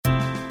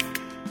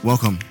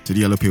Welcome to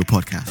the Yellow Pill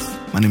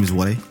Podcast. My name is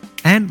Wale.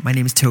 And my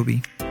name is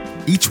Toby.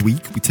 Each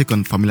week, we take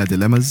on familiar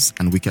dilemmas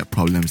and wicked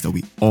problems that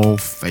we all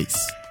face.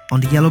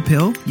 On the Yellow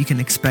Pill, you can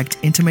expect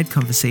intimate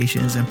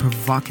conversations and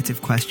provocative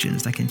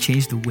questions that can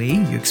change the way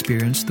you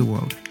experience the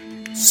world.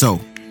 So,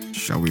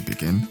 shall we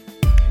begin?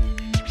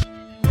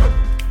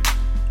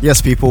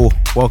 Yes, people,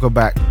 welcome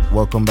back.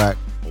 There's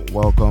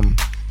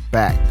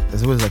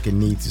always like a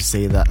need to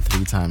say that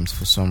 3 times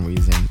for some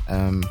reason.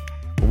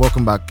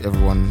 Welcome back,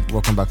 everyone.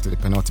 Welcome back to the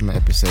penultimate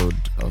episode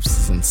of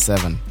season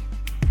 7.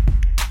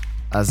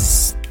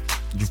 As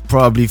you've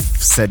probably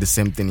said the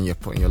same thing in your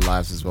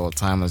lives as well.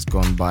 Time has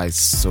gone by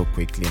so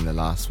quickly in the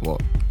last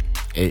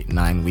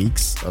 8-9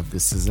 weeks of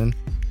this season,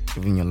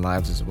 even your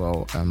lives as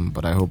well.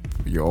 But I hope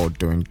you're all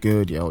doing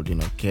good. You're all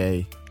doing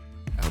okay.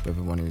 I hope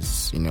everyone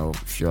is,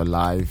 if you're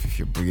alive, if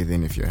you're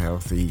breathing, if you're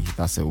healthy,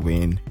 that's a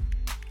win.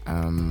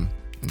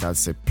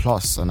 That's a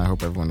plus, and I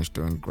hope everyone is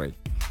doing great.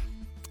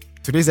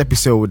 Today's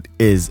episode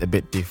is a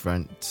bit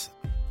different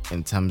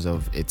in terms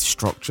of its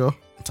structure,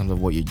 in terms of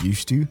what you're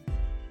used to,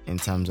 in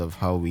terms of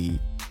how we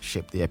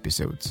shape the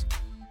episodes.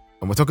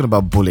 And we're talking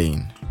about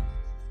bullying.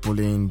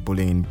 Bullying.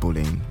 Bullying.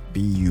 bullying.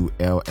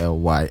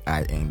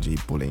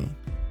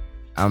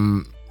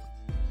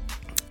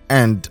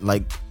 And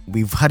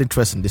we've had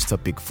interest in this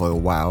topic for a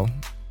while,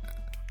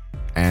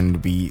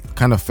 and we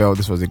kind of felt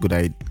this was a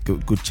good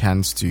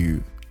chance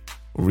to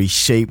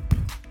reshape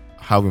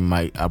how we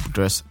might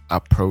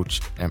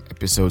approach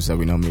episodes that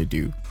we normally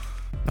do.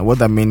 Now, what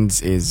that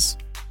means is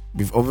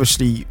we've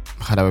obviously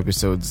had our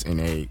episodes in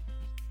a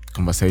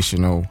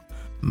conversational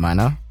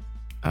manner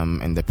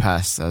in the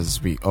past,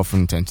 as we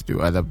often tend to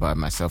do, either by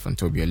myself and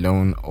Toby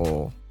alone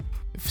or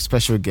with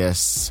special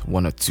guests,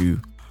 1 or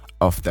 2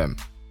 of them.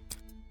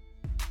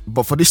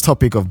 But for this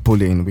topic of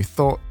bullying, we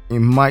thought it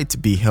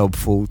might be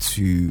helpful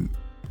to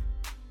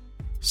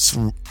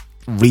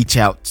reach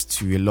out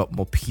to a lot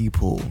more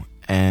people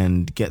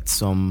and get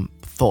some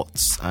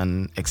thoughts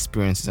and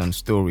experiences and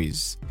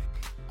stories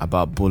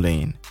about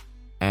bullying.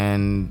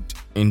 And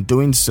in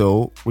doing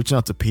so, reaching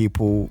out to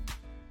people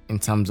in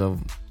terms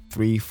of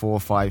 3, 4,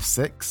 5,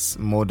 6,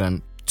 more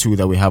than 2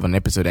 that we have an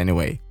episode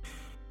anyway.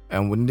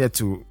 And we needed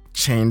to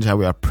change how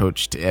we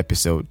approach the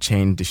episode,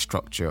 change the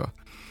structure.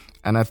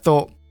 And I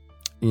thought,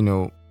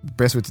 the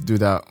best way to do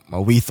that,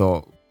 what we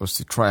thought, was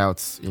to try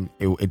out in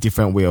a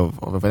different way of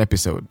an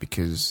episode,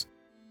 because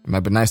it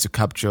might be nice to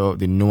capture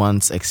the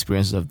nuanced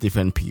experiences of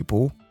different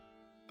people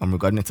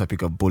regarding the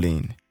topic of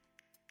bullying.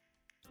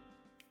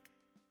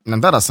 And on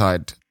that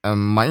aside,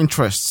 my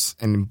interests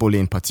in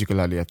bullying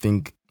particularly, I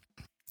think,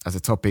 as a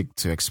topic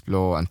to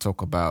explore and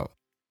talk about,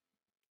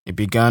 it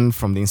began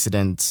from the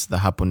incident that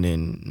happened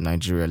in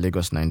Nigeria,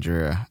 Lagos,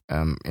 Nigeria,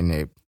 in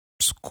a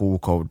school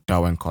called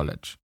Darwin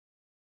College.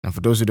 And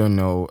for those who don't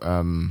know,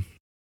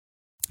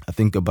 I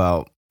think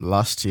about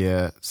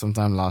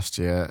sometime last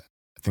year,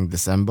 I think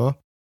December,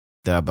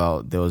 there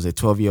was a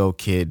 12-year-old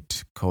kid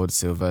called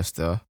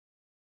Sylvester,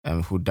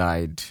 who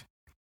died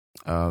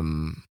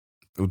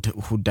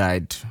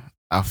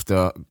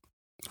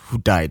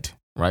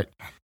right?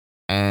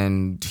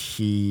 And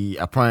he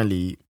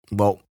apparently,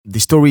 the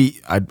story,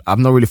 I've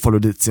not really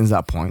followed it since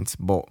that point,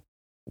 but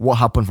what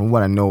happened from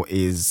what I know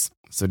is,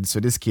 so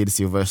this kid,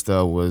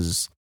 Sylvester,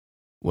 was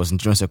in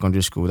junior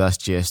secondary school, that's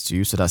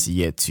GS2, so that's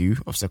year 2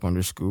 of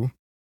secondary school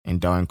in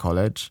Darwin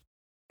College.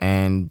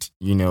 And,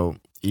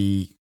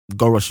 he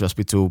got rushed to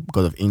hospital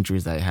because of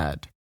injuries that he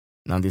had.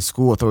 Now, the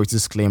school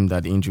authorities claimed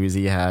that the injuries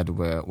he had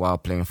were while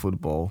playing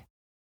football.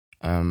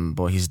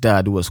 But his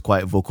dad, who was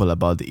quite vocal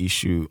about the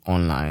issue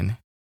online,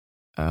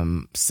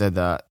 said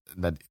that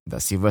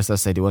Sylvester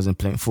said he wasn't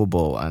playing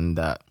football, and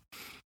that,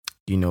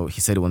 he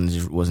said he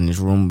was in his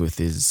room with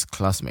his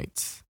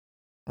classmates,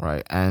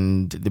 right?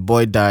 And the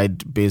boy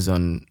died based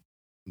on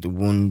the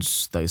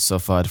wounds that he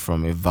suffered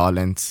from a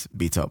violent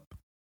beat up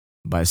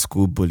by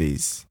school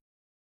bullies,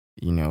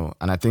 and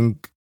I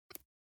think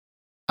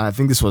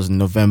this was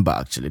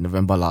November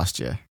last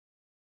year.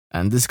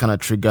 And this kind of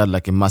triggered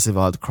like a massive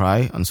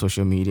outcry on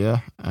social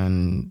media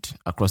and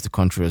across the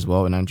country as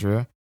well in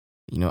Nigeria.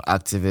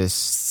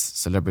 Activists,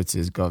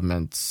 celebrities,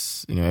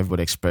 governments,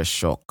 everybody expressed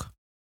shock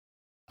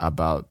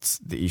about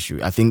the issue.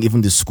 I think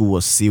even the school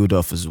was sealed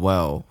off as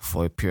well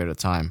for a period of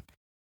time.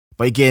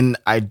 But again,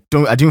 I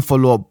didn't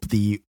follow up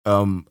the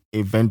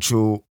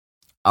eventual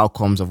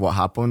outcomes of what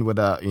happened,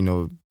 whether,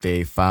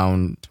 they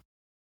found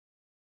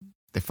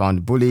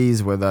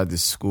bullies, whether the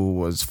school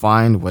was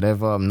fine,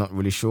 whatever, I'm not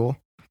really sure.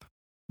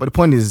 But the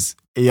point is,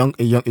 a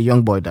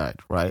young boy died,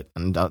 right?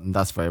 And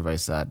that's very, very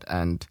sad.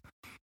 And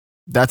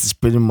that is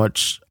pretty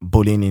much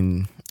bullying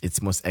in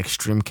its most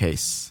extreme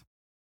case,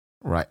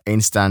 right?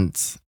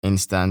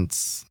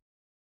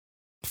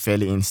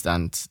 Fairly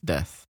instant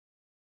death.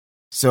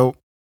 So,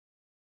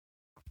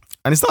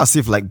 and it's not as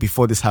if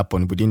before this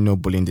happened, we didn't know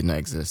bullying did not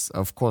exist.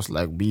 Of course,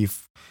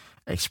 we've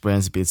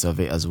experienced bits of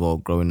it as well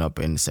growing up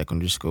in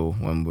secondary school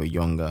when we were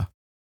younger.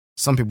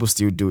 Some people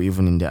still do,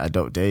 even in their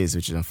adult days,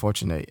 which is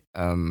unfortunate.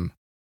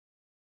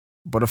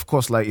 But of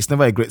course, it's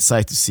never a great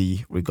sight to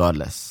see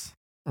regardless,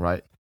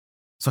 right?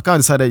 So I kind of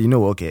decided,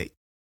 okay,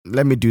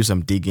 let me do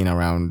some digging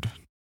around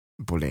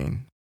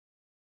bullying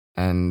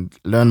and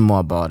learn more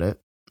about it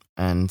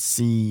and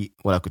see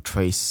what I could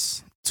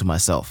trace to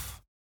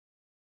myself.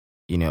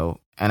 And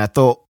I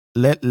thought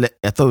I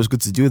thought it was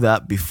good to do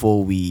that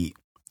before we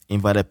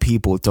invited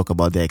people to talk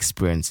about their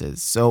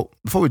experiences. So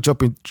before we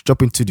jump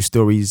into the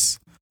stories,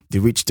 the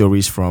rich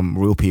stories from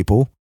real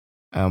people,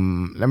 let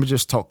me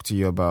just talk to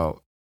you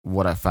about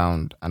what I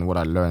found and what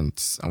I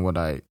learned and what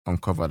I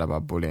uncovered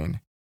about bullying.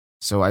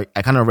 So I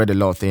kind of read a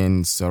lot of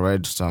things. I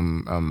read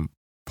some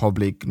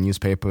public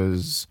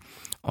newspapers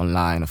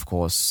online, of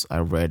course. I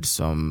read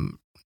some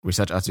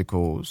research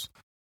articles.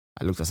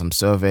 I looked at some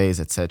surveys,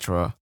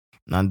 etc.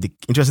 And the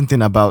interesting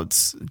thing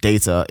about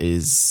data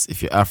is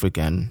if you're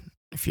African,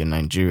 if you're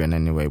Nigerian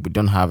anyway, we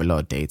don't have a lot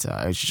of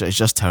data. It's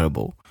just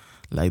terrible.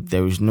 Like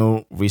there is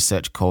no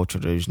research culture.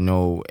 There is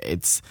no.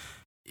 It's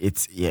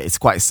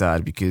quite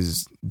sad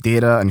because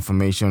data and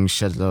information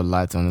sheds a lot of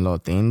light on a lot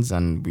of things,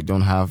 and we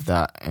don't have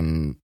that.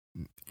 And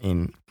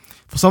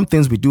for some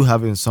things we do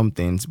have in some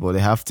things, but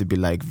they have to be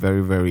like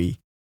very, very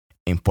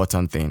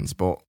important things.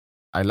 But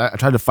I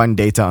tried to find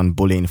data on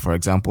bullying, for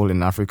example,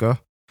 in Africa.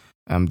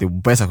 The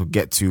best I could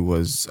get to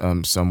was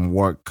some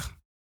work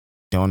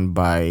done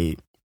by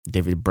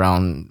David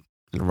Brown,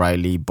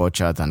 Riley,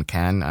 Burchard, and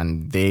Can,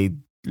 and they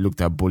looked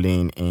at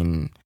bullying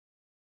in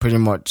pretty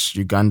much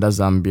Uganda,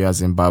 Zambia,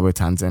 Zimbabwe,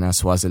 Tanzania,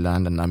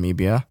 Swaziland, and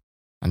Namibia.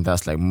 And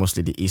that's like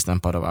mostly the eastern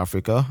part of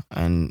Africa.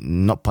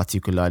 And not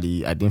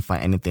particularly, I didn't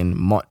find anything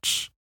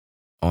much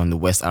on the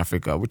West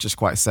Africa, which is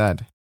quite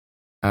sad.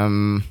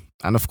 And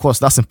of course,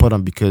 that's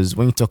important because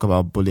when you talk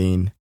about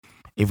bullying,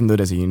 even though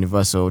there's a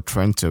universal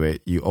trend to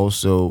it, you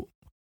also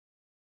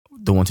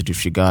don't want to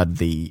disregard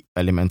the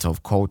element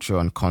of culture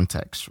and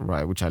context,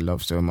 right? Which I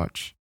love so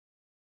much.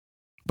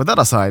 But that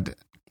aside,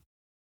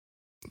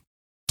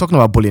 talking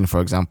about bullying, for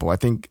example, I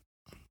think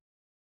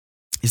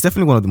it's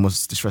definitely one of the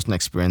most distressing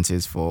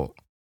experiences for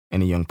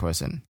any young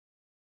person,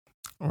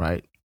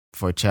 right?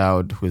 For a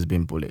child who has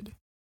been bullied,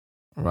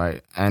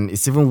 right? And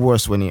it's even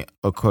worse when it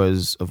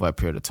occurs over a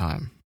period of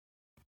time,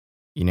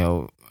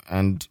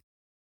 and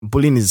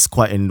bullying is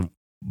quite a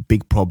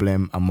big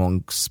problem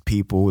amongst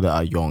people that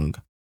are young,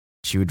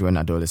 children,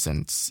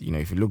 adolescents.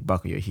 If you look back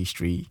at your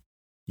history,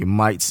 you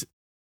might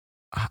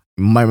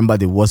remember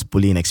the worst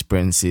bullying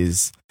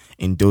experiences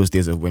in those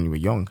days of when you were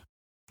young.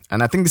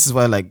 And I think this is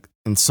why, like,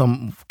 in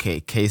some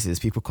cases,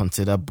 people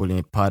consider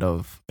bullying part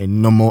of a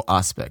normal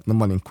aspect,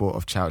 normal in quote,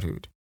 of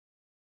childhood.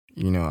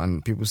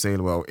 And people say,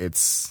 well,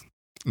 it's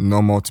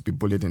normal to be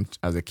bullied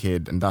as a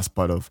kid, and that's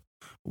part of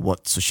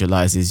what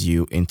socializes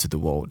you into the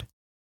world.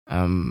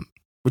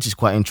 Which is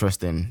quite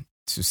interesting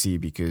to see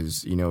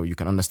because, you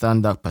can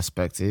understand that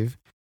perspective.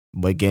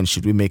 But again,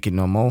 should we make it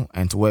normal?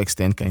 And to what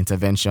extent can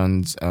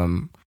interventions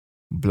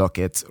block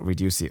it,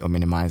 reduce it, or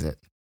minimize it?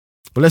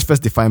 But let's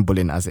first define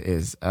bullying as it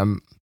is.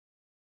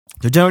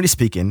 So generally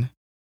speaking,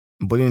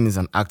 bullying is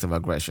an act of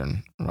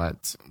aggression,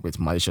 right, with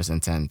malicious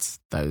intent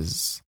that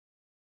is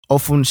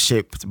often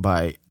shaped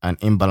by an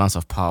imbalance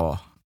of power,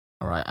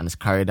 all right, and it's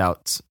carried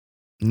out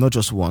not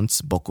just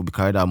once, but could be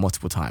carried out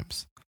multiple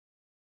times.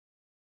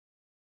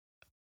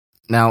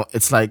 Now,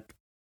 it's like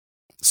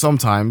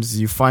sometimes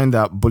you find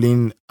that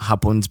bullying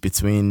happens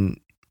between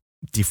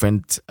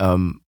different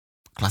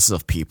classes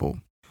of people.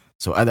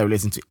 So either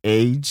relating to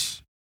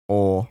age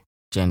or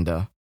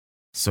gender.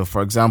 So,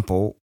 for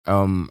example,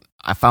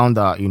 I found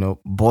that,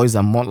 boys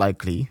are more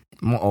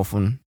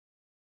often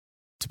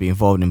to be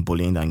involved in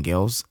bullying than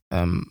girls.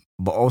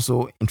 But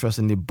also,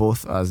 interestingly,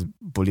 both as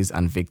bullies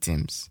and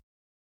victims,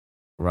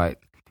 right?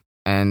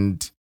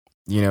 And,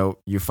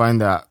 you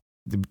find that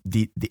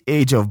the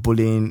age of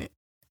bullying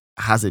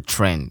has a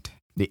trend.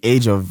 The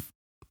age of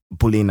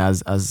bullying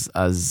as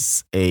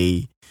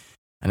an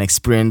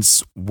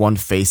experience one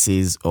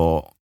faces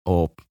or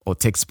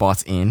takes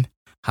part in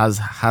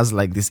has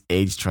like this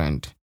age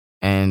trend.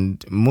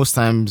 And most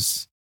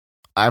times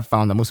I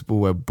found that most people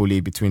were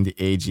bullied between the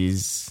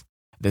ages.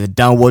 There's a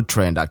downward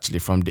trend actually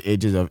from the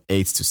ages of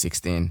 8 to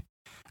 16.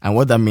 And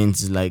what that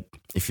means is like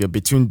if you're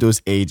between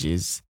those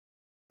ages,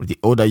 the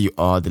older you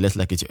are, the less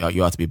likely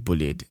you are to be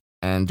bullied.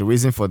 And the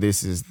reason for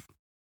this is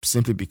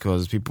simply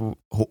because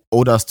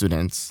older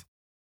students,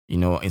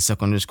 in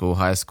secondary school,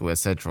 high school,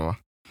 etc.,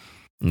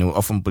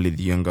 often bully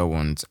the younger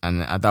ones.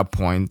 And at that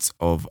point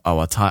of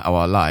our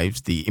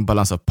lives, the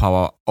imbalance of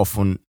power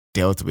often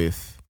dealt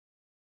with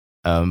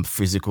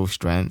physical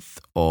strength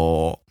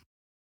or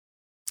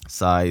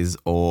size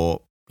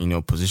or,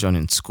 position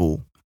in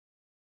school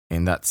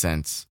in that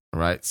sense,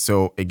 right?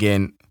 So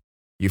again,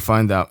 you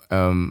find that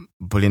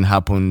bullying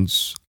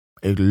happens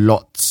a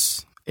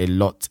lot in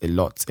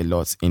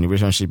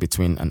relationship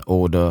between an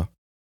older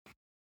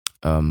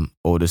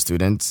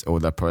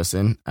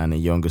person and a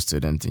younger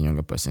student and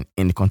younger person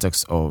in the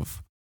context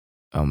of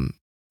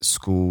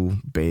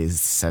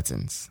school-based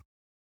settings,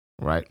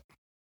 right?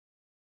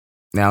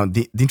 Now,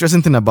 the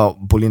interesting thing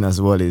about bullying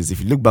as well is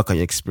if you look back at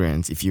your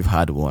experience, if you've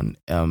had one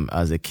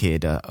as a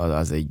kid or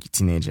as a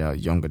teenager,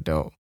 young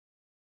adult,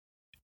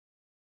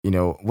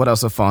 what I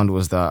also found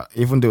was that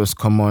even though it's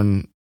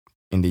common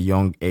in the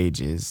young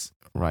ages,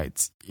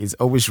 right, it's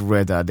always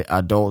rare that the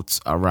adults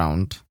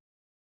around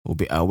will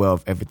be aware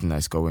of everything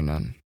that's going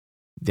on.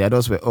 The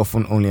adults were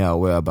often only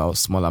aware about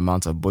small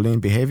amounts of bullying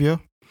behavior,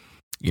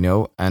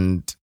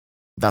 and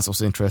that's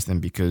also interesting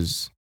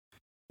because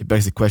it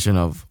begs the question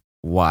of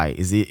why.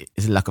 Is it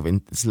lack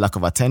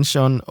of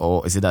attention,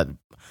 or is it that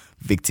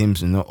victims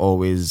do not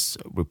always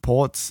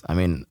report? I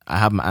mean, I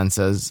have my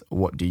answers.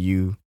 What do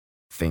you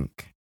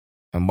think?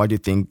 And what do you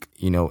think,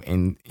 in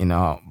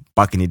our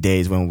back in the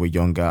days when we were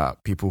younger,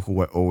 people who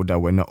were older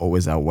were not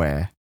always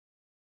aware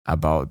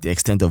about the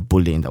extent of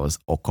bullying that was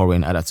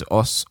occurring either to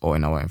us or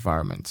in our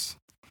environments?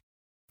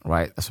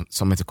 Right? That's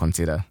something to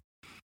consider.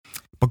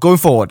 But going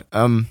forward,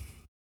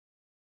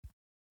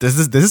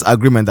 there's this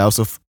agreement that I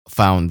also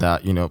found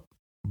that,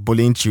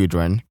 bullying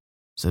children,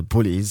 so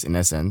bullies in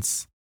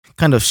essence,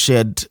 kind of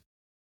shared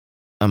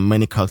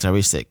many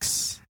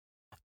characteristics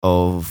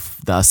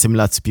that are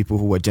similar to people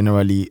who were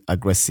generally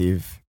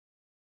aggressive,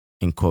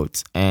 in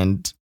quotes.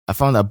 And I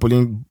found that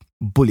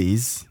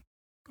bullies,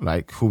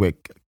 like who were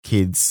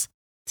kids,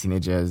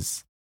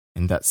 teenagers,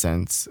 in that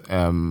sense,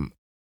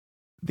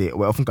 they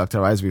were often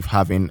characterized with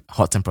having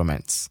hot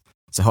temperaments.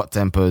 So hot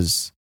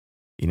tempers,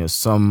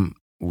 some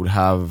would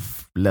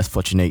have less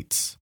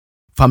fortunate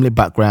family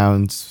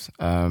backgrounds.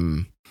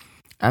 And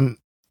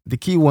the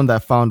key one that I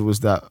found was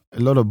that a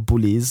lot of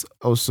bullies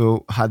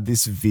also had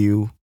this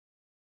view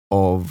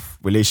of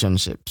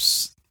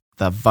relationships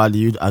that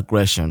valued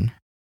aggression,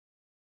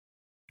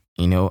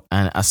 and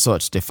as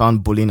such, they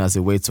found bullying as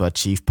a way to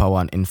achieve power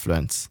and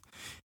influence,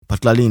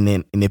 particularly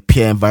in a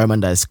peer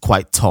environment that is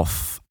quite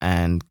tough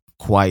and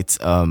quite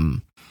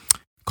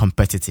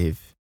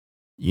competitive,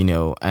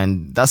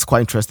 and that's quite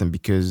interesting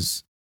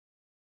because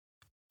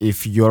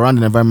if you're around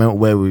an environment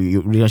where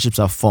relationships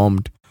are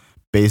formed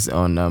based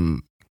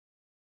on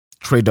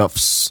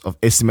trade-offs of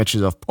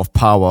asymmetries of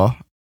power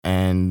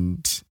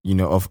and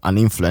of an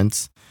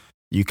influence,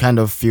 you kind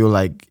of feel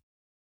like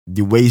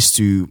the ways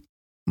to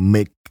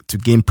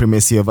gain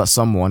primacy over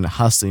someone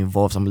has to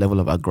involve some level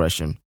of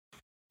aggression,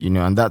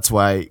 and that's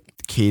why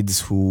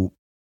kids who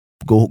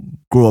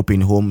grow up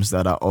in homes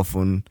that are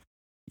often,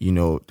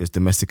 there's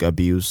domestic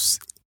abuse,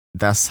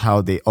 that's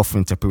how they often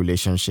interpret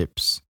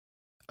relationships,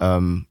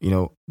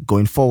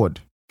 going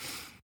forward.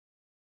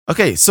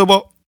 Okay, so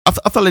but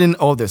after learning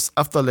all this,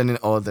 after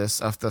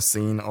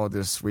seeing all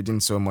this, reading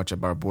so much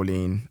about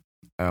bullying,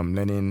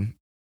 learning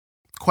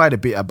quite a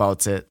bit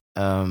about it,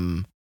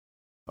 obviously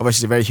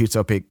it's a very huge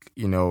topic,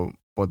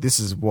 but this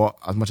is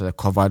as much as I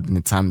covered in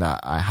the time that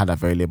I had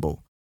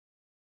available.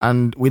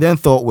 And we then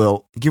thought,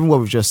 well, given what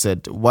we've just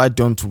said, why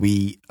don't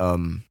we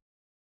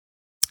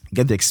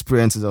get the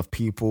experiences of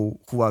people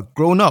who are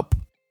grown up?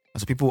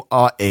 So people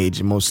our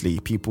age, mostly,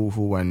 people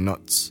who are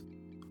not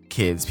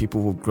kids,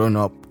 people who've grown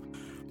up,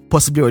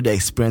 possibly already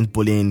experienced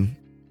bullying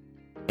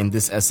in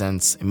this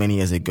essence many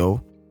years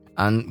ago,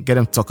 and get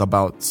them to talk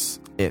about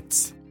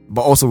it.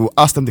 But also we'll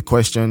ask them the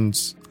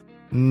questions,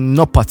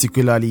 not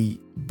particularly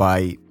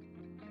by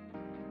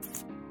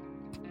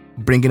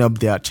bringing up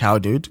their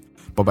childhood,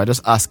 but by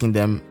just asking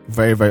them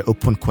very, very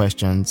open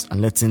questions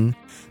and letting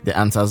the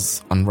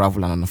answers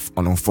unravel and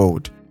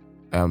unfold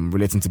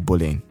relating to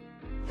bullying.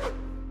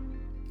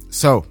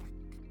 So,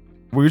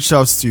 we reached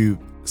out to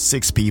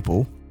 6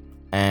 people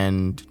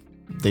and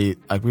they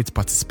agreed to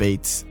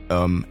participate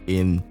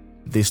in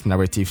this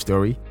narrative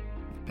story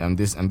and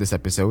this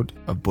episode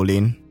of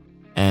bullying.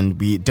 And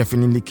we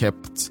definitely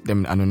kept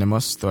them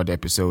anonymous throughout the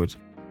episode,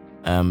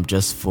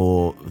 just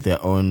for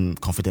their own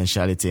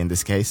confidentiality in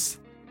this case.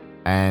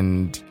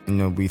 And,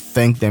 we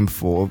thank them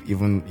for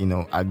even,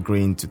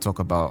 agreeing to talk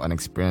about an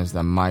experience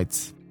that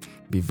might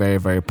be very,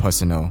 very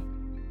personal,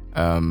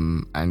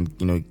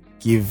 and,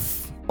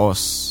 give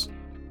us,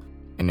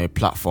 a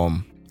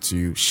platform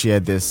to share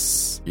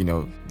this,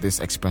 this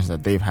experience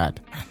that they've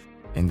had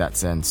in that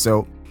sense.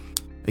 So,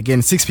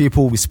 again, 6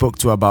 people we spoke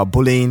to about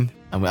bullying,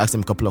 and we asked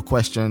them a couple of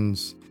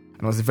questions.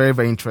 And it was a very,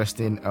 very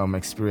interesting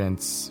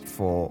experience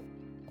for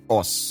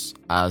us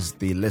as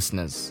the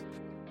listeners.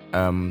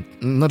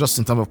 Not just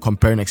in terms of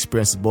comparing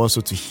experiences, but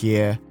also to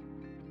hear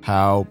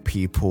how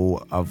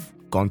people have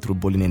gone through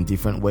bullying in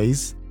different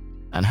ways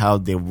and how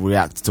they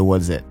react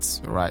towards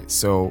it, right?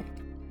 So,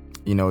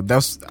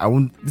 this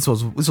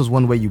was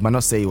one way you might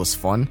not say it was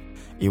fun.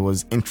 It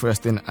was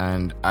interesting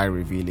and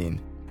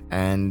eye-revealing.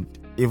 And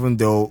even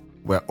though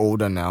we're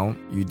older now,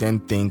 you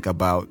then think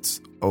about,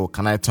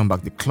 can I turn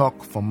back the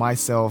clock for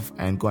myself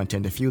and go and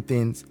change a few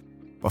things?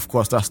 Of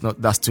course,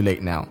 that's too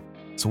late now.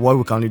 So what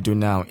we can only do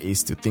now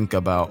is to think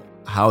about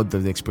how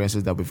the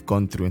experiences that we've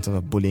gone through in terms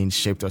of bullying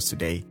shaped us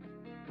today,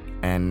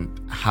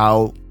 and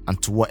how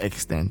and to what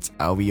extent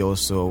are we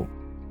also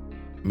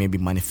maybe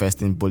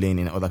manifesting bullying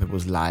in other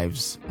people's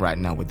lives right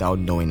now without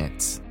knowing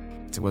it.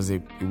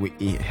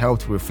 It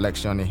helped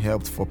reflection, it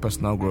helped for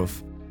personal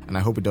growth, and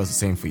I hope it does the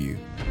same for you.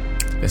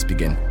 Let's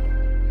begin.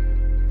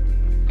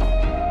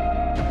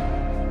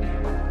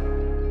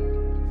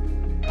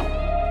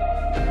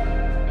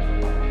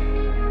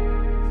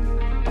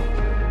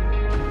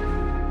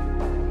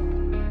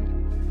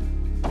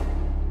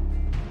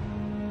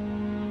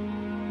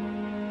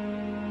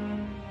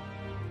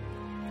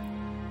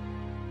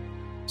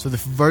 So the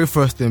very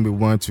first thing we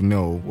wanted to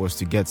know was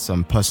to get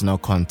some personal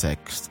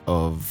context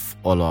of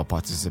all our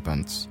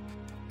participants.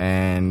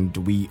 And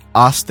we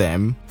asked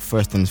them,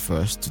 first things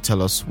first, to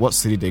tell us what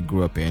city they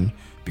grew up in,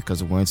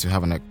 because we wanted to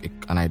have an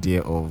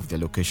idea of their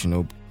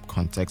locational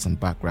context and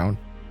background.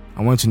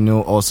 I wanted to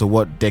know also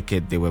what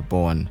decade they were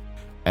born,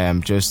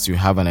 just to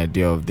have an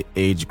idea of the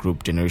age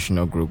group,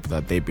 generational group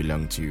that they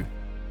belong to,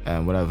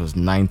 whether it was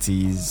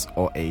 90s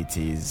or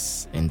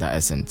 80s in that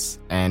essence.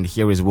 And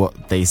here is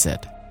what they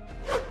said.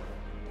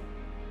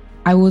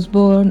 I was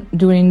born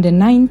during the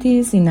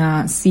 90s in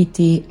a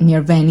city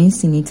near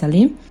Venice in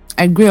Italy.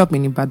 I grew up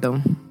in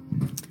Ibadan.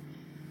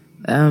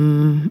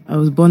 I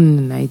was born in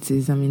the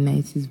 90s. I'm a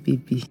 90s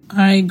baby.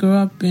 I grew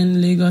up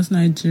in Lagos,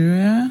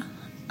 Nigeria.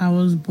 I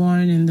was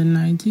born in the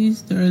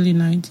 90s, the early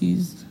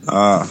 90s.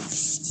 I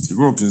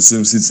grew up in the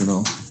same city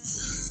now.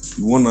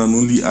 The one and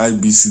only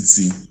IB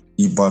city,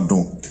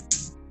 Ibadan,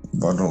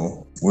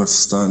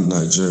 Western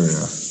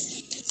Nigeria,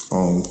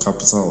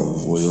 capital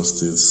of Oyo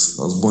State.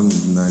 I was born in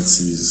the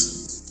 90s.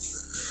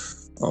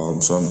 So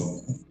I'll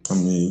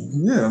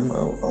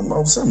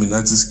say I'm a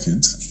 90s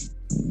kid.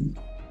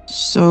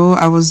 So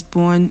I was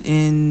born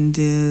in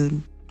the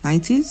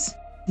 90s.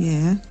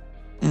 Yeah.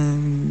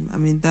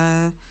 I'm in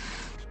that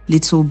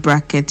little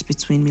bracket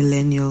between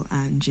millennial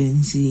and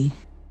Gen Z.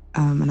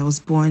 And I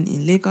was born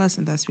in Lagos,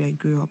 and that's where I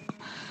grew up.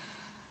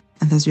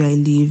 And that's where I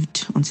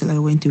lived until I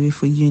went away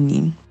for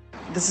uni.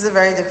 This is a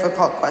very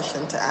difficult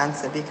question to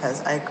answer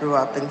because I grew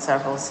up in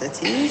several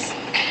cities.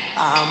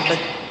 But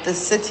the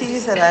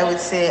cities that I would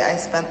say I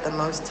spent the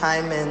most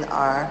time in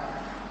are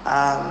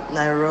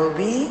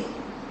Nairobi,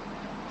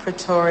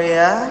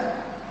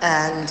 Pretoria,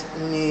 and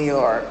New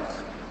York.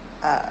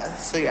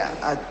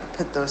 I'd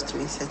put those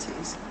three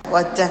cities.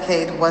 What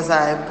decade was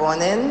I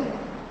born in?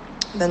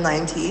 The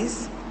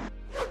 90s.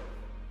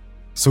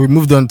 So we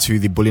moved on to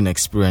the bullying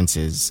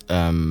experiences,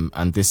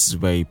 and this is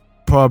where it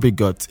probably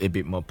got a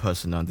bit more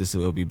personal. This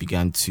is where we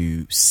began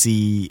to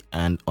see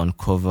and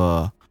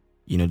uncover,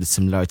 the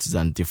similarities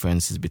and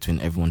differences between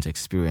everyone's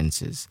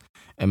experiences.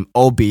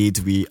 Albeit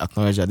we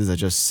acknowledge that these are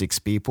just 6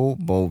 people,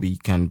 but we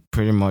can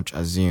pretty much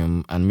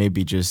assume and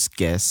maybe just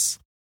guess,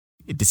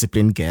 a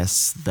disciplined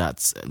guess, that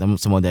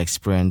some of the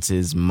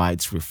experiences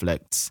might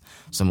reflect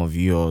some of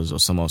yours or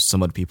some of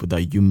the people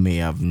that you may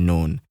have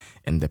known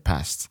in the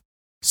past.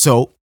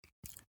 So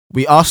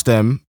we asked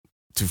them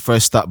to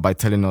first start by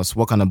telling us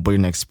what kind of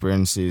bullying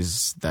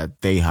experiences that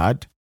they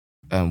had,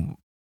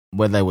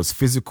 whether it was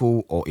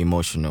physical or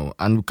emotional.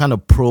 And we kind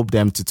of probed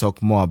them to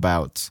talk more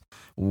about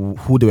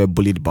who they were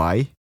bullied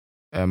by,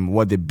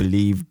 what they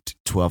believed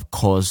to have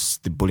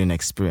caused the bullying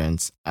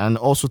experience, and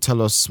also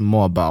tell us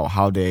more about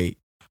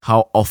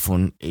how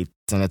often it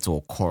tended to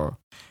occur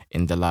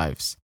in their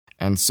lives.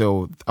 And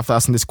so after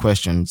asking these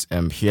questions,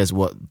 here's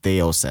what they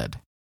all said.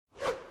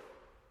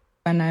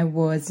 When I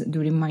was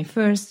during my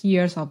first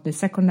years of the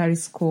secondary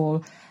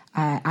school,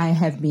 I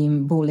have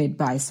been bullied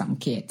by some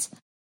kids.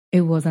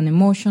 It was an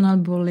emotional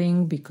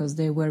bullying because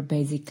they were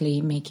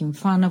basically making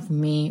fun of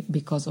me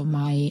because of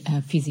my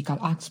physical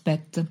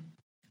aspect.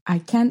 I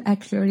can't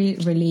actually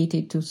relate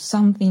it to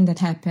something that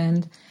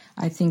happened.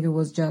 I think it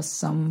was just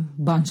some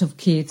bunch of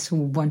kids who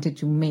wanted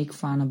to make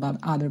fun about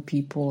other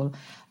people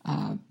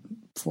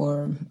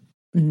for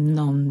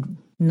no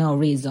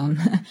reason.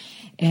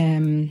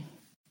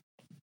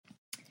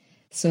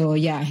 So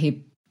yeah, it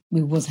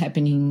was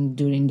happening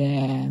during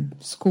the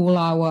school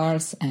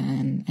hours,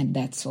 and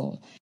that's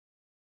all.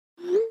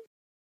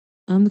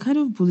 The kind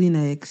of bullying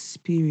I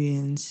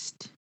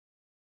experienced.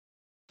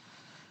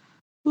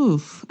 I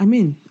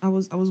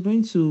was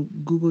going to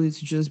Google it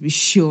to just be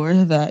sure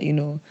that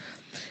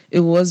it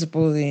was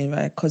bullying,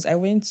 right? Because I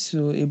went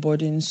to a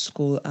boarding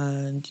school,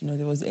 and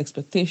there was the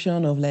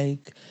expectation of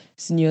like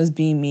seniors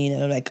being mean,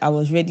 and I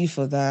was ready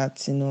for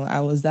that. I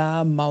was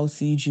that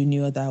mouthy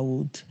junior that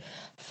would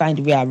find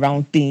a way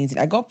around things.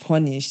 I got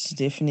punished,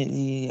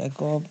 definitely. I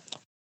got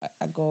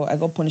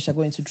punished. I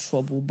got into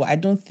trouble, but I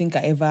don't think I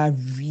ever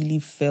really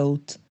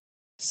felt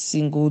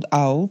singled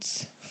out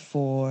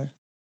for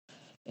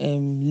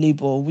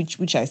labor,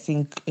 which I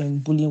think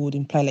bullying would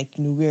imply,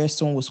 where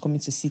someone was coming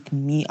to seek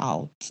me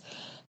out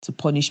to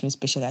punish me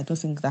especially. I don't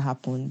think that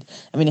happened.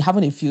 I mean, it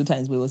happened a few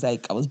times where it was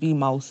like I was being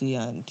mouthy,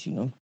 and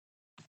it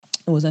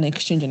was an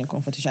exchange and a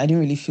confrontation. I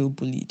didn't really feel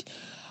bullied,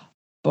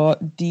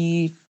 but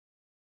the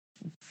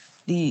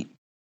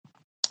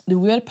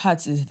weird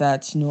part is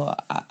that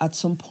at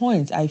some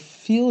point I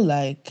feel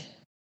like,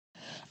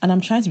 and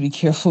I'm trying to be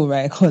careful,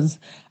 right? Because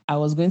I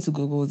was going to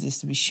Google this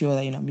to be sure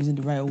that I'm using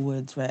the right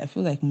words, right? I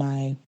feel like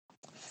my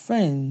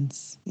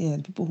friends,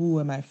 the people who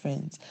were my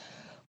friends,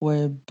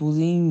 were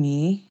bullying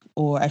me,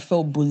 or I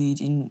felt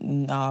bullied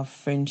in our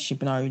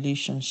friendship, in our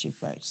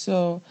relationship, right?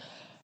 So,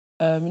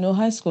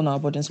 high school now,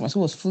 boarding school, my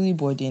school was fully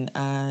boarding,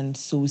 and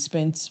so we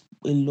spent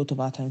a lot of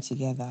our time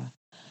together,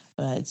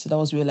 right? So that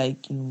was where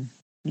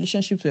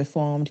relationships were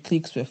formed,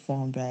 cliques were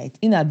formed, right?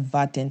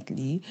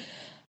 Inadvertently,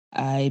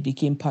 I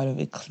became part of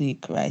a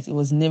clique, right? It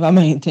was never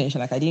my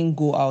intention. I didn't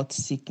go out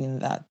seeking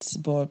that.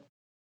 But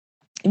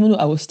even though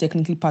I was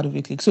technically part of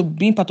the clique. So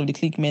being part of the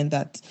clique meant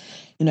that,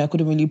 I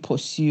couldn't really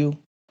pursue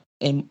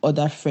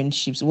other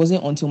friendships. It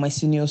wasn't until my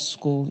senior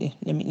school.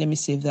 Let me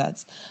save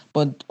that.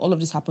 But all of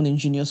this happened in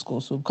junior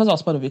school. So because I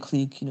was part of a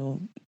clique,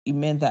 it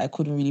meant that I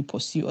couldn't really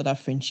pursue other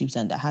friendships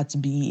and I had to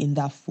be in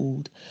that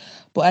fold.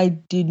 But I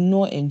did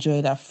not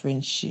enjoy that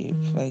friendship.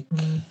 Like,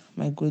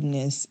 my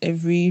goodness, I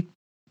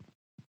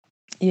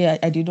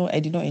did not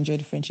enjoy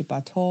the friendship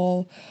at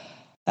all.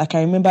 Like,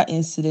 I remember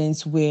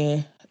incidents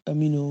where,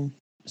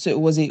 so it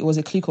was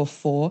a clique of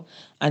 4,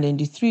 and then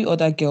the 3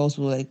 other girls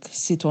would like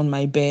sit on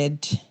my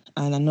bed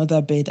and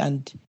another bed,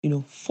 and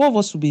 4 of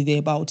us would be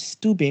there, but I would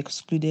still be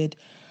excluded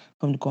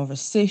from the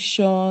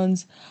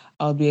conversations.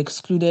 I'll be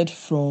excluded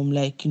from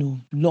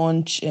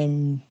lunch,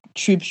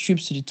 trips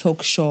to the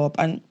talk shop,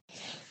 and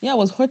I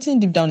was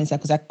hurting deep down inside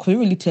because I couldn't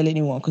really tell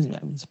anyone because I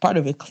was part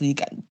of a clique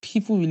and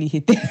people really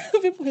hated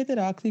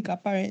our clique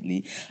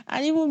apparently,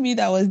 and even me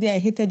that was there, I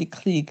hated the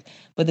clique.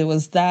 But there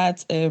was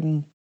that.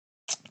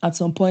 At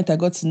some point, I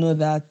got to know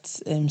that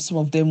some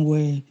of them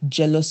were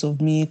jealous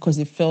of me because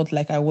they felt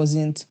like I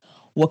wasn't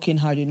working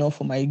hard enough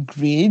for my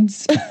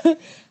grades,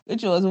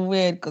 which was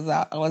weird because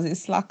I was a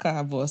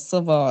slacker, but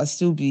somehow I'd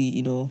still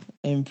be,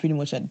 pretty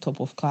much at the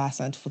top of class.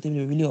 And for them,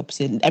 they were really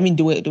upset. I mean,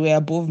 they were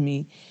above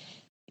me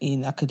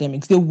in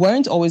academics. They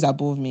weren't always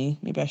above me.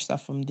 Maybe I should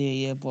start from there,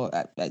 yeah.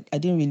 But I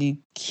didn't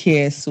really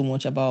care so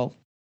much about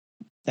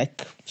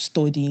like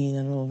studying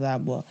and all of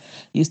that, but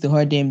I used to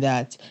hear them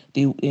that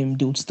they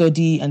would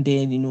study and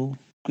then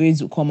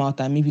grades would come out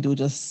and maybe they'll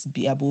just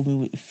be above me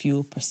with a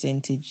few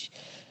percentages.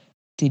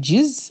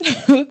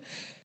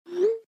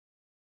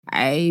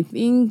 I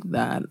think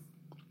that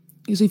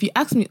so if you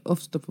ask me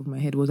off the top of my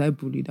head, was I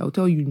bullied? I'll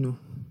tell you no,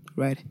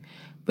 right?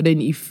 But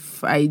then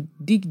if I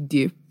dig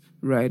deep,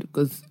 right,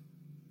 because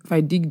if I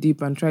dig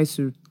deep and try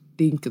to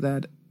think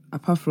that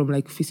apart from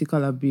like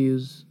physical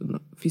abuse,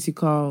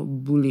 physical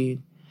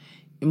bullying,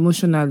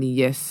 emotionally,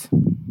 yes.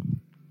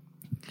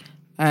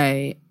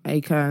 I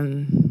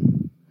can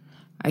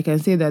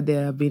say that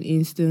there have been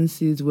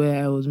instances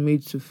where I was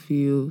made to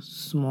feel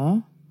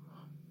small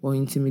or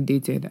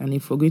intimidated. And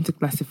if we're going to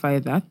classify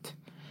that,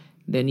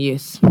 then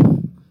yes.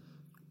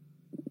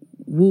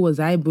 Who was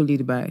I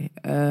bullied by?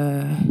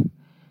 I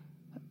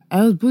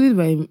was bullied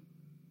by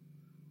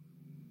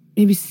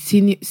maybe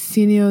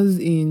seniors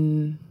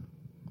in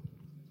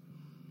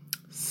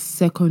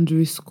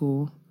secondary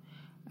school.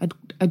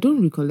 I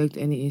don't recollect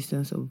any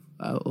instance of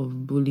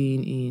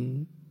bullying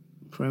in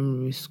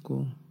primary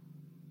school.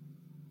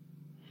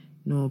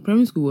 No,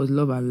 primary school was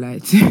love and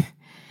light.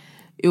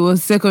 It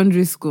was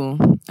secondary school,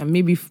 and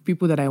maybe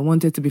people that I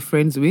wanted to be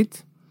friends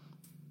with,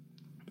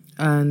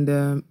 and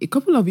a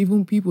couple of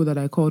even people that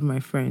I called my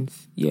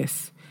friends.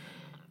 Yes.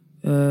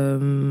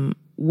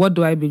 What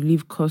do I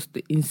believe caused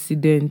the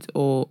incident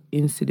or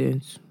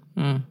incidents?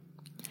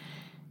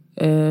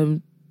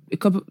 A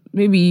couple,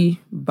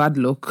 maybe bad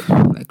luck,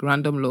 like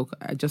random luck.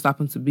 I just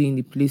happened to be in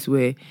the place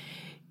where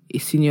a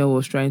senior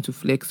was trying to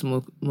flex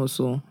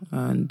muscle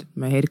and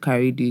my head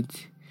carried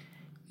it.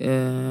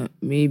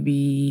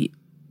 Maybe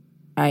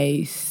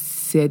I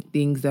said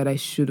things that I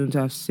shouldn't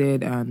have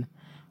said and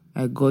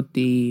I got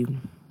a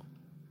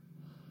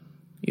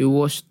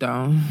wash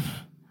down.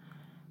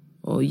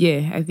 Or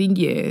I think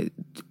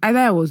either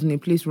I was in a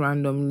place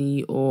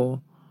randomly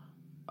or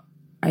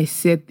I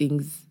said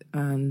things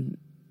and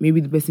maybe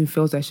the person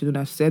felt I shouldn't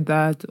have said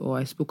that, or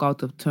I spoke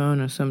out of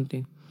turn or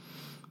something.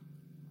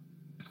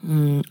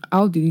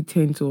 How did it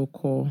tend to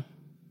occur?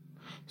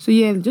 So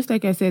just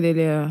like I said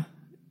earlier,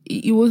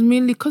 it was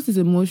mainly because it's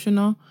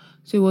emotional.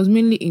 So it was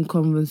mainly in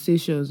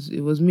conversations.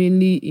 It was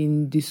mainly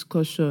in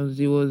discussions.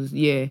 It was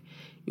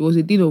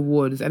a deal of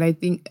words. And I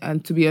think,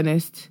 and to be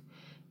honest,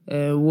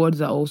 words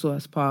are also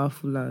as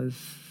powerful as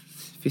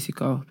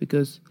physical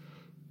because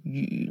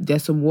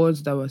there's some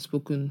words that were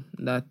spoken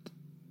that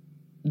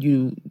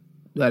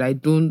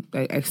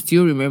I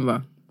still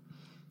remember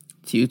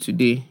till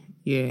today.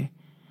 Yeah.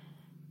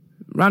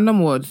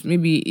 Random words,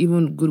 maybe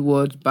even good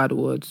words, bad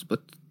words,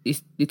 but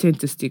they tend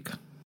to stick.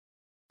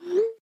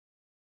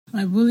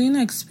 My bullying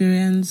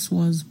experience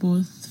was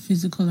both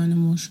physical and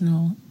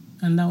emotional,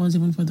 and that was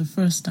even for the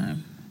first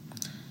time.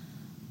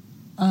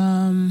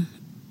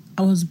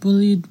 I was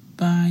bullied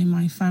by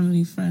my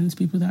family friends,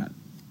 people that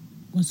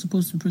were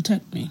supposed to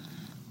protect me.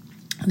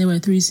 There were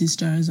 3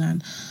 sisters,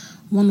 and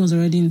one was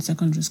already in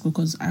secondary school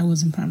because I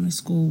was in primary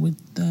school with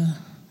the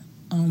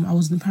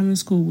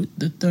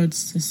third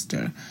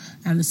sister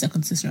and the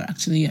second sister,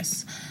 actually,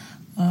 yes.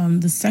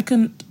 The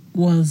second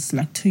was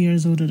like 2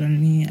 years older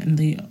than me, and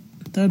the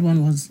third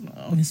one was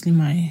obviously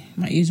my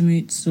age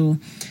mate. So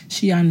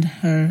she and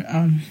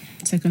her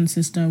second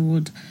sister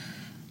would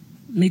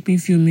make me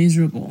feel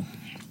miserable.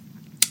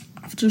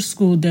 After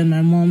school, then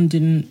my mom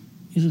didn't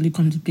usually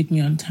come to pick me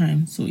on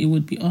time, so it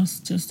would be us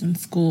just in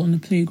school on the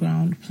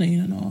playground playing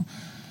and all.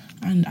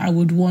 And I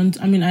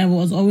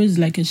was always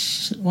like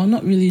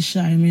not really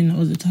shy. I mean, I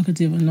was a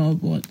talkative and all,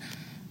 but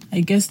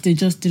I guess they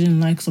just didn't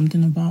like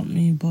something about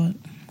me. But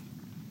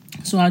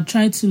so I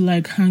tried to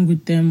like hang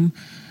with them,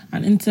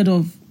 and instead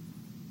of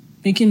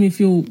making me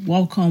feel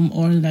welcome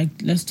or like,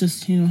 let's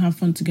just, have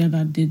fun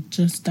together. Did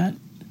just that,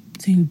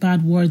 saying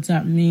bad words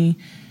at me,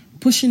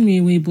 pushing me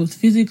away both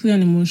physically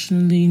and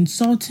emotionally,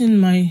 insulting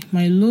my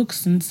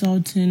looks,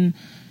 insulting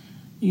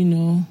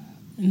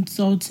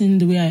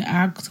the way I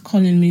act,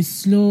 calling me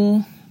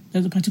slow.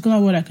 There's a particular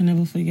word I can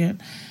never forget.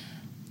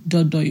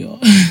 Dodoyo.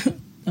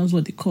 That was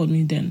what they called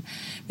me then.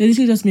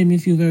 Basically just made me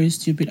feel very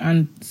stupid.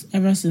 And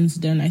ever since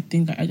then, I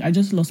think I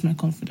just lost my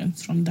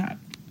confidence from that.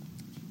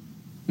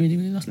 Really,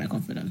 really lost my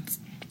confidence.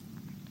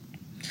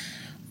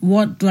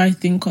 What do I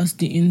think caused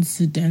the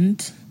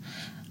incident?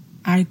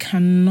 I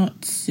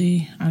cannot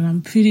say, and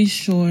I'm pretty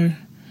sure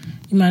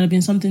it might have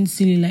been something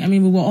silly. Like, we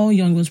were all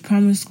young. It was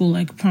primary school,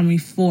 like primary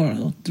 4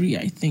 or 3,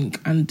 I think.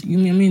 And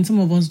some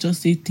of us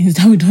just say things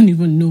that we don't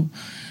even know.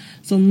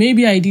 So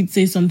maybe I did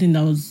say something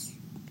that was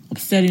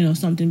upsetting or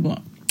something,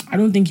 but I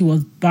don't think it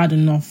was bad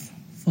enough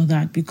for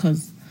that,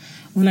 because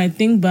when I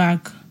think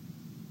back,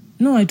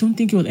 no, I don't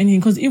think it was anything.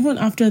 Because even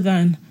after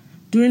that,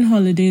 during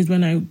holidays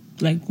when I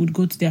would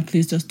go to their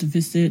place just to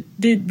visit,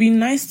 they'd be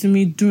nice to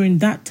me during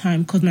that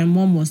time because my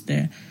mom was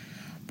there.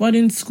 But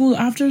in school,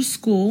 after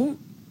school,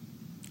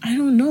 I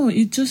don't know,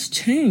 it just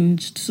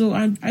changed. So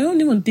I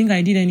don't even think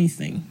I did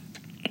anything.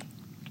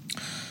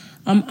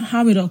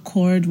 How it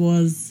occurred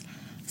was,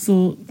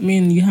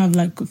 you have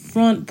like a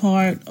front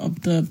part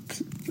of the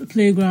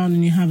playground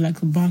and you have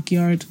like a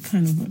backyard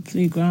kind of a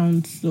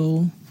playground.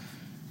 So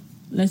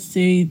let's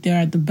say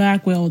they're at the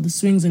back where all the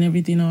swings and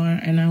everything are,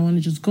 and I want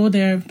to just go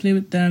there, play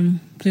with them,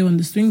 play on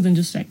the swings and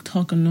just like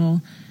talk and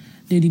all.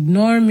 They'd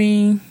ignore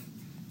me,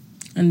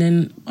 and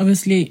then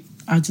obviously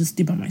I'll just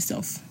stay by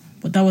myself.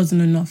 But that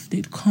wasn't enough.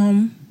 They'd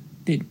come,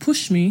 they'd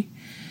push me.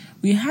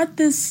 We had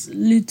this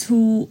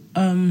little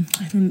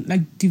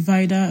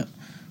divider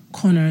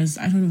corners.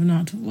 I don't even know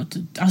how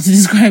to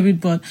describe it,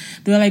 but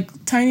they were like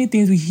tiny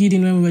things we hid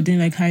in when we were doing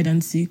like hide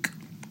and seek.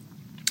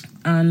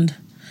 And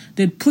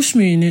they'd push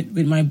me in it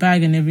with my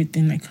bag and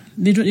everything. Like,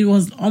 literally, it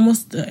was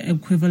almost the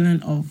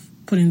equivalent of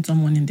putting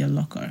someone in their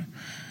locker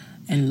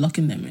and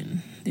locking them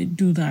in. They'd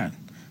do that.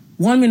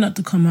 Want me not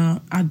to come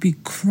out. I'd be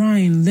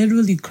crying,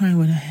 literally crying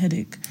with a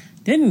headache.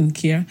 They didn't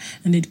care,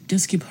 and they'd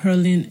just keep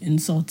hurling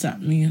insults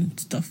at me and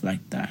stuff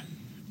like that.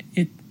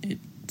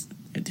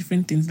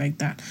 Different things like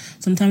that.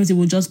 Sometimes it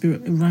would just be a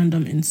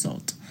random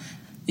insult,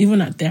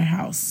 even at their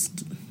house,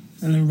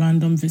 and a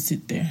random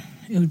visit there.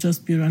 It would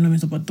just be a random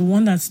insult. But the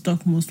one that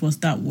stuck most was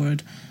that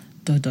word,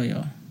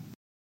 dodoyo.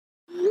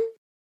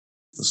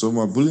 So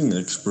my bullying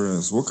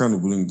experience, what kind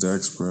of bullying did I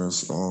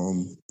experience?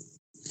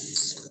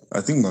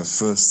 I think the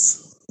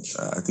first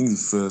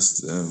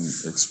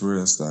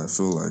experience that I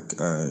feel like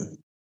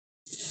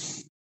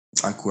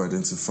I could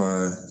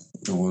identify,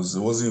 it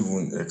wasn't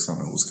even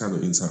external, it was kind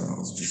of internal. I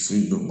was just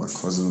my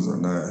cousins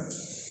and I.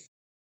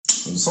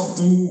 And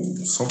something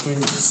simple,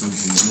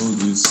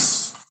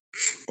 this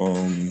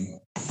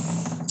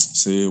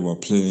say we're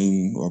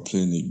playing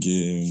a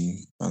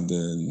game, and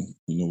then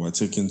we're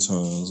taking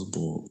turns,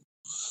 but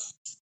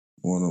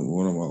one of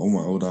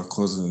my older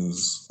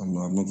cousins, I'm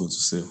not going to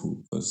say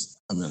who, because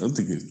I don't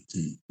think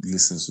he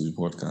listens to the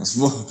podcast,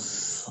 but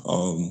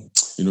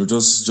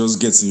just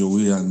gets in your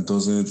way and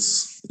doesn't.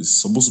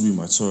 It's supposed to be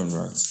my turn,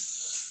 right?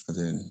 And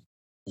then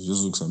he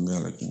just looks at me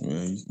like,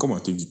 come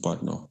and take the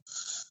part now.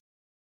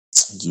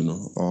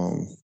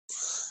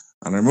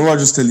 And I remember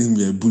just telling him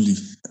you're a bully.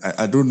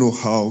 I don't know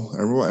how.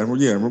 I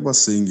remember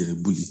saying you're a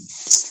bully.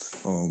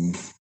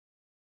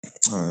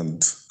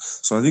 And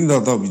so I think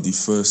that'll be the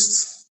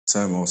first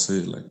time I'll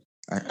say, like,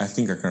 I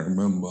think I can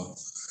remember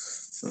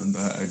and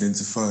I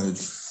identified.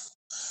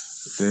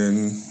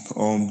 Then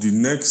the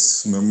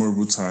next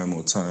memorable time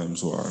or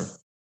times were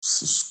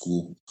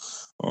school.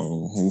 We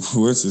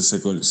went to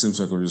the same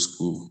secondary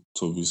school,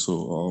 Toby.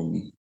 So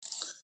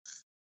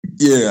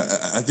yeah,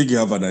 I think you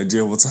have an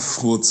idea what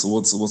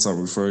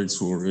I'm referring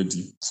to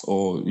already,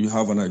 or you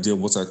have an idea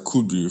what I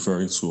could be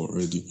referring to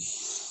already.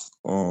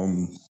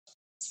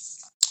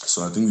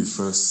 So I think the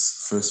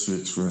first few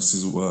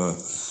experiences were,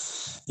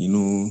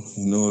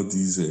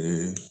 these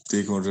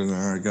take 100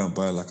 naira, go and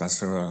buy like a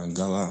Sarah and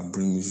Gala and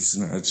bring me 50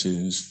 naira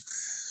change,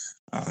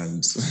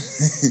 and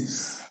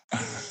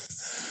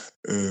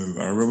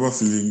I remember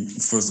feeling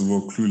first of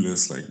all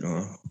clueless, like,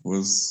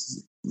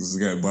 was this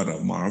guy bad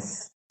at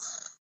math,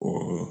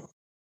 or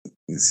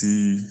is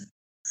he?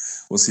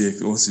 What's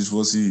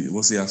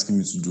he asking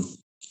me to do?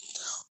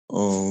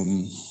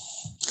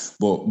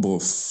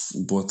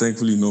 But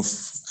thankfully enough,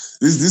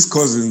 this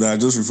cousin that I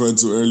just referred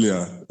to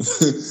earlier,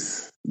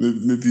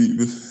 maybe,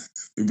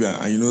 and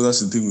that's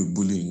the thing with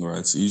bullying,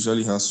 right? It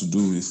usually has to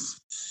do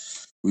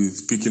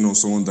with picking on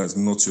someone that's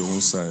not your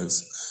own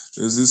size.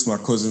 There's this my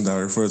cousin that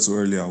I referred to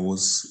earlier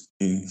was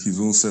in his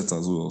own set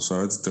as well, so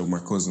I had to tell my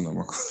cousin that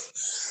my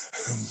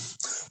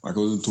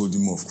cousin told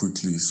him off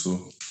quickly.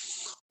 So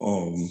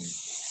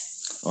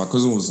my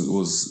cousin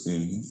was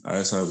in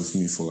ISI with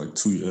me for like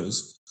 2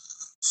 years.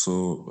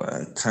 So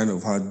I kind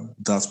of had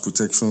that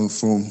protection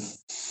from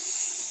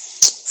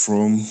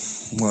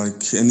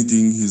like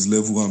anything his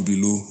level and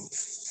below.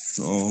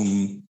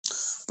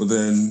 But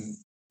then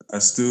I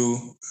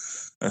still,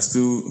 I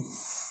still,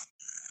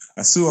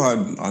 I still had,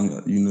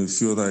 a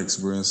few other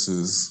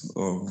experiences.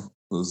 There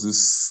was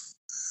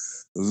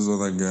this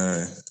other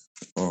guy,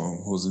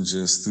 who was in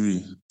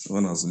GS3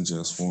 when I was in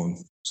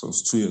GS1. So it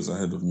was 2 years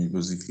ahead of me,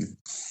 basically.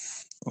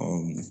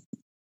 Um,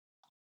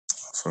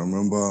 so I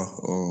remember,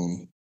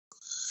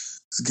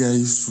 this guy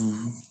used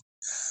to,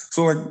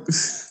 so like,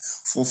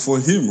 for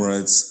him,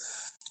 right?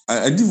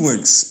 I didn't even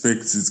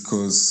expect it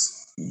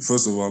because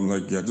first of all, I'm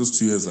like, yeah, just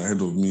 2 years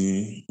ahead of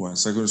me. When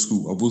secondary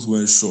school, I both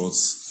wearing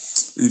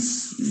shorts.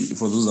 If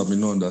for those that may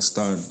not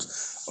understand,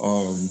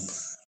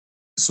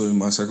 so in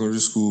my secondary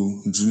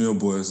school, junior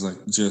boys like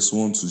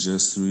JS1 to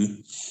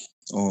JS3,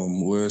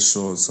 wear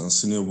shorts, and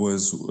senior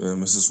boys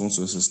SS1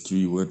 to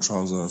SS3 wear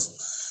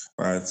trousers,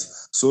 right?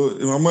 So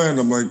in my mind,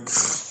 I'm like,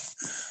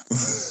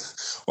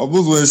 we're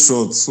both wearing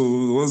shorts. So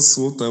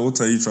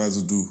what are you trying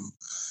to do?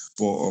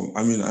 But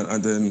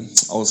and then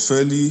I was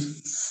fairly,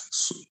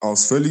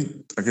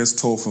 I guess,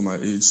 tall for my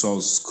age, so I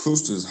was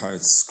close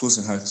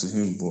in height to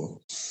him. But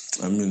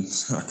I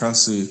can't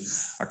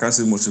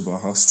say much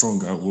about how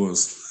strong I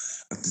was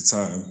at the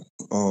time.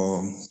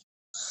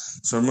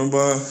 So I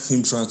remember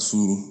him trying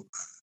to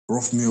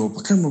rough me up.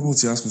 I can't remember what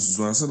he asked me to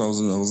do. I said I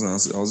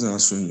wasn't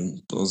answering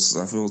him because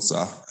I felt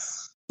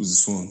who's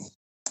this one?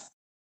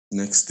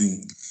 Next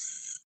thing,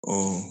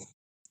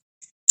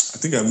 I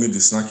think I made the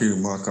snacky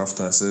remark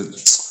after I said,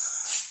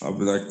 I'll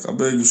be like, I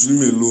beg you should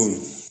leave me alone.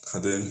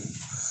 And then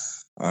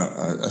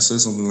I said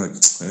something like,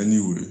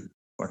 anyway.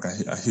 Like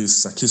I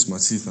kissed my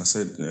teeth and I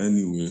said,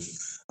 anyway.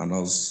 And I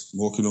was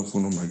walking up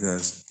one of my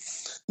guys.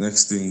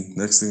 Next thing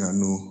I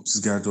know, this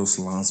guy just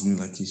lands me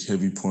like a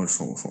heavy punch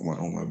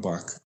on my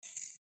back.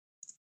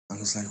 And I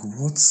was like,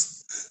 what?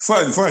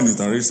 Before I knew it,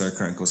 I raised that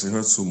crying because it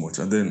hurt so much.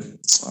 And then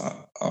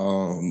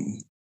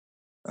I'm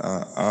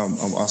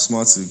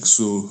asthmatic,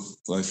 so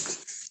like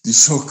the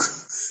shock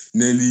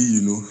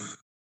nearly,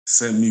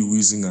 sent me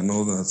wheezing and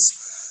all that.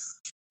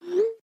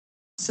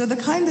 So the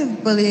kind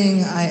of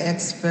bullying I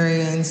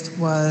experienced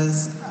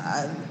was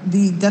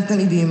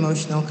definitely the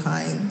emotional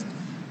kind,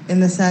 in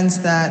the sense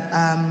that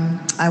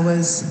I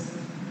was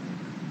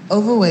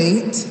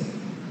overweight,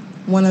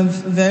 one of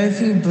very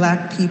few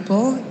black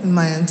people in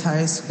my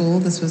entire school.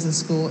 This was a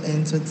school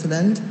in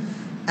Switzerland,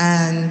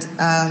 and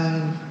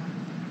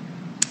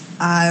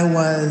I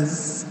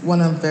was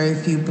one of very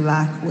few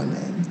black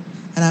women,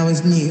 and I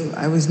was new.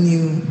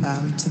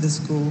 To the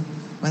school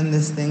when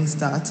this thing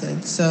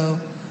started. So,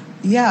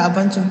 yeah, a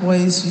bunch of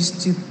boys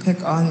used to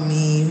pick on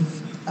me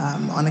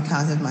on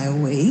account of my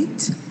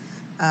weight.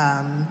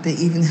 They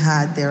even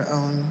had their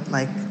own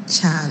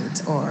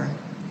chant or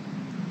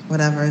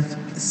whatever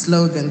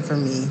slogan for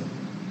me,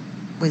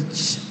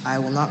 which I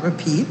will not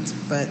repeat,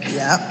 but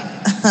yeah,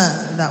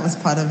 that was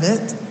part of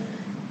it.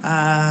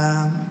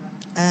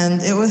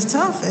 And it was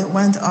tough. It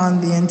went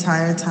on the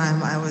entire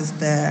time I was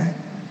there.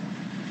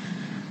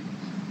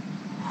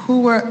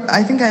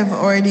 I think I've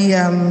already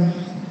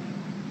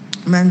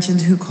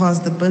mentioned who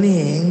caused the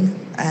bullying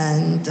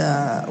and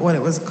what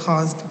it was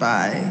caused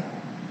by.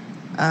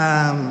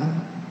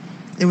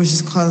 It was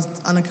just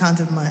caused on account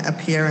of my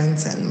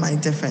appearance and my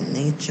different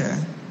nature.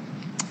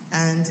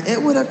 And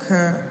it would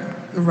occur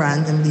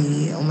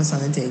randomly, almost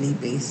on a daily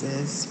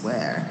basis,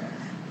 where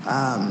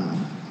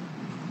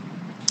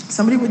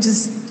somebody would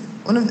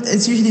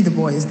it's usually the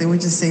boys, they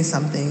would just say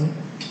something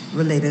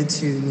related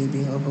to me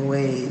being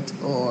overweight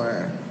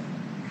or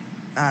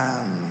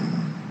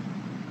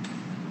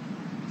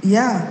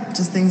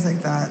just things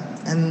like that.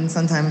 And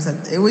sometimes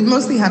it would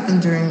mostly happen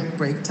during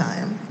break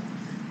time.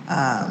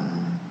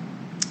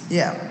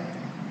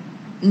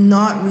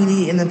 Not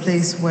really in a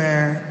place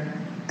where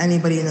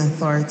anybody in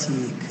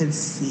authority could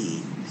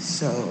see.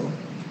 So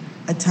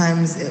at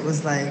times it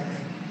was like,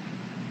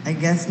 I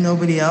guess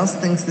nobody else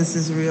thinks this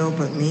is real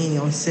but me,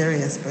 or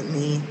serious but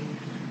me.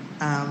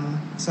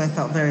 So I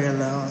felt very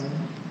alone.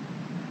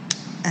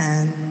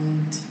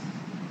 And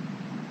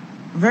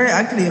very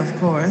ugly, of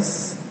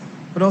course,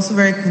 but also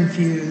very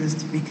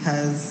confused,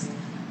 because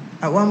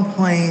at one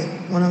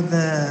point, one of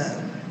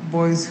the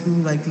boys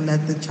who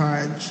led the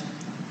charge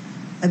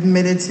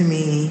admitted to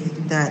me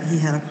that he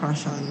had a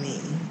crush on me.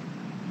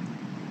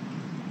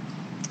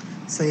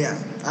 So yeah,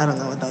 I don't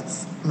know what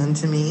that's meant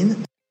to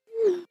mean.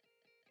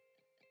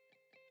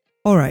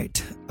 All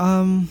right.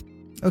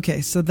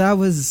 Okay, so that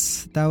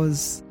was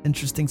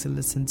interesting to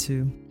listen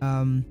to.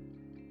 And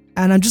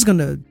I'm just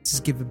gonna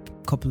give a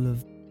couple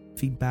of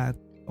feedback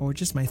or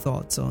just my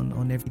thoughts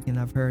on everything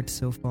I've heard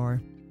so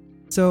far.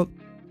 So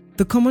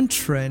the common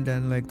trend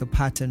and the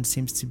pattern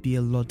seems to be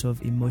a lot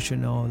of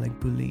emotional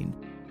bullying,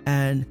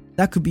 and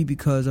that could be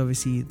because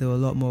obviously there were a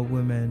lot more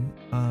women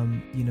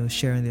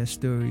sharing their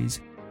stories,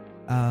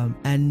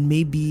 and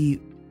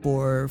maybe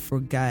for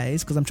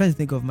guys, because I'm trying to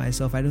think of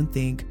myself, I don't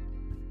think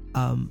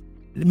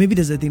maybe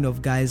there's a thing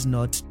of guys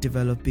not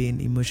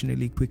developing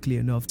emotionally quickly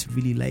enough to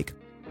really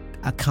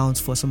account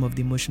for some of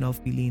the emotional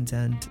feelings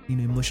and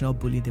emotional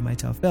bullying they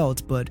might have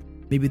felt, but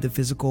maybe the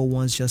physical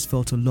ones just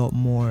felt a lot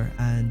more,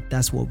 and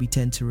that's what we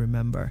tend to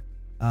remember.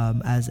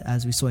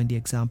 as we saw in the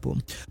example.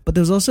 But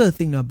there's also a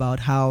thing about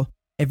how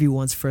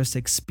everyone's first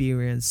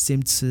experience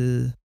seemed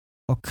to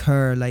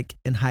occur like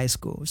in high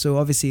school. So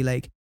obviously,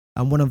 like,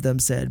 one of them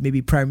said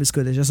maybe primary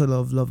school there's just a lot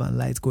of love and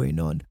light going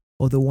on,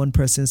 or the one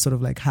person sort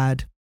of like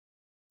had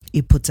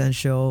a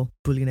potential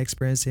bullying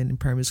experience in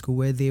primary school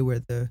where they were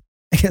the,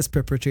 I guess,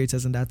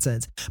 perpetrators in that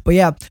sense. But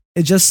yeah,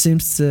 it just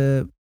seems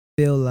to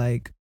feel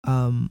like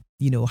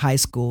high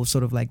school,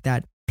 sort of like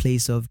that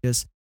place of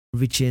just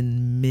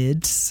reaching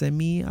mid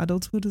semi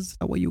adulthood, is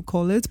that what you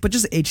call it? But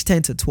just age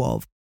 10 to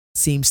 12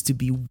 seems to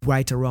be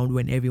right around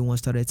when everyone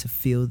started to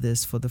feel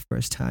this for the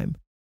first time.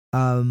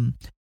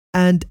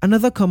 And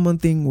another common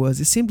thing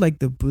was, it seemed like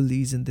the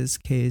bullies in this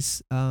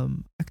case,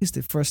 at least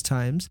the first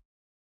times,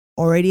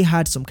 already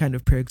had some kind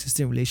of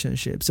pre-existing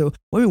relationship. So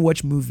when we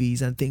watch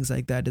movies and things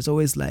like that, there's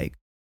always like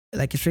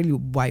it's really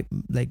white,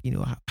 like,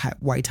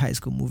 white high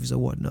school movies or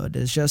whatnot.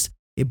 There's just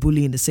a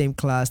bully in the same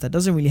class that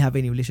doesn't really have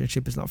any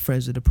relationship, is not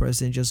friends with the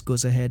person, just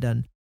goes ahead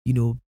and,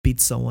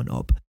 beats someone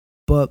up.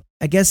 But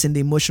I guess in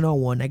the emotional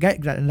one, I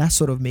get that, and that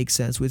sort of makes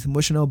sense. With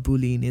emotional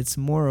bullying, it's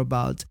more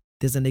about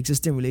there's an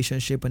existing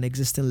relationship, an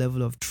existing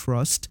level of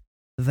trust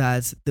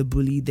that the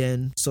bully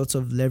then sort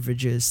of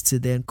leverages to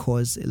then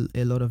cause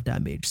a lot of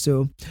damage.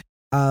 So,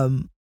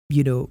 and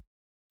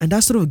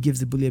that sort of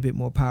gives the bully a bit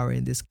more power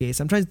in this case.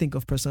 I'm trying to think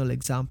of personal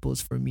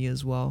examples for me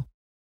as well.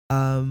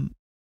 And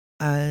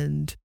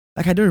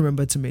like, I don't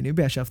remember too many.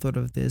 Maybe I should have thought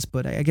of this,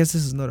 but I guess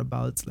this is not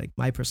about like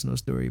my personal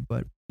story,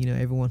 but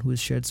everyone who has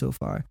shared so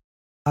far.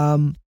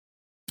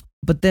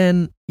 But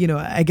then,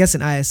 I guess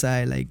in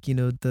ISI, like,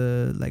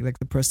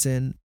 the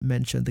person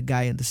mentioned, the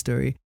guy in the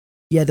story.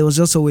 Yeah, there was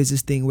just always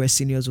this thing where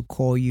seniors would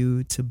call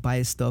you to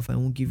buy stuff and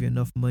won't give you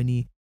enough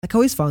money. Like, I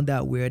always found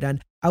that weird.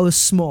 And I was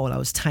small, I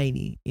was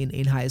tiny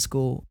in high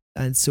school.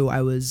 And so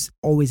I was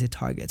always a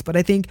target. But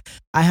I think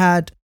I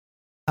had,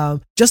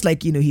 just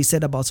like, he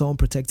said about someone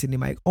protecting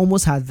him, I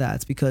almost had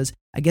that, because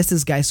I guess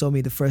this guy saw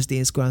me the first day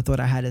in school and thought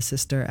I had a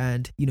sister.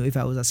 And, if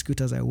I was as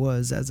cute as I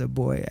was as a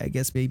boy, I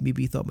guess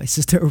maybe he thought my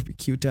sister would be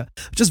cuter.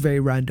 Just very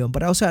random.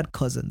 But I also had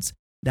cousins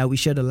that we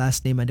shared a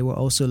last name, and they were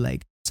also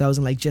like, so I was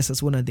in like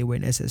JSS1 and they were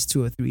in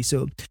SS2 or 3.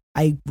 So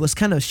I was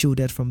kind of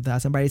shielded from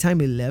that. And by the time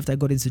he left, I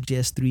got into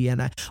JS3.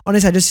 And I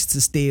just used to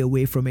stay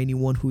away from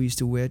anyone who used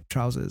to wear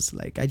trousers.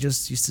 Like, I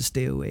just used to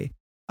stay away.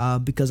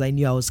 Because I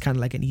knew I was kind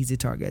of like an easy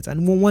target.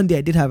 And one day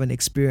I did have an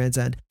experience,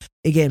 and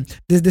again,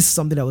 this is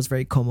something that was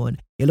very common.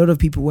 A lot of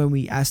people, when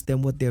we asked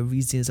them what their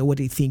reasons or what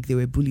they think they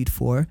were bullied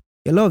for,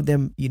 a lot of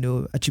them,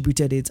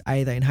 attributed it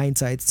either in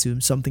hindsight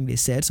to something they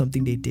said,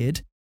 something they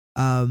did.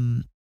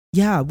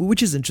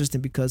 Which is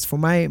interesting, because for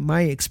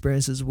my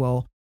experience as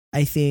well,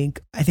 I think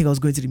I was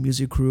going to the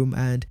music room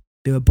and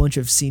there were a bunch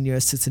of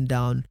seniors sitting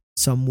down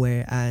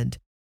somewhere, and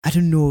I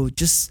don't know,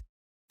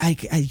 I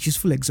just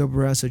full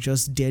exuberance or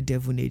just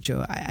daredevil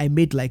nature. I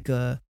made like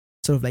a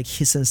sort of like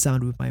hissing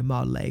sound with my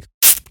mouth, like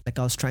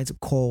I was trying to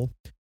call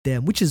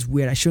them, which is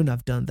weird. I shouldn't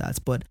have done that,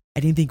 but I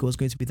didn't think it was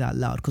going to be that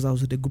loud because I was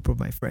with a group of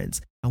my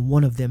friends, and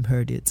one of them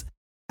heard it.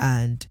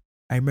 And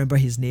I remember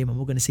his name. I'm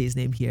not going to say his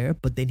name here,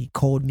 but then he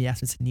called me,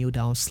 asked me to kneel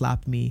down,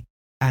 slapped me,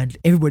 and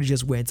everybody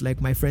just went.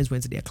 Like, my friends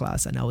went to their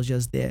class, and I was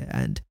just there.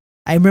 And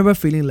I remember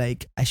feeling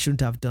like I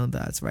shouldn't have done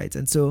that, right?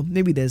 And so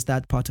maybe there's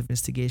that part of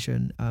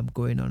instigation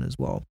going on as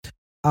well.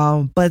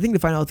 But I think the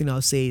final thing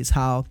I'll say is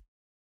how,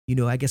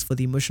 I guess for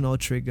the emotional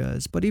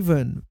triggers, but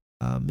even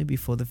maybe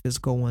for the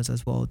physical ones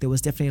as well, there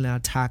was definitely an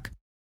attack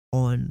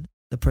on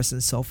the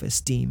person's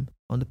self-esteem,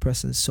 on the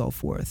person's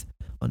self-worth,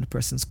 on the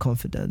person's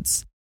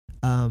confidence,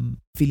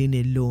 feeling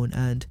alone.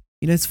 And,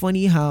 it's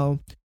funny how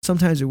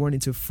sometimes we run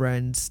into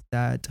friends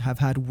that have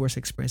had worse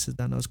experiences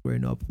than us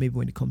growing up, maybe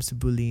when it comes to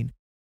bullying,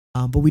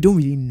 but we don't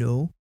really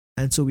know.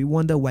 And so we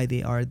wonder why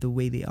they are the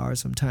way they are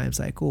sometimes.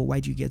 Like, oh,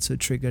 why do you get so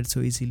triggered so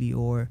easily?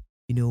 Or,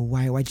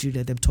 why did you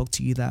let them talk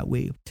to you that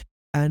way?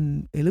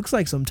 And it looks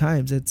like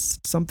sometimes it's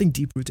something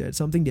deep-rooted,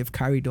 something they've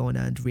carried on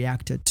and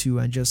reacted to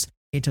and just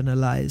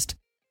internalized.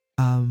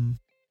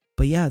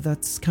 But yeah,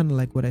 that's kind of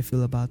like what I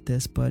feel about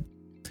this. But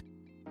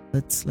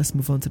let's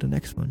move on to the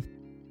next one.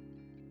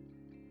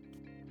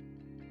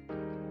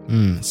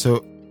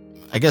 So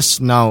I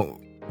guess now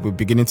we're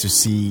beginning to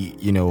see,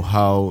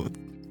 how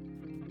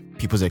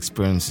people's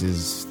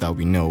experiences that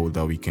we know,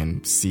 that we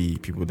can see,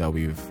 people that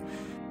we've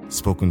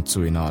spoken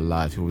to in our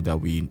life, people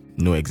that we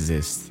know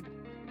exist.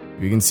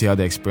 We can see how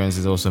the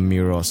experiences also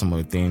mirror some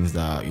of the things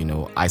that,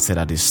 I said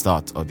at the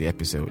start of the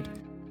episode.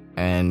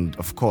 And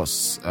of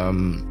course,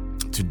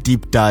 to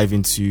deep dive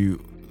into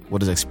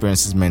what those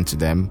experiences meant to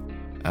them,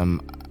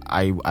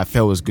 I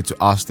felt it was good to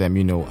ask them,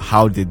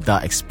 how did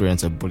that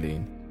experience of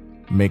bullying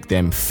make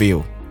them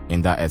feel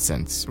in that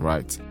essence,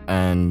 right?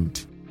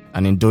 And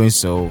in doing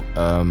so,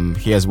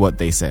 here's what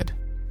they said.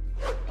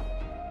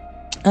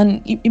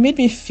 And it made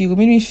me feel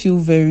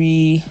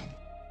very, it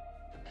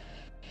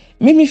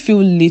made me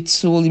feel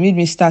little. It made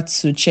me start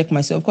to check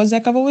myself, because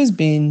like I've always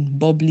been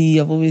bubbly,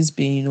 I've always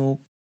been,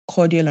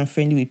 cordial and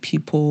friendly with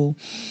people.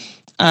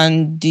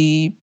 And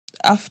the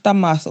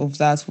aftermath of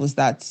that was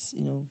that,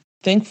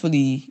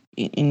 thankfully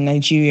in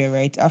Nigeria,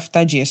 right, after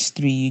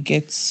GS3, you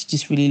get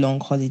this really long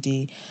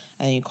holiday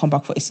and you come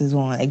back for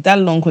SS1. Like that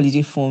long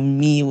holiday for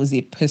me was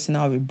a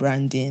personal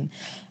rebranding.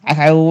 Like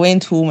I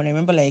went home and I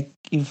remember like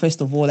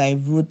first of all I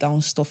wrote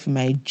down stuff in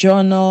my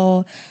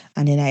journal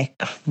and then I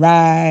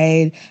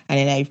cried and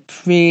then I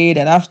prayed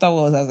and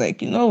afterwards I was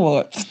like, you know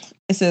what?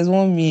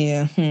 SS1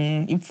 me,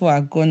 people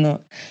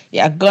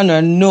you're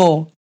gonna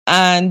know.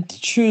 And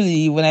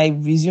truly, when I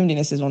resumed in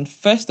SS1,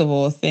 first of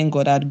all, thank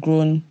God I'd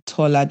grown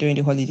taller during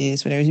the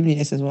holidays. When I resumed in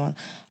SS1,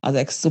 I was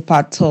like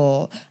super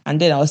tall. And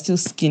then I was still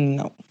skinny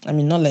now. I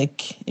mean, not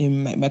like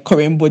my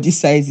current body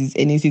size is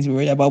anything to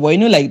worry about, but you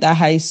know, like that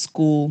high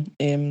school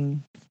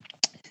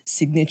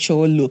signature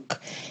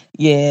look.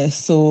 Yeah,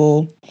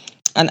 so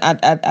and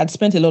I'd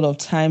spent a lot of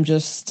time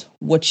just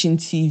watching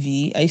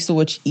TV. I used to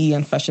watch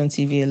and fashion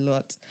TV a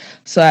lot.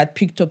 So I'd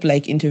picked up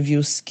like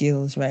interview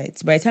skills, right?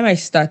 By the time I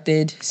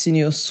started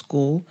senior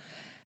school,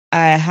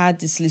 I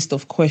had this list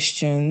of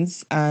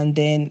questions and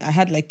then I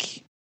had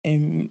like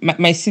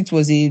my seat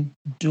was a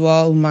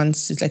dual man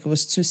seat, like it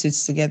was two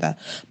seats together,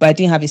 but I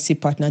didn't have a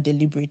seat partner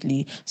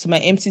deliberately. So my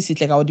empty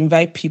seat, like I would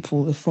invite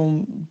people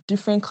from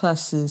different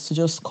classes to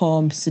just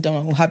come sit down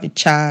and we'll have a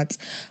chat.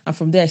 And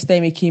from there, I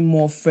started making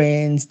more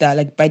friends that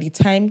like by the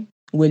time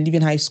we're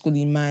leaving high school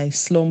in my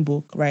slum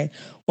book, right?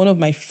 One of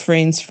my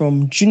friends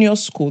from junior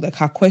school, like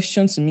her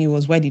question to me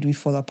was, why did we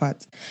fall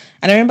apart?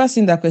 And I remember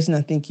seeing that question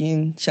and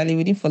thinking, Charlie,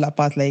 we didn't fall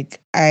apart.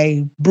 Like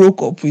I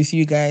broke up with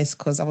you guys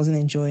because I wasn't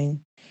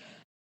enjoying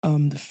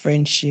the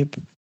friendship.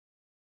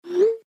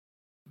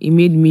 It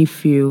made me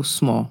feel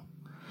small.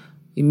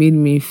 It made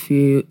me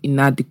feel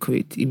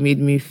inadequate. It made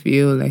me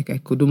feel like I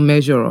couldn't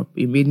measure up.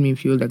 It made me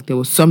feel like there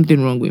was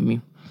something wrong with me.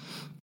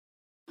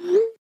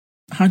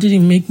 How did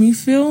it make me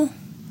feel?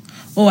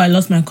 Oh, I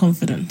lost my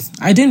confidence.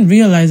 I didn't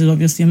realize it,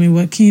 obviously. I mean,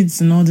 we're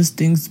kids and all these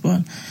things,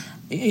 but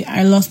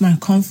I lost my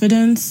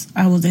confidence.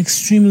 I was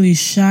extremely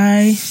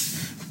shy.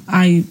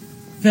 I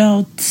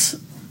felt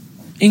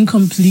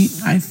incomplete.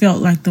 I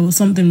felt like there was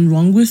something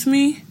wrong with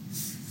me.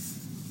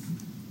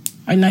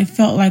 And I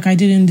felt like I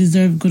didn't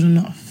deserve good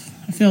enough.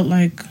 I felt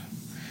like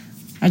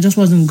I just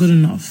wasn't good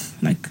enough.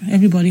 Like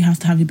everybody has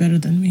to have it better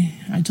than me.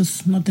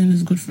 Nothing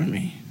is good for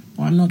me.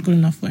 Or I'm not good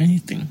enough for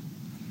anything.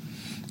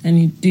 And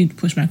it did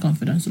push my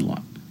confidence a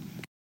lot.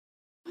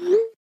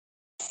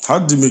 How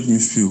did it make me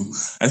feel?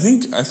 I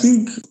think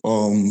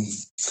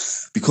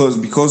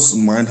because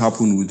mine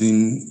happened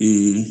within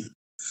a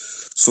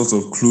sort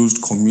of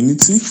closed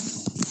community.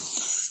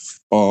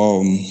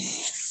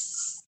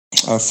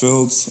 I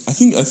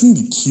think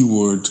the key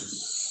word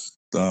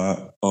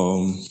that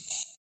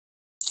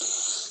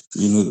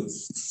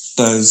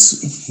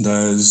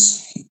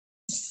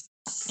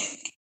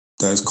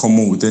that is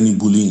common with any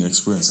bullying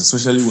experience,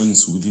 especially when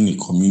it's within a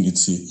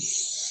community,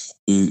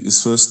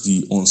 is first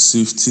the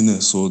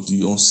unsafetyness or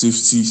the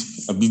unsafety,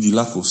 the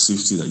lack of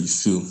safety that you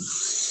feel.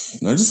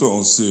 I just felt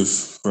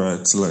unsafe,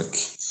 right? Like,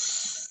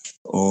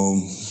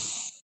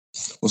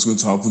 what's going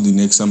to happen the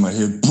next time I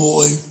hear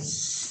boy,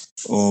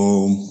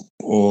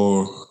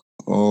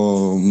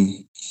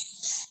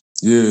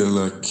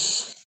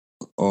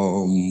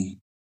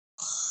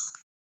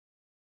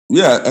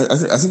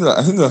 I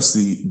think that's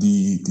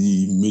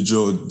the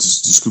major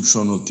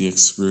description of the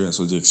experience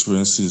or the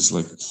experiences.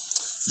 Like,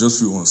 just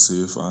feel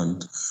unsafe,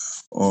 and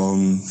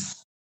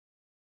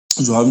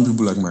so having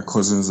people like my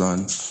cousins,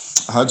 and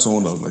I had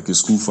someone that was like a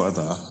school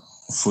father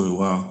for a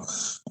while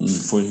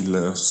before he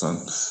left, and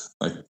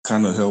like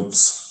kind of helped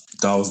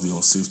douse the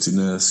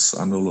unsafetyness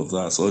and all of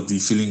that, or the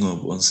feeling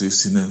of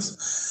unsafetyness.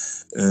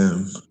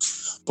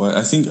 But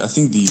I think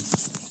the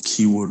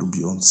key word would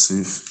be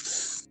unsafe.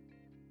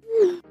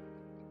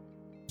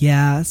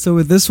 Yeah, so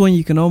with this one,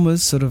 you can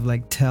almost sort of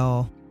like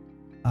tell,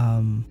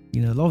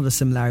 a lot of the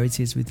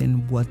similarities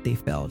within what they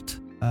felt.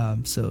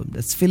 So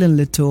it's feeling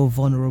little,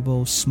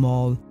 vulnerable,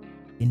 small,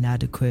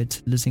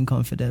 inadequate, losing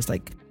confidence,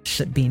 like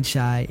being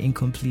shy,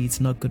 incomplete,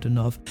 not good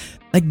enough.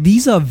 Like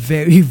these are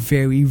very,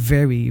 very,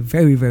 very,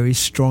 very, very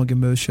strong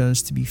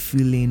emotions to be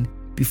feeling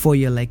before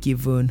you're like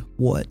even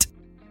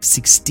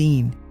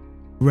 16,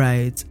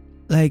 right?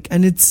 Like,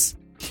 and it's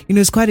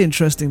quite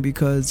interesting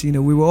because we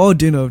were all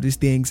doing all of these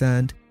things,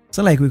 and it's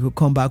not like we could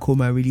come back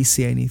home and really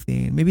say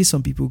anything. Maybe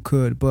some people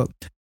could, but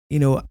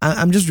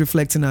I'm just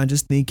reflecting and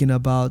just thinking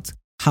about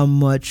how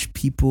much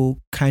people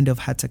kind of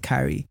had to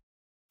carry,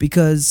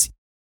 because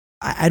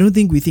I don't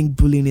think we think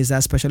bullying is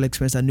that special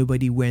experience that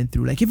nobody went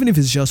through. Like even if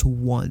it's just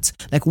once,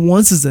 like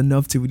once is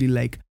enough to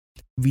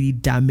really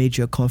damage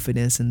your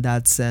confidence in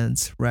that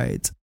sense,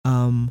 right?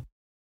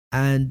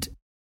 And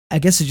I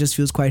guess it just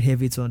feels quite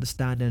heavy to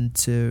understand and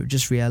to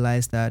just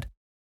realize that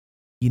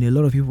a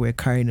lot of people were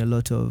carrying a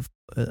lot of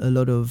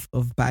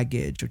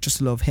baggage or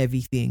just a lot of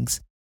heavy things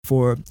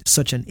for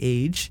such an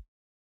age.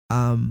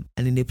 And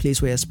in a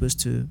place where you're supposed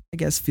to, I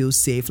guess, feel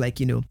safe,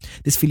 like,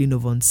 this feeling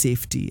of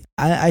unsafety.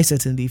 I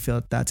certainly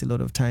felt that a lot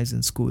of times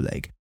in school,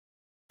 like,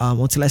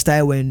 until I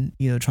started wearing,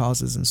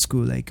 trousers in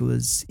school, like it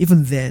was,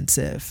 even then,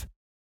 safe.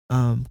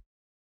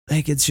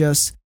 Like it's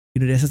just,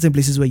 there's certain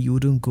places where you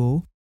wouldn't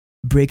go.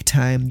 break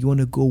time. You want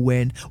to go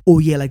when, oh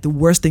yeah, like the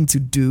worst thing to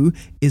do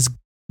is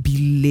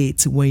be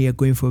late when you're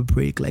going for a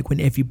break, like when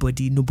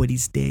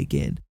nobody's there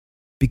again,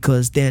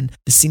 because then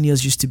the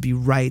seniors used to be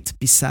right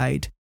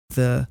beside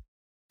the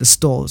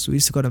stalls. We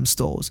used to call them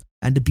stalls,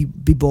 and the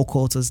b-ball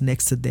quarters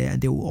next to there,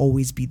 and they will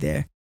always be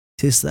there.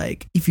 So it's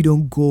like, if you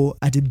don't go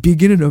at the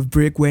beginning of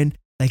break when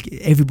like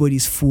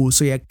everybody's full,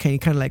 so you can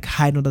kind of like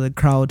hide under the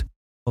crowd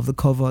of the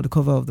cover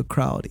of the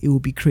crowd, it will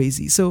be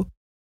crazy. So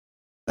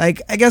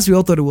like, I guess we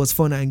all thought it was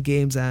fun and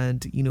games,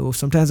 and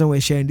sometimes when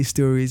we're sharing these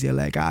stories, you're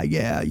like,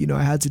 yeah,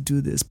 I had to do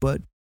this,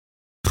 but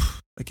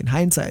like in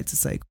hindsight,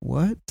 it's like,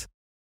 what?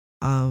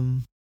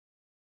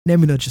 Let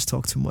me not just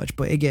talk too much.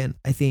 But again,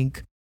 I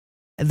think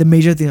the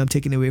major thing I'm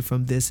taking away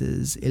from this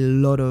is a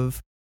lot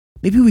of,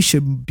 maybe we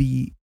should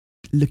be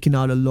looking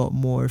out a lot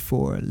more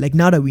for, like,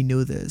 now that we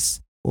know this,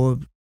 or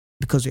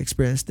because we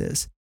experienced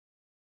this,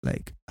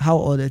 like how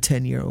other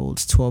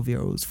 10-year-olds,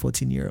 12-year-olds,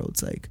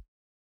 14-year-olds, like,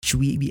 should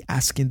we be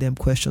asking them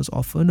questions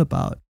often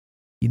about,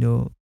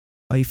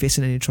 are you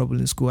facing any trouble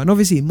in school? And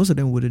obviously most of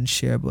them wouldn't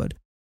share, but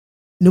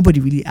nobody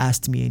really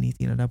asked me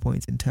anything at that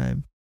point in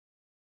time.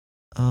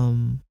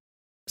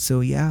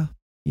 So yeah,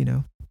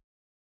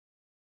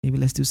 maybe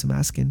let's do some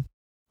asking.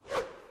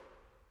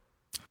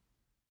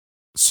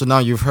 So now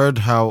you've heard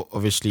how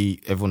obviously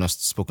everyone has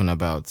spoken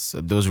about, so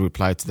those who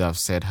replied to that have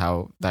said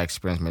how that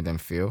experience made them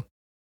feel.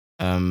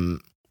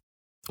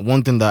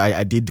 One thing that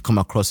I did come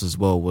across as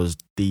well was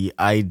the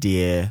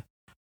idea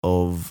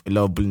of a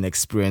lot of bullying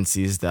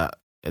experiences that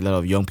a lot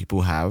of young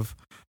people have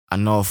are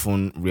not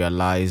often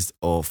realized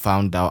or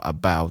found out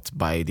about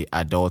by the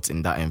adults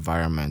in that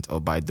environment, or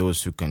by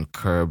those who can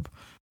curb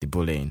the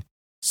bullying.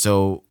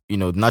 So,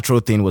 the natural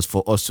thing was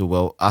for us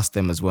to, ask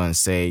them as well and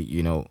say,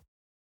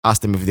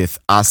 ask them if they've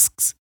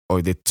asked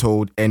or they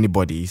told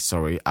anybody,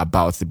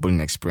 about the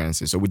bullying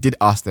experiences. So we did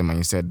ask them, and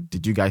you said,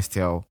 did you guys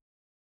tell,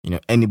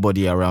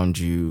 anybody around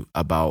you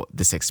about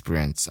this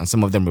experience? And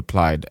some of them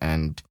replied,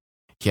 and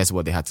here's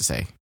what they had to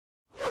say.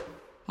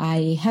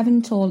 I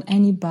haven't told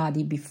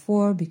anybody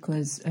before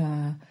because,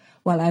 I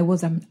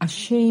was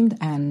ashamed,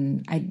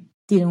 and I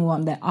didn't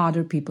want the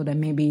other people that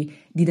maybe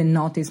didn't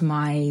notice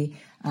my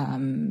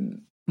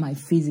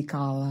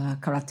physical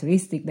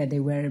characteristic that they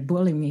were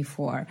bullying me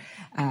for.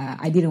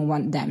 I didn't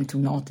want them to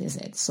notice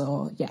it.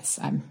 So yes,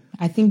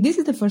 I think this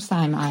is the first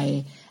time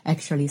I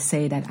actually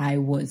say that I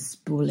was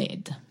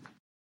bullied.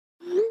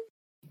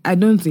 I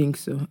don't think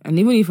so. And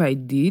even if I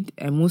did,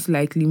 I most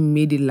likely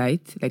made it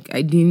light. Like,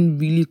 I didn't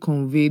really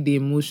convey the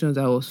emotions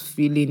I was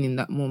feeling in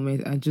that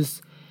moment. I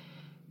just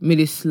made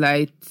a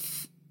slight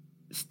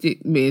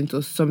statement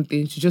or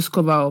something to just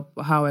cover up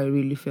how I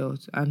really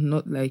felt, and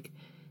not like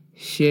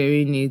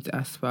sharing it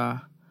as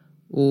far,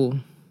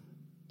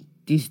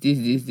 this.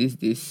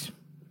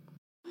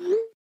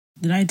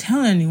 Did I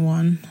tell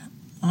anyone?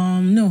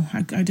 No,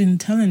 I didn't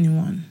tell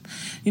anyone.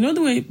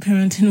 The way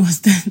parenting was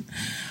then.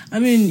 I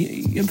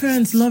mean, your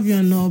parents love you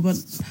and all, but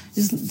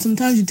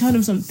sometimes you tell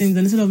them some things,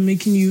 and instead of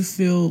making you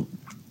feel,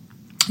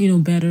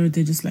 better,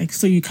 they're just like,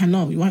 so you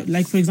cannot.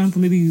 Like, for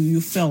example, maybe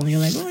you fell, and you're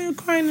like, oh, you're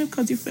crying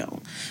because you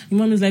fell. Your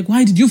mom is like,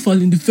 why did you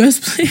fall in the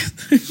first place?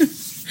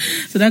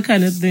 So that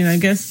kind of thing, I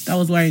guess that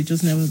was why I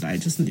just never, I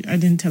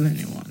didn't tell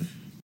anyone.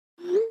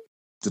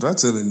 Did I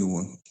tell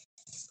anyone?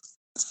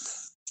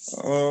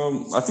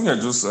 I think I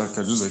just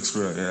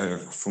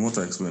experienced. From what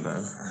I explained,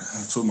 I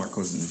told my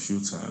cousin a few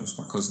times.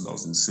 My cousin that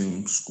was in the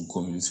same school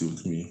community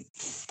with me.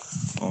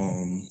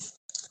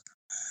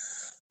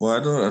 But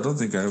I don't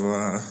think I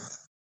ever,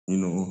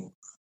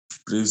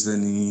 raised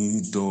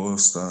any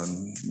dust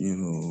and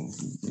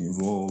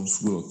involved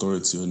school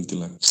authority or anything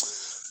like.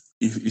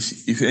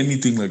 If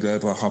anything like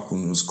that ever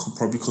happened, it was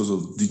probably because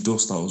of the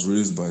dust that was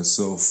raised by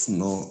itself,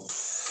 not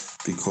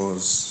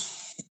because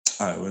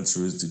I went to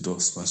raise the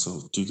dust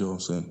myself. Do you get what I'm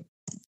saying?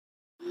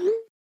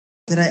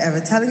 Did I ever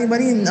tell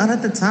anybody? Not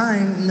at the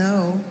time,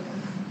 no.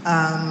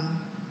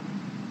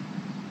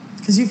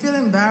 Because you feel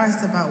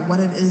embarrassed about what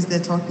it is they're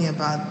talking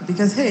about.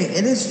 Because, hey,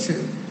 it is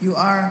true. You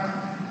are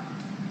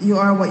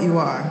what you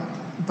are.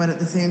 But at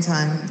the same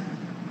time,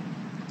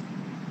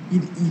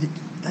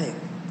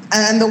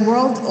 and the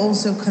world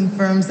also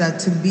confirms that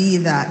to be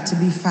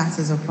fat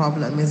is a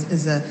problem,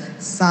 is a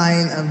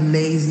sign of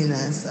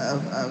laziness,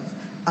 of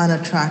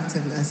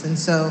unattractiveness. And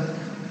so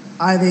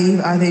are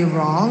they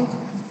wrong,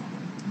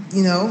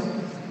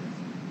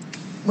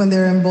 when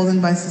they're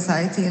emboldened by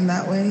society in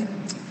that way?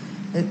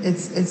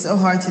 It's so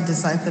hard to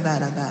decipher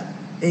that at that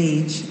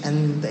age,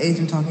 and the age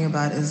I'm talking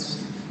about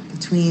is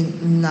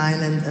between 9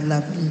 and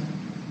 11.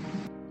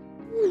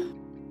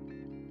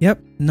 Yep,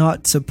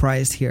 not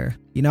surprised here.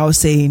 I was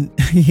saying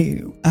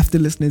after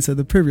listening to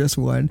the previous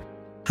one,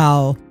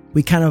 how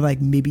we kind of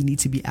like maybe need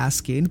to be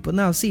asking, but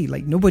now see,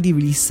 like, nobody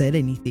really said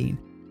anything.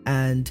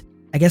 And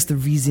I guess the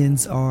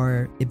reasons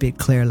are a bit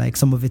clear. Like,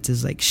 some of it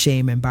is like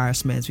shame,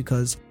 embarrassment,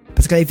 because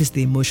particularly if it's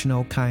the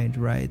emotional kind,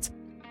 right?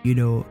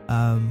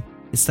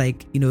 It's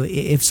like,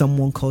 if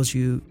someone calls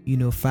you,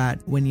 fat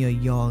when you're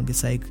young,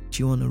 it's like,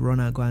 do you want to run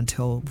and go and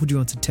tell? Who do you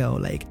want to tell?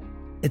 Like,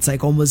 it's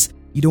like almost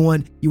you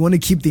want to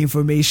keep the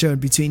information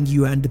between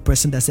you and the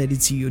person that said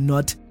it to you,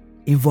 not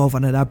involve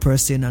another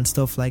person and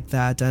stuff like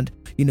that. And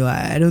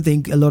I don't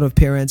think a lot of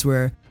parents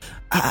were,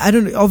 I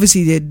don't know,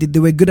 obviously they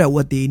were good at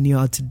what they knew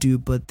how to do,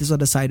 but this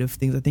other side of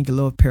things, I think a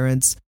lot of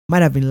parents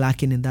might have been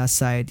lacking in that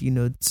side,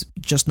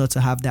 just not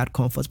to have that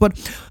comfort. But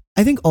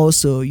I think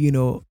also,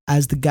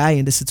 as the guy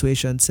in the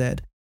situation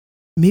said,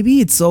 maybe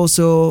it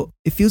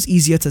feels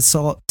easier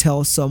to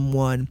tell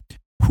someone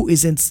who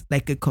isn't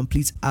like a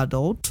complete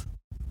adult,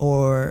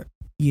 or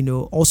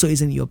also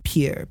isn't your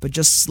peer but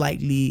just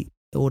slightly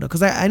older.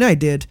 Because I know I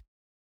did,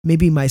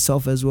 maybe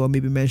myself as well,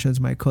 maybe mentioned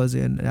to my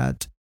cousin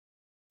that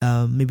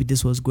maybe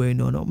this was going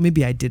on, or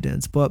maybe I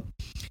didn't. But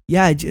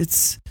yeah,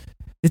 it's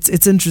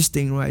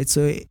interesting, right?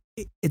 So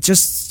it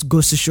just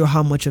goes to show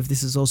how much of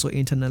this is also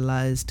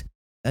internalized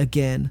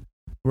again,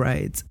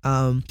 right?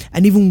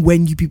 And even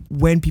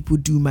when people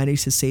do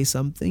manage to say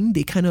something,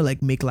 they kind of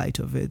like make light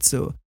of it.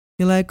 So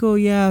you're like, oh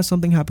yeah,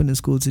 something happened in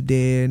school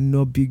today,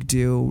 no big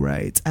deal,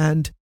 right?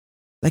 And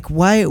like,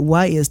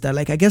 why is that?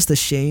 Like, I guess the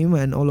shame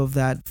and all of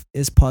that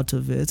is part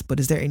of it, but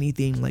is there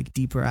anything like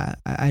deeper?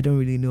 I don't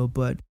really know,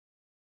 but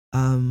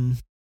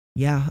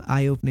yeah,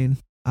 eye-opening.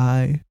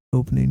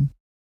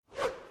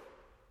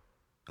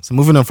 So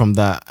moving on from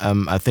that,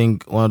 I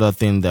think one other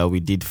thing that we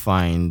did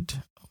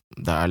find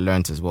that I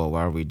learned as well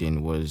while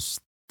reading was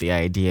the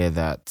idea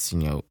that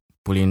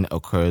bullying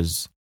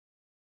occurs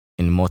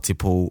in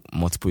multiple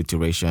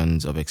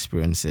iterations of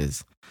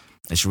experiences.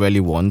 It's rarely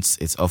once;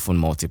 it's often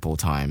multiple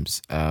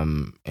times.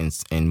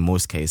 In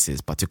most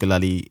cases,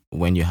 particularly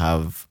when you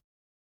have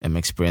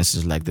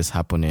experiences like this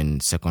happen in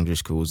secondary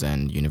schools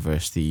and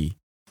university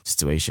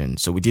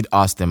situations. So we did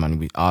ask them, and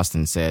we asked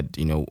and said,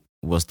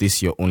 was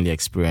this your only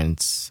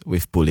experience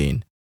with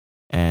bullying?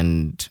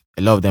 And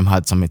a lot of them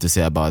had something to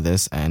say about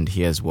this, and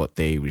here's what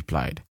they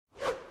replied.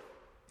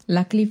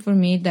 Luckily for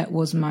me, that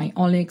was my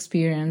only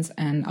experience,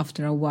 and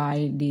after a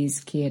while, these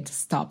kids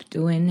stopped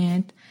doing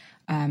it.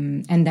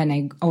 And then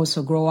I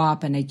also grew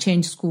up and I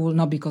changed school,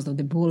 not because of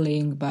the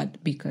bullying,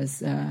 but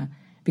because of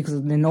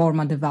the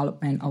normal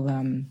development of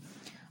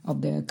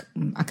the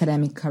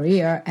academic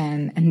career.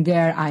 And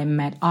there I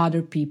met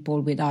other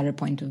people with other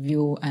point of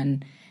view,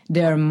 and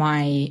there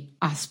my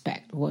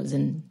aspect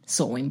wasn't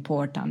so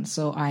important.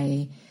 So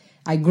I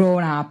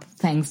grown up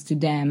thanks to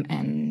them,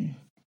 and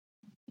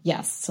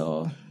yes,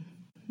 so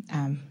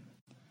I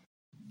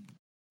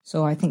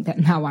think that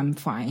now I'm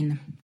fine.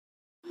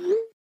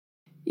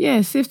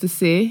 Yeah, safe to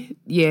say,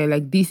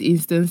 like these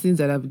instances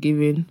that I've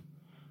given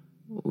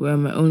were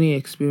my only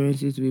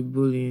experiences with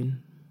bullying.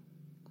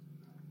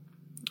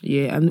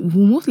 Yeah, and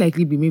will most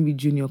likely be maybe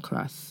junior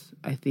class.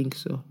 I think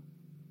so.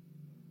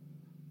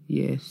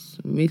 Yes,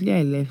 immediately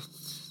I left,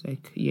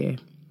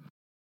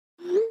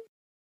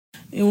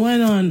 It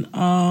went on,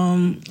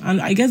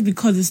 and I guess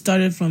because it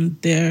started from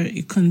there,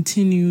 it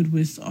continued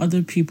with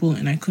other people,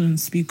 and I couldn't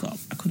speak up.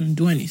 I couldn't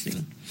do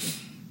anything.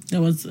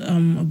 There was a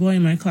boy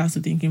in my class, I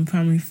think, in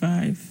primary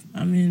 5.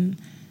 I mean,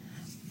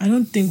 I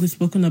don't think we've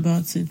spoken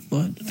about it,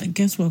 but I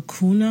guess we're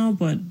cool now.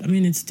 But I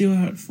mean, it's still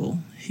hurtful.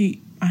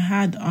 I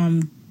had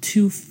my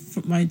two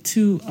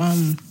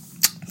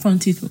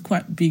front teeth were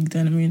quite big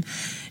then. I mean,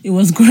 it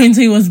was growing, so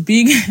it was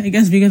big. I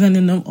guess bigger than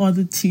the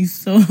other teeth.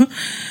 So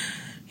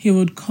he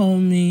would call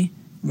me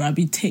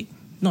Rabbit Tay.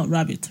 Not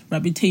Rabbit.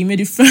 Rabbit Tay. He made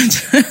it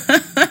French.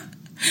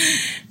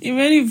 He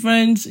made it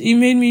French. He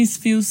made me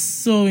feel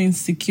so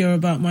insecure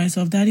about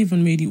myself. That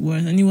even made it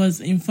worse. And he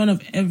was in front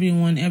of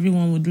everyone.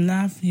 Everyone would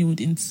laugh. He would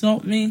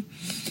insult me.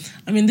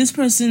 I mean, this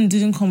person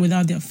didn't come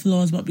without their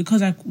flaws, but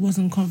because I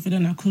wasn't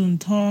confident, I couldn't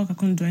talk, I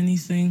couldn't do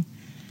anything.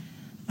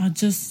 I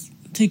just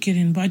take it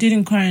in. But I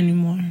didn't cry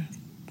anymore.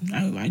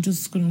 I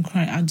just couldn't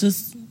cry. I'd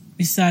just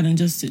be sad and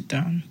just sit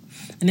down.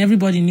 And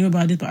everybody knew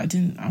about it, but I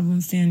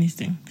wouldn't say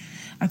anything.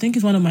 I think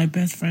it's one of my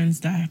best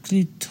friends that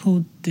actually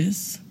told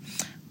this.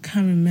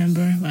 Can't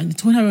remember. I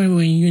told her when we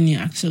were in uni,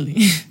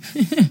 actually.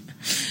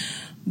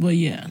 But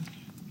yeah,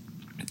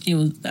 it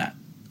was that.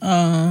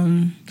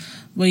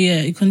 But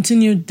yeah, it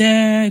continued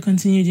there. It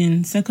continued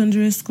in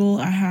secondary school.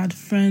 I had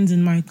friends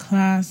in my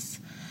class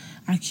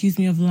accused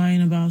me of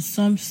lying about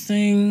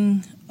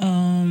something.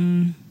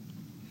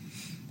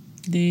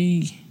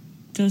 They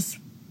just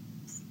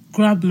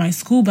grabbed my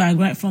school bag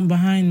right from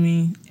behind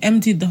me,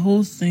 emptied the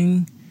whole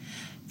thing.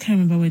 Can't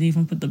remember where they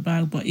even put the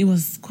bag, but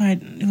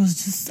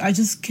I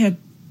just kept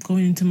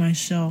going into my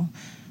shell.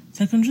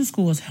 Secondary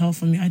school was hell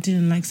for me. I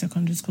didn't like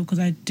secondary school because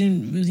I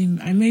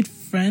made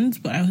friends,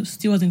 but I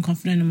still wasn't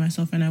confident in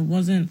myself, and I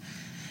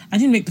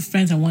didn't make the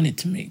friends I wanted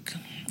to make,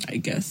 I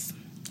guess.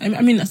 I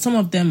mean, some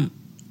of them,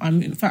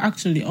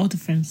 actually, all the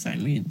friends I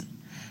made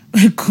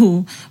were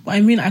cool, but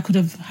I mean, I could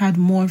have had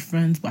more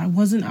friends, but I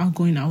wasn't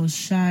outgoing. I was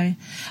shy.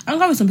 I'm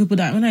going with some people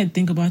that when I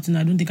think about it,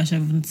 I don't think I should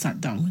have even sat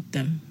down with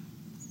them.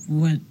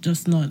 We're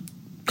just not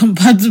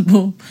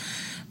compatible.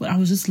 But I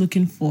was just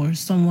looking for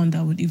someone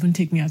that would even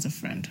take me as a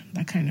friend,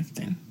 that kind of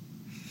thing.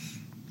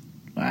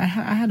 But I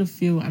had a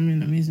few,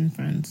 amazing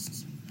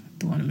friends.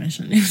 Don't want to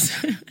mention names.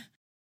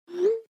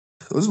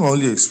 It was my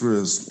only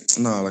experience.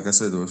 Nah, like I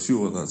said, there were a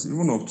few others,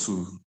 even up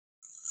to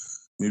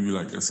maybe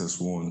like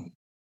SS1.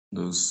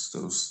 Those,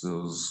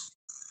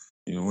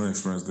 one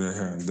experience there,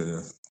 here and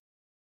there.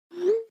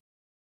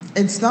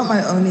 It's not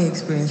my only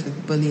experience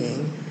with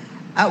bullying.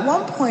 At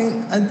one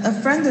point, a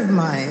friend of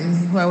mine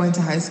who I went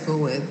to high school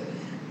with,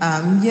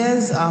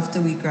 years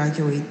after we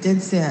graduated,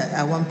 did say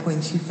at one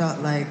point she felt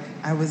like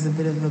I was a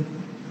bit of a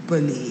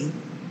bully.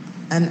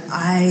 And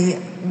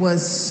I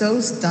was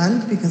so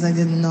stunned because I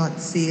did not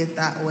see it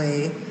that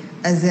way.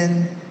 As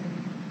in,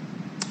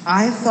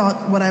 I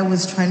thought what I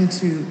was trying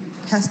to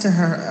pester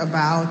her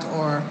about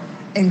or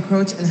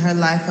encroach in her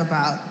life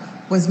about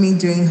was me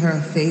doing her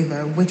a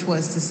favor, which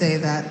was to say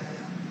that,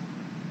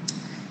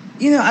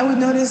 I would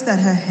notice that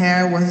her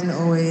hair wasn't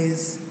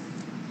always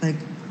like,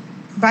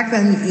 back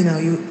then,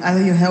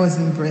 either your hair was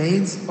in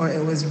braids or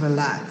it was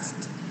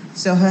relaxed.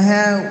 So her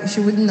hair,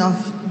 she wouldn't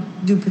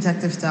do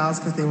protective styles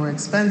because they were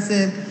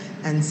expensive,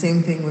 and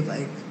same thing with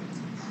like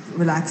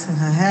relaxing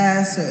her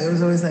hair. So it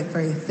was always like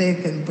very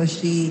thick and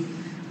bushy.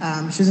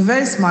 She was a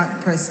very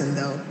smart person,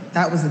 though.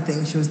 That was the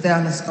thing. She was there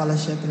on a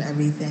scholarship and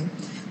everything.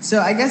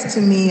 So I guess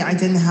to me, I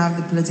didn't have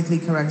the politically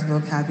correct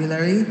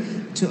vocabulary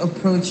to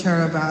approach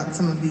her about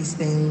some of these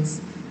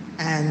things.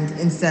 And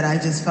instead, I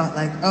just felt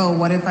like, oh,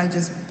 what if I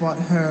just bought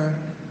her,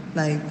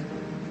 like,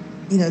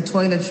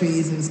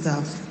 toiletries and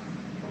stuff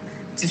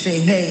to say,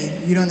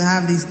 hey, you don't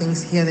have these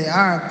things, here they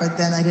are. But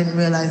then I didn't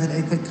realize that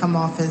it could come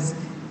off as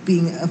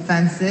being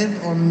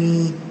offensive or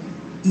me,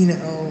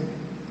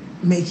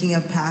 making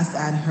a pass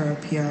at her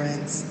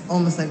appearance,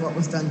 almost like what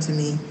was done to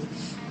me.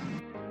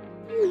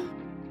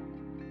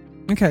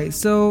 Okay,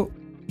 so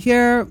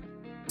here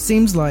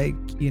seems like,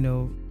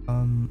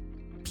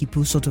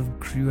 people sort of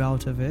grew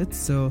out of it.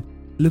 So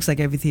it looks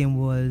like everything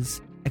was,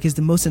 I guess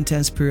the most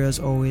intense periods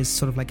always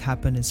sort of like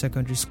happened in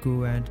secondary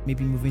school, and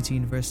maybe moving to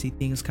university,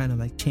 things kind of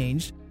like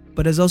changed.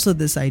 But there's also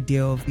this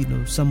idea of,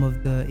 some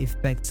of the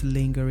effects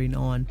lingering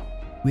on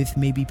with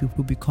maybe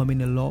people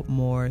becoming a lot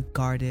more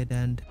guarded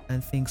and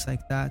things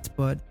like that.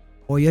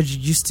 Or you're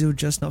still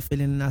just not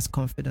feeling as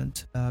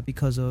confident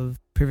because of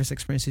previous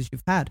experiences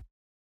you've had.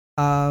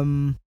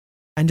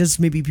 And just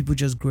maybe people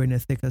just growing a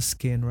thicker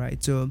skin,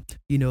 right? So,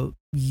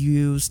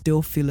 you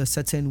still feel a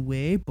certain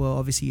way, but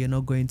obviously you're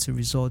not going to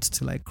resort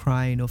to like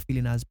crying or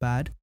feeling as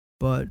bad.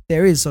 But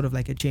there is sort of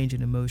like a change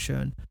in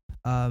emotion.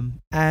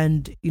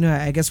 And,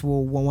 I guess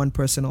one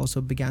person also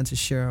began to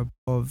share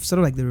of sort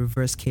of like the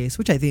reverse case,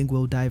 which I think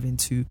we'll dive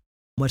into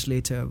much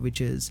later,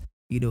 which is,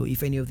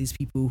 if any of these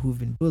people who've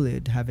been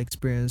bullied have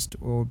experienced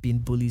or been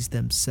bullies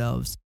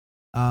themselves.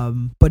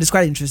 But it's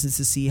quite interesting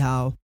to see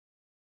how,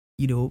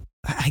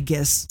 I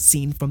guess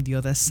seen from the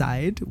other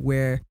side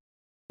where,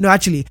 no,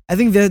 actually, I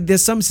think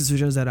there's some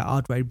situations that are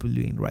outright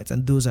bullying, right?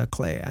 And those are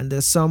clear. And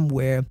there's some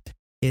where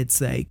it's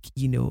like,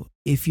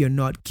 if you're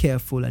not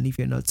careful and if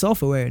you're not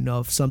self-aware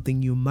enough,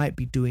 something you might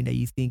be doing that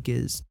you think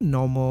is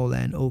normal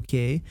and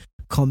okay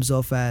comes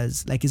off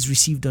as like is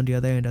received on the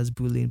other end as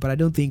bullying. But I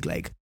don't think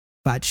like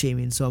fat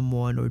shaming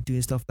someone or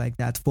doing stuff like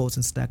that falls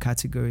into that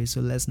category.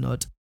 So let's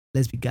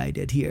be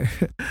guided here,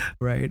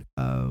 right?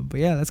 But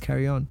yeah, let's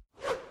carry on.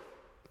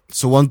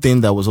 So one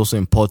thing that was also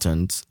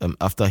important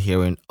after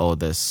hearing all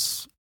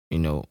this,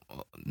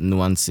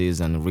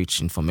 nuances and rich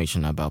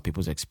information about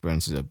people's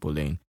experiences of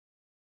bullying,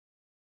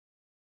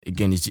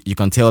 again, you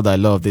can tell that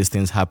a lot of these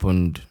things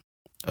happened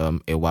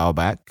a while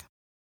back.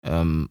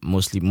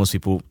 Most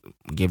people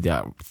gave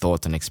their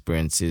thoughts and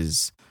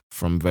experiences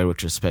from a very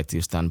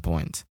retrospective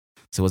standpoint.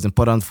 So it was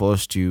important for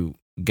us to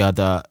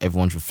gather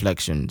everyone's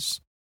reflections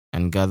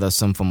and gather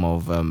some form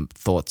of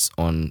thoughts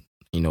on,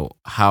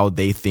 how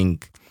they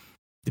think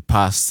the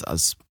past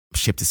has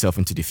shaped itself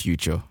into the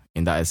future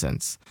in that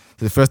essence.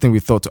 So the first thing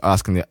we thought to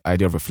ask in the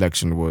idea of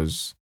reflection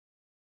was,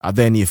 are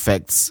there any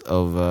effects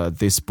of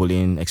this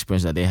bullying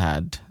experience that they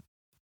had?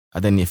 Are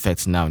there any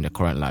effects now in their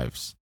current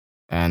lives?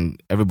 And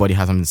everybody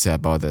has something to say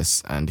about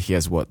this, and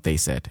here's what they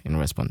said in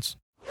response.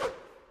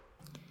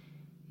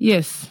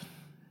 Yes.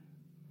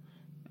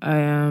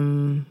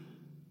 I'm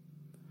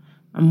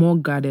more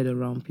guarded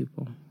around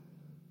people.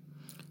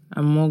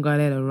 I'm more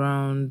guarded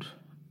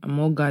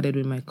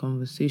with my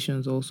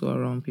conversations also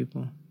around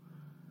people.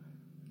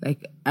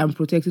 Like, I'm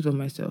protective of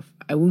myself.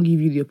 I won't give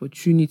you the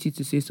opportunity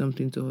to say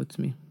something to hurt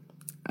me.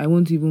 I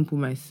won't even put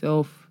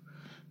myself,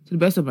 to the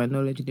best of my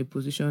knowledge, in a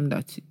position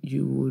that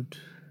you would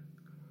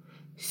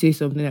say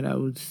something that I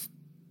would,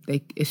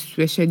 like,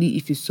 especially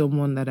if it's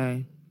someone that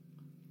like,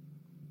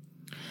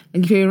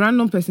 if you're a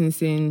random person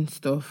saying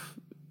stuff,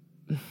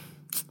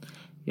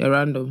 you're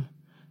random.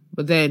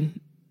 But then,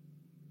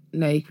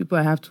 like, people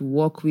I have to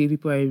work with,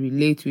 people I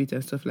relate with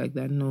and stuff like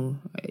that, no.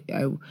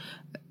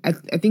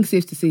 I think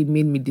safe to say it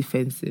made me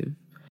defensive.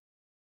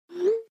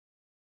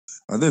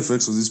 Are there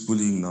effects of this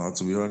bullying now,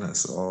 to be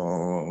honest?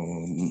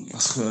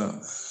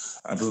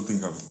 I don't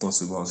think I've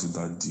thought about it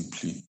that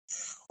deeply.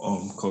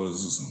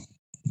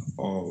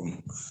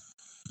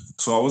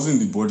 So I was in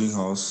the boarding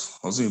house.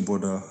 I was in a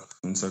border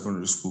in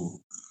secondary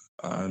school.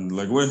 And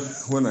like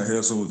when I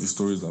hear some of the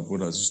stories that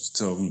brothers used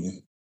to tell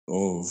me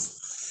of,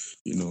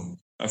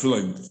 I feel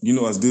like,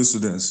 as day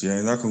students, you're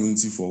in that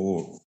community for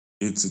what?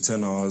 8 to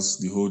 10 hours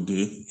the whole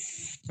day,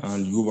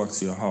 and you go back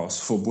to your house.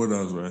 For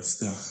boarders, right?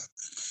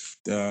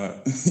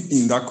 They're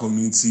in that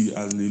community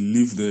and they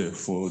live there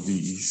for the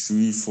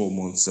 3-4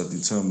 months that the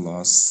term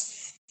lasts.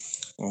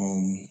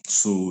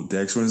 So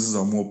their experiences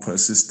are more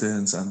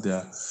persistent, and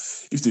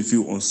if they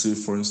feel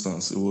unsafe, for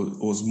instance, it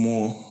was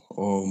more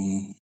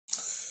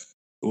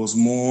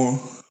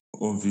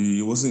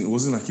it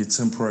wasn't like a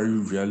temporary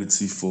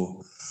reality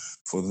for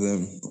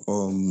them.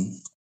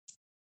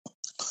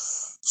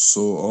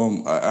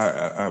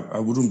 I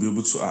wouldn't be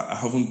able to. I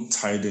haven't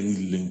tied any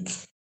link,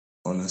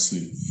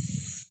 honestly,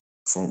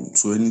 from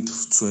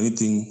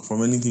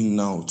anything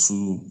now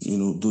to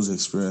those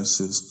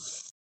experiences.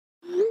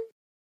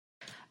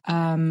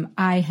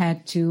 I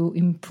had to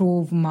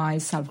improve my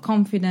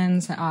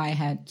self-confidence. I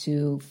had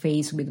to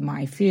face with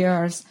my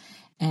fears,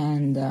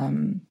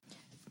 and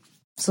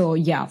so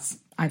yes,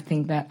 I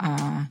think that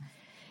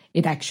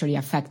it actually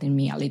affected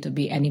me a little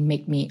bit, and it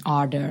made me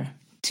harder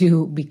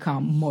to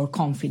become more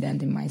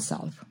confident in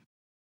myself.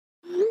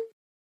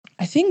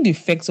 I think the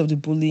effects of the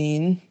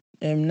bullying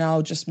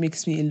now just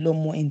makes me a lot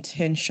more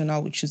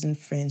intentional with choosing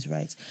friends,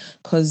 right?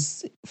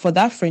 Because for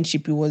that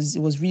friendship, it was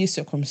really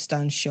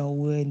circumstantial.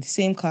 We were in the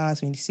same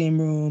class, we were in the same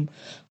room,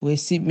 we were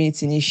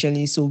seatmates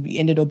initially, so we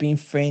ended up being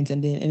friends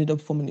and then ended up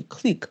forming a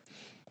clique.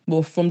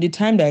 But from the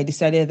time that I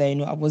decided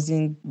that, I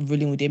wasn't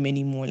rolling with them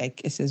anymore,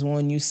 like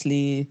SS1, new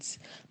slates,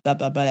 blah,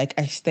 blah, blah, like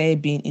I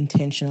started being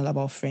intentional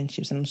about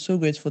friendships. And I'm so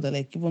grateful that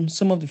like even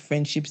some of the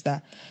friendships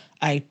that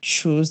I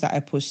chose, that I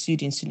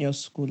pursued in senior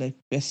school, like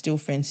we're still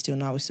friends still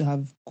now. We still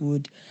have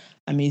good,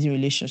 amazing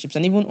relationships.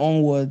 And even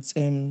onwards,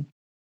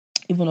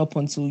 even up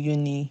until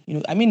uni,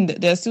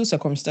 there are still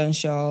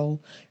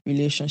circumstantial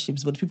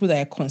relationships, but the people that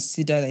I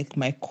consider like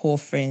my core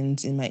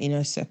friends in my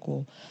inner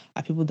circle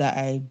are people that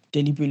I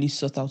deliberately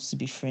sought out to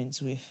be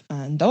friends with.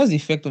 And that was the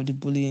effect of the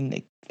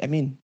bullying.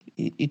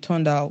 It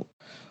turned out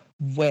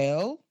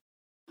well.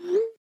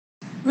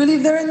 Really,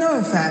 there are no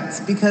effects,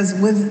 because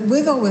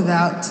with or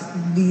without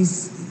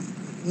these,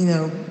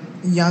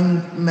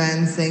 young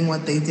men saying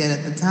what they did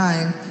at the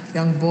time,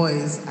 young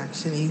boys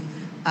actually,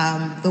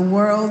 the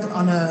world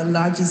on a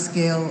larger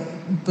scale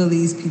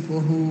bullies people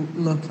who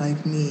look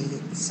like me.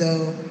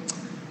 So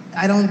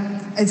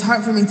it's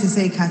hard for me to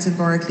say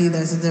categorically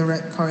there's a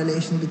direct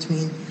correlation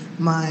between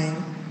my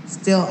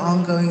still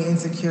ongoing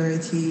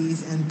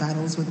insecurities and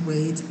battles with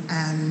weight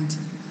and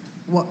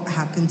what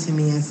happened to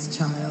me as a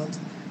child.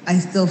 I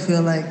still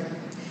feel like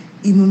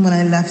even when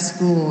I left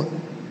school,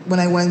 when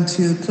I went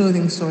to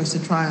clothing stores to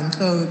try on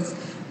clothes,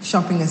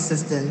 shopping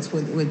assistants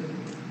would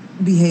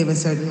behave a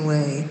certain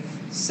way.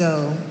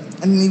 So,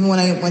 and even when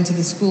I went to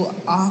the school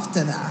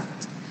after that,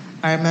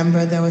 I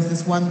remember there was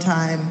this one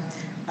time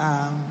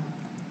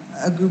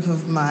a group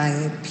of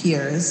my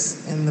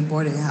peers in the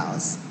boarding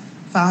house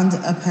found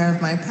a pair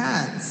of my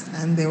pants,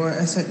 and they were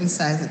a certain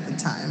size at the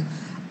time.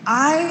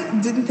 I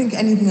didn't think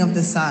anything of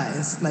the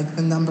size, like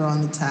the number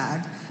on the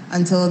tag,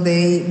 until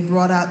they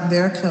brought out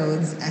their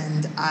clothes,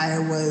 and I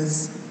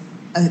was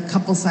a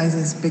couple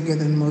sizes bigger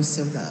than most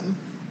of them.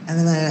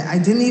 And then I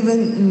didn't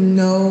even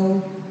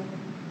know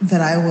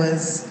that I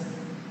was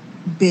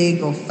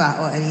big or fat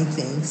or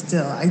anything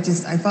still. I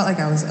felt like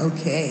I was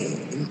okay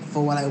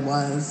for what I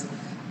was.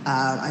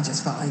 I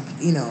just felt like,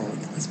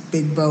 I was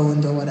big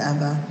boned or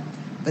whatever.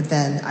 But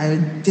then I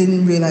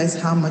didn't realize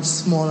how much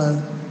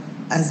smaller,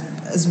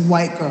 as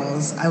white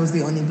girls, I was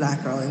the only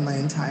black girl in my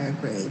entire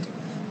grade.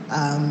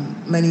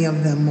 Many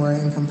of them were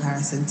in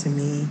comparison to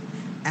me,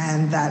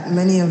 and that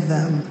many of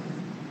them,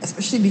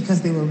 especially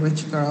because they were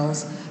rich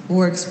girls,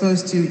 were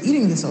exposed to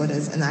eating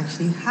disorders and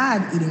actually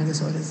had eating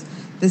disorders.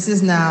 This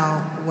is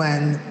now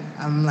when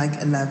I'm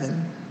like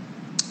 11,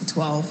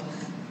 12,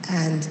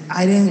 and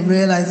I didn't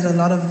realize that a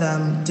lot of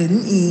them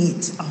didn't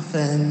eat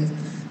often.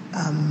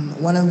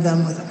 One of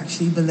them was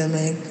actually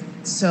bulimic.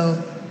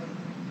 So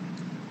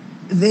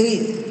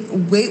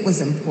weight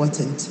was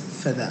important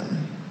for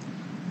them.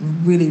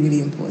 Really, really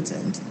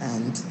important.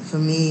 And for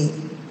me,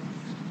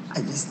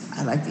 I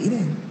liked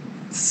eating.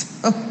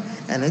 So,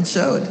 and it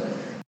showed.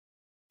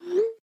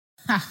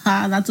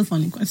 That's a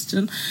funny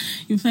question.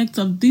 Effects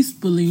of this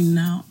bullying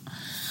now.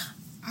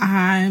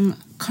 I'm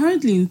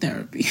currently in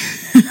therapy.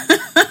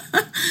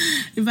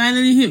 It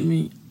finally hit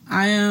me.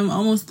 I am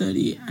almost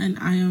 30 and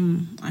I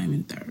am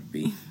in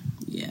therapy.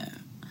 Yeah.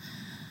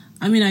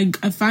 I mean,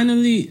 I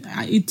finally,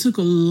 it took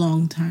a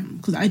long time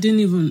because I didn't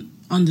even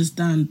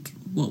understand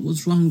what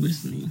was wrong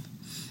with me.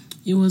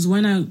 It was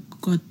when I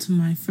got to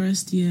my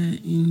first year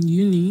in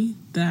uni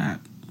that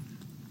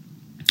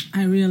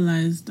I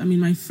realized,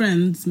 my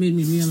friends made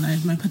me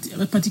realize,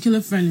 a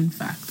particular friend, in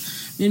fact,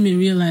 made me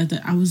realize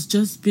that I was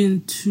just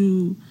being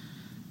too,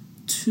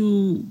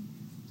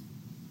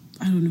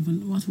 I don't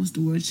even, what was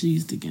the word she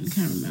used again?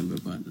 Can't remember,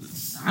 but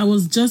I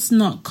was just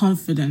not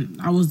confident.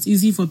 I was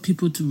easy for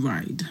people to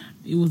ride.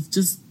 It was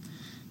just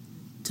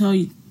tell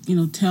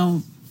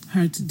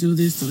her to do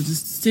this or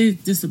just say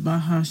this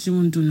about her. She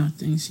won't do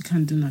nothing. She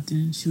can't do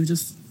nothing. She would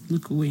just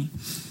look away,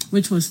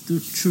 which was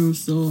true.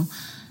 So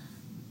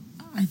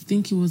I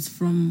think it was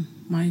from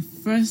my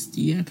first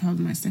year,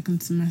 probably my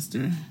second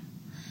semester,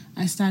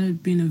 I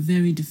started being a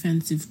very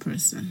defensive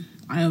person.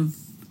 I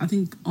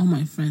think all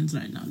my friends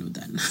right now know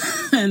that.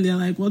 And they're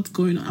like, what's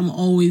going on? I'm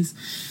always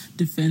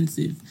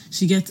defensive.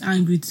 She gets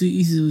angry too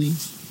easily.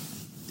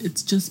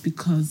 It's just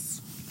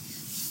because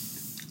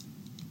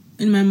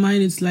in my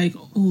mind it's like,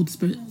 oh,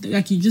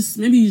 like you just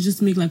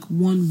make like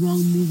one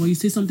wrong move, or you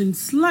say something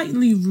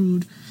slightly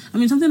rude. I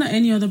mean, something that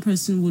any other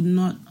person would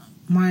not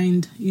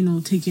mind,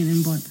 taking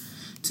in, but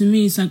to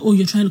me it's like, oh,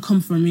 you're trying to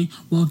come for me.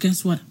 Well,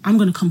 guess what? I'm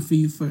gonna come for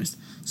you first.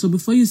 So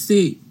before you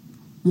say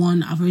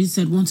one, I've already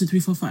said 1, 2, 3,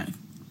 4, 5.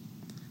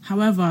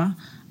 However,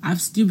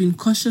 I've still been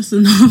cautious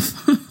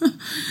enough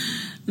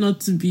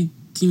not to be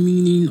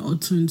demeaning or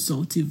too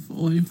insultive,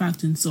 or in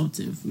fact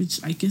insultive, which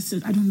I guess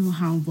I don't know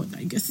how, but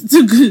I guess it's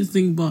a good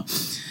thing. But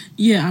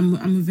yeah,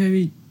 I'm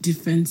very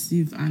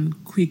defensive and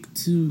quick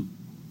to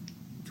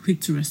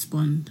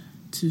respond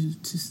to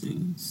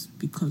things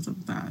because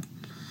of that.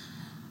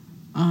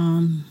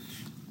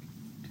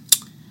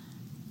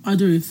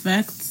 Other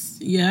effects,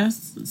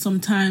 yes,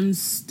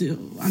 sometimes still.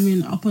 I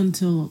mean, up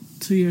until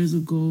 2 years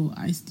ago,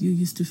 I still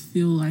used to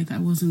feel like I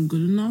wasn't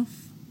good enough.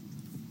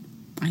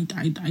 I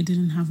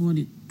didn't have what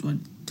it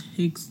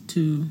takes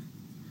to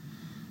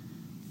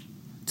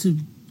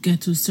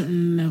get to a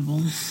certain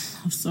level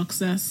of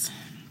success.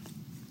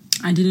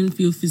 I didn't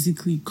feel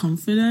physically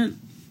confident.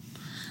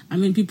 I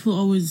mean, people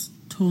always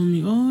told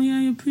me, oh yeah,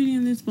 you're pretty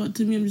in this, but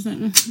to me I'm just like,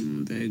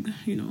 big,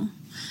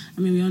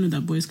 I mean, we all know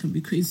that boys can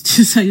be crazy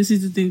too, so I just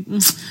used to think,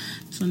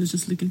 this one is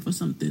just looking for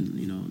something,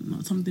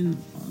 not something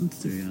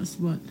serious.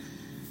 But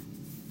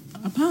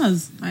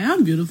I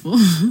am beautiful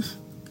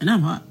and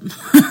I'm hot.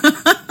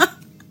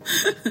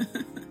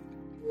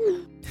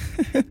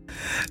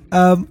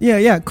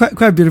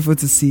 Quite beautiful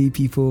to see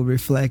people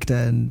reflect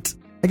and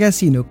I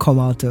guess come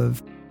out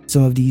of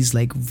some of these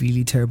like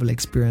really terrible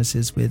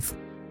experiences with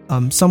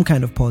some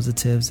kind of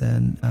positives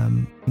and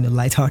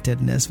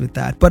lightheartedness with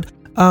that.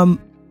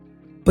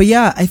 But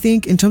yeah, I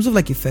think in terms of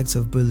like effects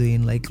of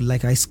bullying, like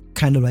I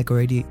kind of like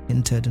already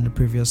hinted in the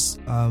previous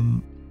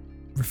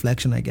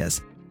reflection, I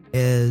guess,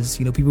 is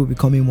people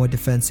becoming more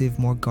defensive,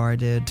 more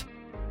guarded.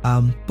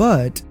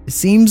 But it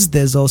seems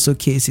there's also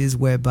cases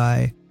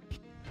whereby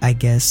I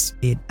guess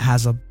it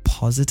has a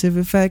positive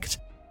effect,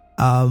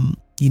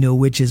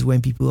 which is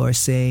when people are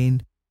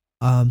saying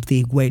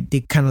they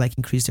kind of like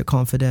increase their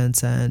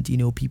confidence and,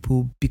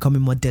 people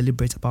becoming more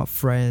deliberate about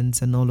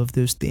friends and all of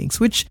those things,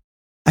 which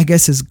I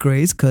guess is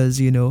great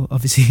because,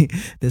 obviously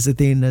there's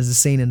a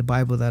saying in the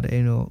Bible that,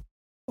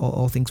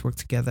 all things work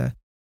together.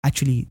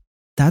 Actually,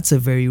 that's a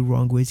very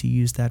wrong way to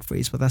use that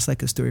phrase, but that's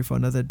like a story for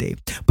another day.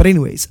 But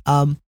anyways,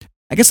 I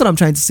guess what I'm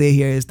trying to say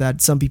here is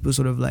that some people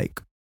sort of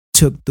like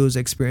took those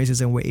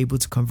experiences and were able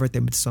to convert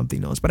them into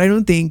something else. But I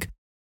don't think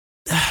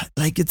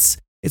like it's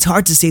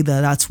hard to say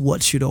that that's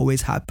what should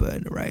always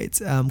happen, right?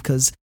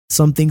 Because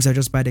some things are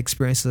just bad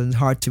experiences and it's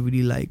hard to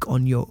really like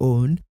on your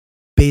own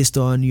based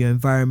on your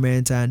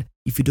environment and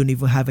if you don't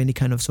even have any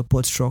kind of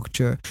support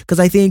structure. Because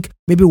I think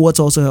maybe what's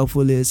also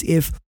helpful is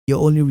if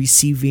you're only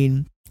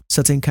receiving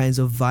certain kinds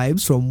of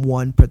vibes from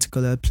one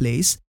particular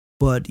place,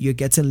 but you're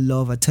getting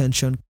love,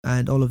 attention,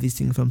 and all of these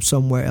things from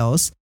somewhere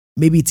else,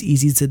 maybe it's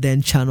easy to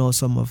then channel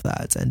some of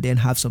that and then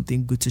have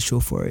something good to show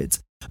for it.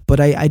 But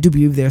I do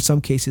believe there are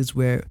some cases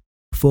where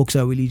folks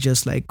are really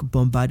just like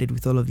bombarded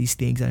with all of these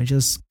things and it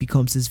just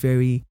becomes this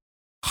very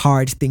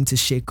hard thing to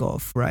shake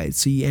off, right?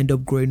 So you end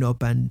up growing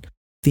up and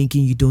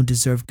thinking you don't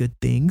deserve good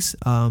things,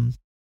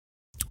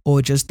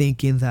 or just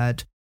thinking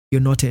that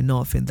you're not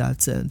enough in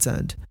that sense.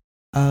 And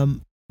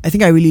I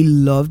think I really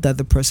love that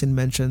the person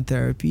mentioned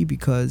therapy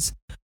because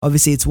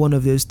obviously it's one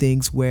of those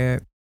things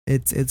where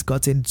it's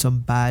gotten some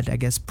bad, I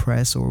guess,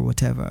 press or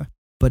whatever,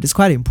 but it's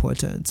quite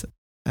important.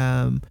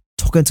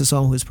 Talking to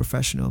someone who's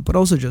professional, but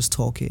also just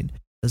talking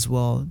as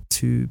well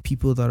to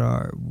people that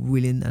are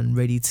willing and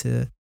ready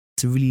to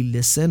really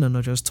listen and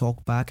not just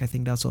talk back. I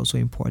think that's also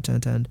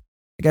important. And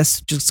I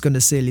guess just going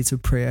to say a little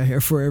prayer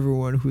here for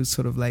everyone who's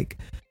sort of like,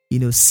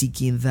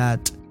 seeking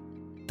that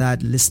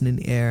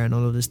listening ear and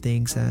all of those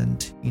things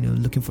and,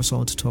 looking for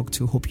someone to talk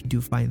to. Hope you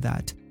do find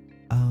that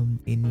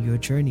in your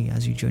journey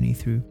as you journey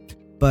through.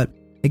 But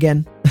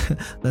again,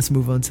 let's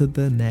move on to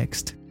the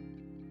next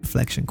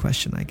reflection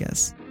question, I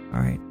guess. All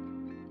right.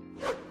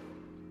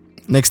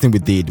 Next thing we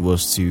did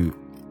was to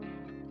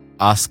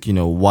ask,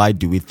 why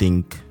do we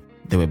think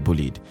they were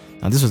bullied?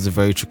 Now, this was a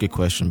very tricky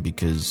question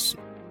because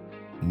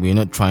we're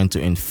not trying to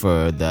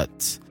infer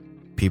that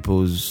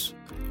people's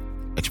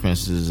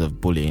experiences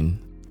of bullying,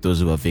 those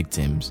who are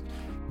victims,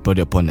 brought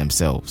it upon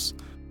themselves.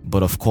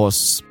 But of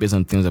course, based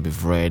on things that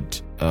we've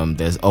read,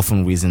 there's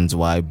often reasons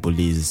why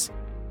bullies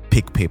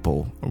pick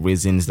people,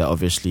 reasons that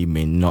obviously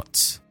may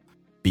not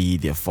be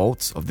their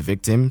fault of the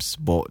victims,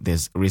 but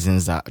there's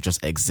reasons that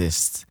just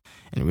exist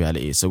in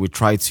reality. So we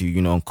try to,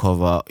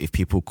 uncover if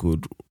people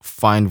could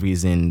find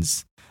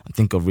reasons and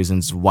think of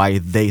reasons why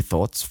they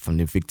thought, from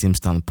the victim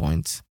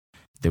standpoint,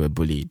 they were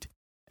bullied.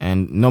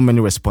 And not many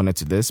responded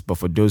to this, but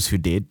for those who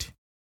did,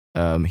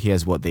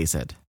 here's what they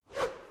said.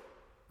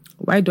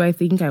 Why do I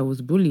think I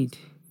was bullied?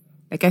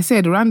 Like I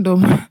said,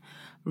 random,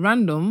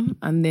 random,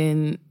 and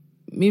then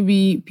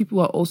maybe people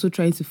are also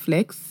trying to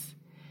flex,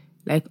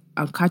 like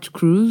and catch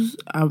cruise.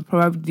 I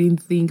probably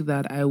didn't think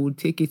that I would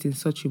take it in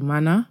such a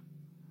manner,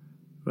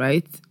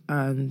 right?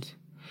 And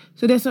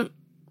so there's some.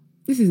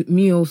 This is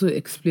me also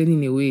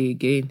explaining away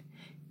again.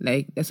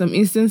 Like there's some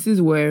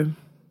instances where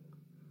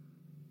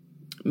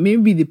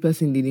maybe the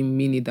person didn't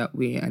mean it that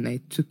way, and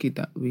I took it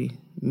that way,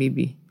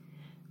 maybe.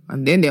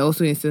 And then there are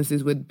also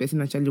instances where the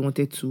person actually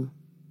wanted to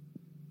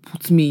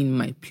put me in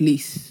my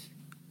place,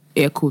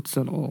 air quotes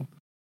and all.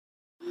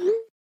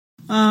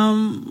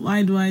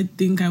 Why do I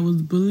think I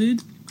was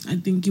bullied? I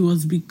think it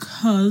was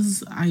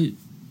because I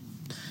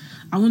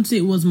wouldn't say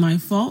it was my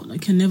fault.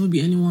 It can never be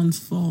anyone's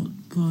fault,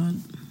 but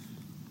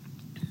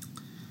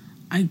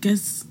I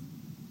guess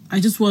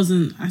I just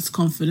wasn't as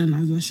confident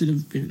as I should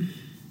have been.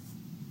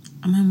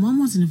 And my mom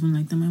wasn't even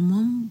like that. My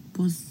mom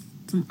was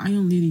some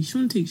iron lady. She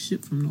wouldn't take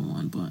shit from no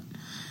one, but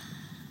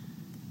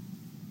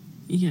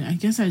yeah, I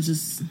guess I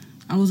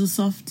was a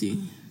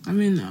softie. I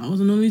mean, I was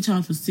an only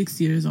child for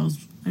 6 years. I was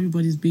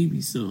everybody's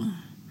baby, so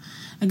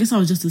I guess I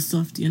was just a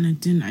softie, and I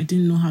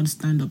didn't know how to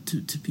stand up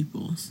to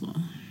people. So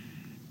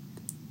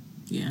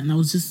yeah, and I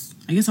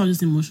guess I was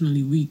just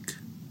emotionally weak.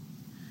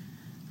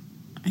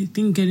 I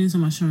think getting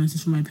some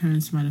assurances from my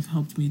parents might have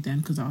helped me then,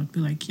 because I would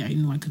be like, yeah, I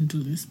know I can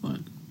do this, but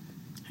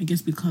I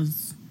guess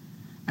because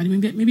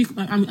maybe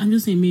I'm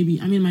just saying maybe.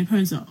 I mean, my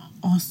parents are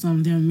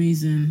awesome. They're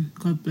amazing.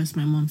 God bless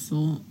my mom.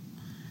 So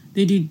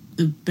they did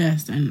the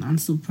best, and I'm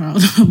so proud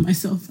of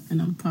myself,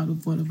 and I'm proud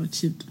of what I've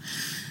achieved.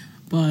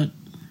 But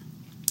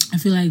I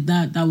feel like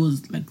that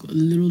was like a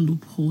little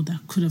loophole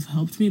that could have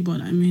helped me. But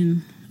I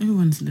mean,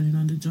 everyone's learning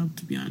on the job,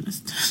 to be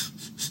honest.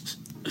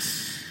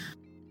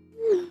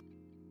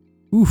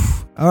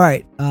 Oof. All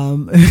right.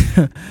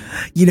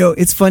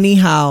 It's funny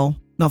how,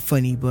 not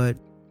funny, but,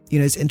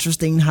 it's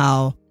interesting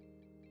how,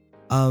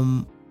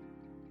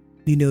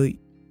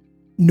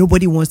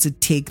 nobody wants to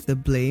take the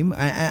blame.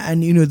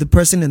 And the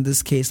person in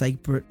this case,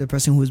 like the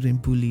person who's been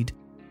bullied,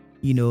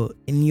 in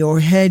your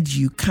head,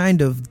 you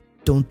kind of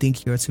don't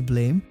think you're to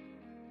blame.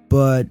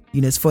 But,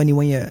 it's funny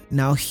when you're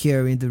now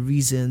hearing the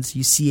reasons,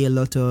 you see a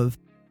lot of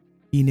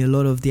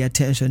the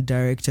attention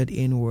directed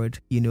inward,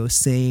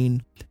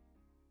 saying,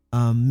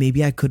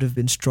 maybe I could have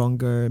been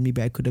stronger,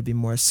 maybe I could have been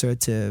more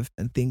assertive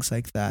and things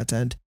like that.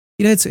 And,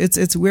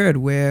 it's weird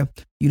where,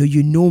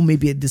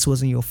 maybe this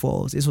wasn't your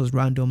fault. This was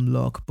random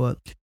luck, but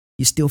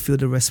you still feel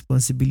the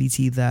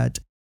responsibility that,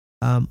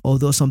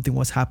 although something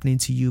was happening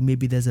to you,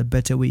 maybe there's a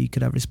better way you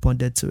could have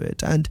responded to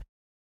it. And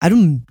I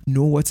don't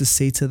know what to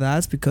say to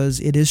that, because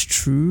it is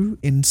true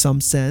in some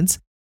sense,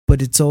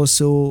 but it's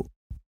also,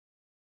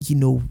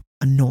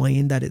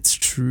 annoying that it's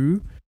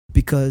true,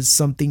 because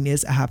something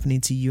is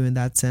happening to you in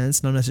that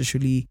sense, not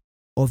necessarily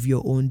of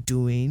your own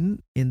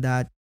doing in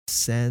that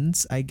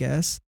sense, I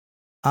guess.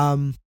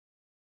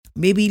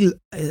 Maybe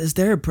is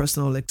there a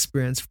personal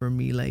experience for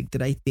me? Like,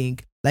 did I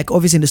think, like,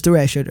 obviously in the story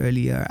I shared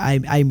earlier,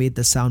 I made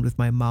the sound with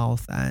my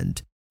mouth,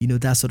 and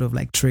that sort of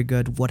like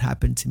triggered what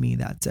happened to me in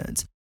that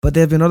sense. But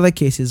there have been other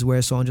cases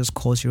where someone just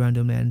calls you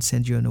randomly and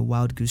sends you on a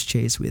wild goose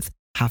chase with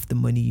half the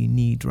money you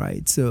need,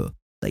 right? So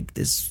like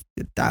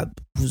that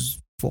whose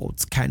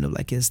fault kind of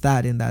like is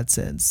that in that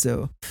sense.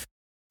 So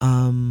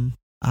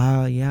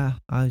yeah,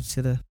 I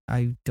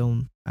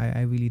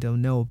really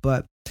don't know.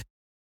 But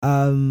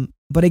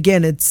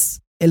again,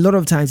 it's a lot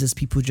of times it's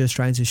people just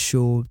trying to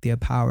show their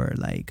power.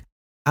 Like,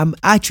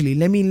 actually,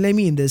 let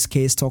me in this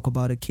case talk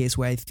about a case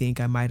where I think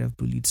I might have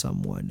bullied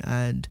someone.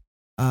 And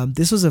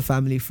this was a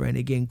family friend.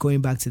 Again, going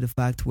back to the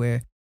fact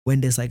where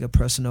when there's like a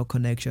personal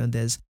connection,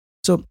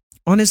 so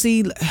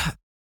honestly,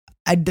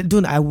 I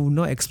will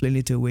not explain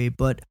it away,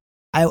 but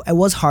I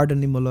was hard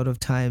on him a lot of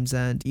times,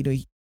 and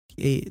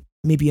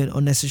maybe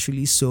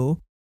unnecessarily so.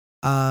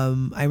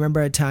 I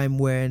remember a time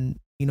when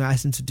I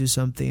asked him to do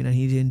something and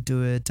he didn't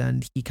do it,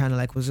 and he kind of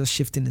like was just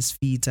shifting his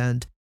feet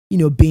and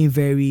being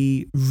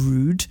very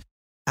rude.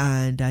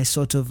 And I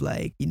sort of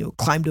like,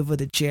 climbed over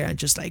the chair and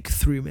just like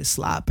threw him a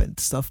slap and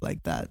stuff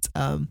like that.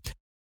 And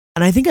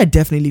I think I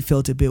definitely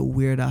felt a bit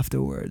weird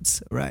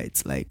afterwards,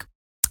 right? Like,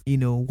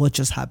 what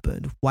just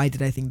happened? Why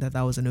did I think that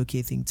was an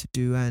okay thing to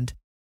do? And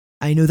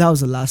I know that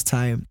was the last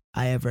time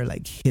I ever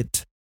like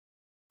hit,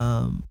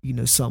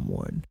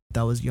 someone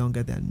that was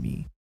younger than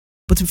me.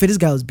 But for this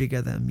guy was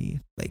bigger than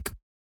me. Like,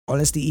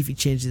 honestly, if he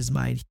changed his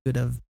mind, he could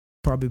have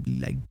probably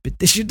like bit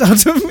the shit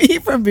out of me,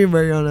 if I'm being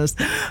very honest.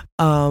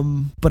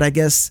 But I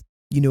guess,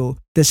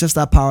 there's just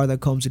that power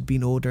that comes with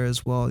being older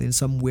as well in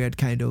some weird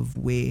kind of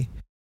way.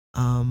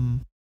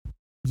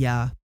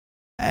 Yeah.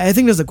 I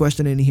think there's a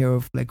question in here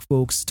of like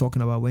folks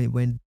talking about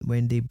when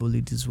they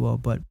bullied as well,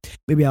 but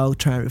maybe I'll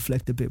try and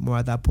reflect a bit more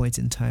at that point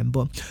in time.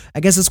 But I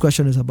guess this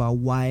question is about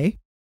why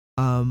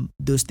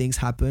those things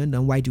happened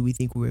and why do we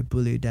think we were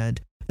bullied. And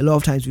a lot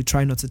of times we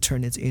try not to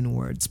turn it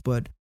inwards,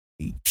 but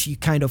you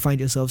kind of find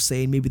yourself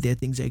saying maybe there are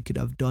things that you could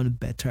have done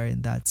better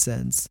in that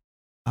sense.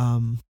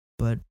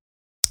 But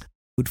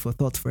food for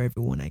thought for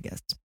everyone, I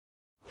guess.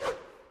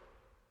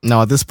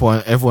 Now, at this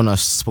point, everyone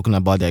has spoken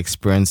about their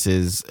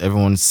experiences.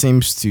 Everyone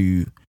seems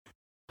to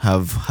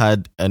have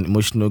had an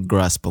emotional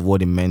grasp of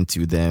what it meant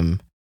to them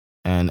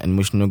and an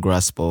emotional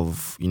grasp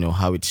of,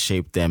 how it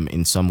shaped them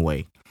in some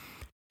way.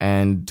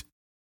 And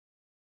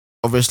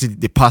obviously,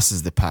 the past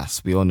is the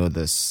past. We all know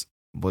this.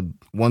 But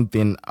one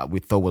thing we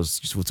thought was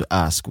useful to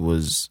ask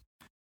was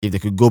if they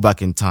could go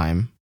back in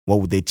time,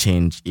 what would they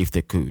change if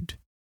they could?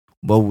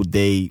 What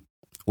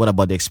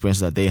about the experience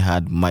that they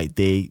had? Might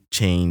they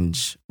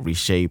change,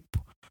 reshape,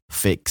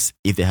 fix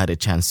if they had a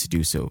chance to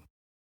do so?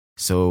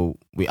 So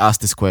we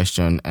asked this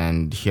question,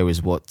 and here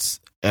is what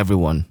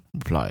everyone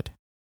replied.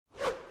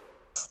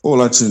 What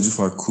would I change if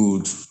I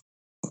could?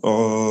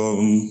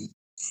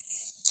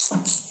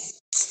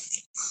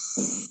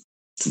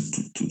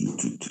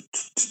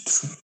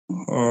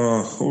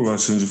 What would I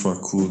change if I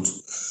could?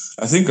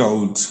 I think I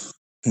would.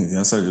 The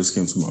answer that just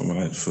came to my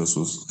mind first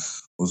was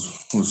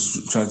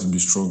try to be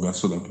stronger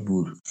so that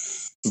people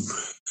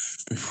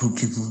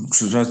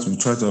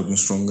try to have been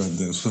stronger than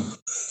them, so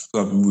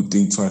that people would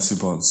think twice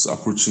about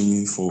approaching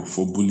me for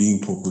bullying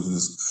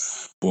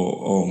purposes. But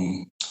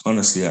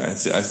honestly, I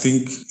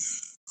think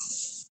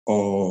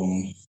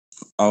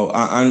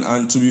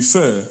and to be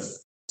fair,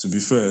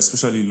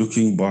 especially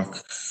looking back,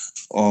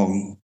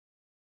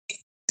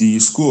 the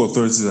school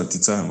authorities at the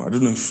time, I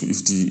don't know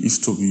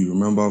if Toby, you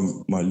remember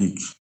Malik,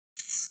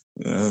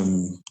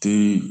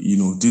 they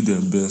did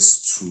their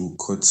best to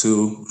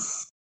curtail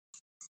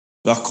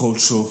that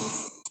culture,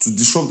 to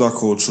disrupt that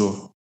culture.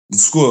 The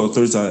school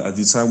authority at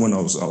the time when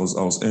I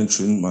was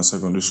entering my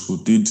secondary school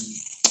did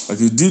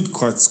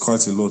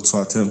quite a lot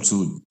to attempt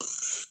to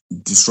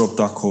disrupt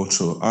that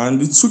culture,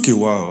 and it took a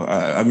while.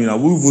 I mean, I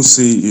wouldn't even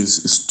say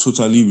it's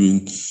totally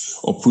been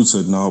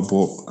uprooted now,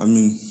 but I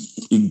mean,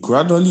 it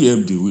gradually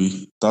ebbed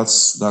away.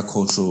 That's that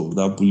culture,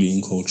 that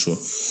bullying culture.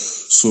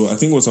 So I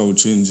think what I would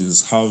change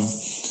is have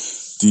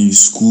the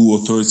school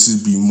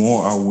authorities be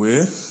more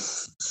aware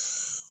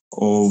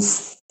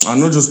of,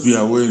 and not just be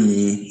aware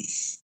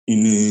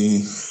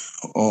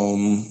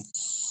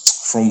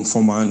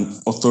from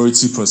an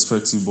authority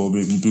perspective, but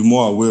be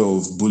more aware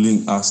of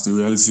bullying as the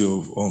reality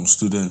of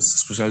students,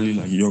 especially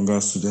like younger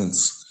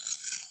students,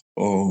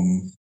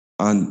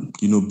 and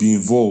be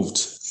involved.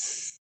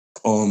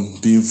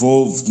 Be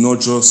involved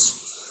not just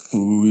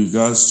with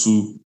regards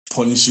to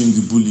punishing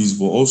the bullies,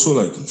 but also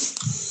like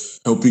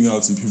helping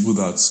out the people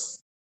that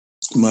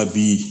might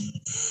be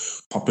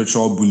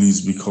perpetual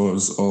bullies,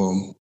 because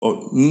not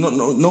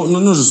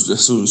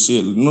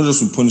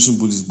just with punishing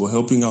bullies, but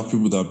helping out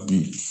people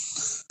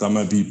that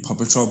might be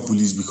perpetual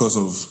bullies because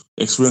of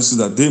experiences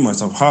that they might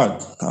have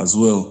had as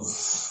well,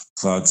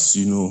 that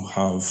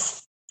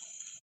have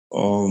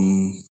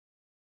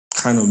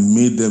kind of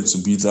made them to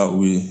be that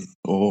way,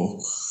 or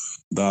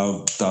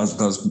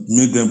that's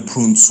made them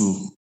prone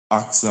to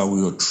act that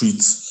way or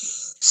treat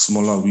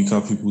smaller, weaker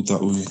people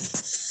that way.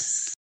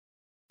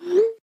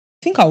 I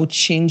think I would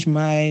change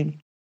my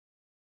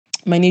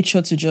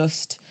nature to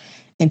just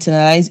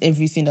internalize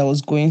everything that I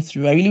was going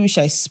through. I really wish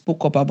I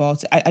spoke up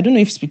about it. I don't know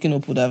if speaking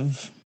up would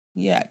have,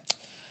 I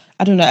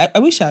don't know. I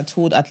wish I had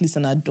told at least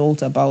an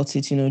adult about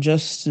it,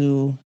 just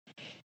to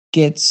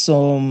get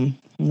some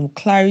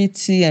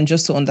clarity and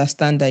just to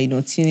understand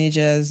that,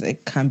 teenagers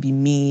can be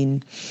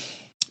mean.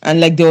 And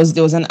like there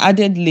was an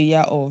added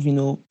layer of,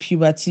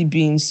 puberty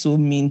being so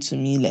mean to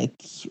me. Like,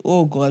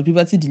 oh God,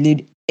 puberty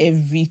delayed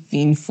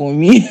everything for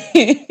me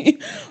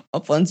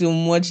up until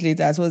much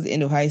later, towards the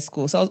end of high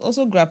school. So I was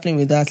also grappling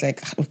with that,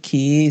 like,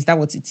 okay, is that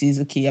what it is?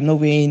 Okay, I'm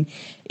not wearing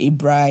a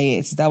bra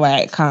yet. Is that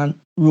why I can't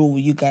roll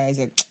with you guys?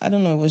 Like, I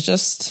don't know. It was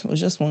just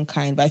one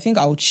kind. But I think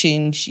I'll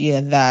change,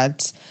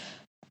 that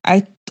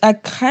I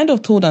kind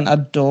of told an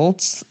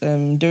adult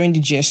during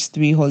the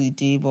GS3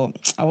 holiday,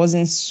 but I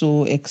wasn't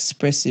so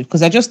expressive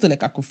because I just felt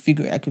like I could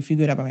figure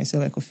it out by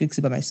myself. I could fix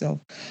it by myself.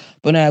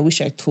 But no, I wish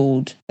I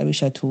told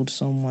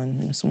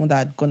someone, someone that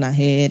had gone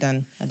ahead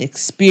and had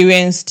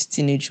experienced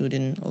teenagehood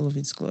in all of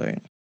its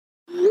glory.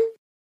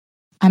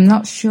 I'm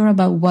not sure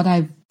about what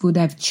I would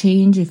have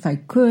changed if I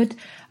could.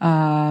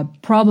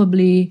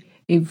 Probably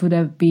it would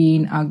have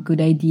been a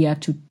good idea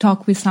to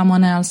talk with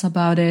someone else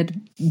about it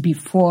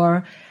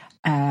before.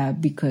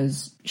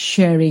 Because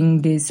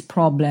sharing this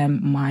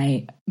problem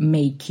might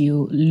make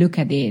you look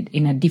at it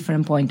in a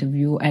different point of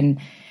view, and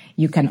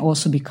you can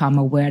also become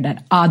aware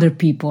that other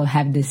people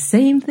have the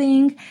same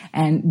thing,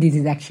 and this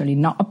is actually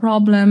not a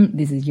problem.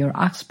 This is your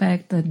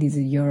aspect. This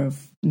is your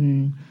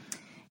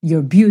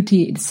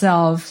beauty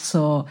itself.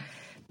 So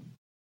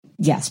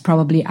yes,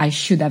 probably I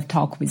should have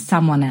talked with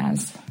someone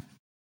else.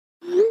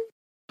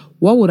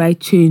 What would I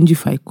change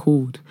if I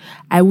could?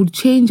 I would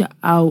change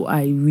how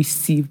I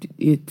received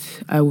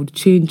it. I would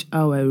change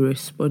how I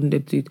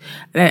responded to it.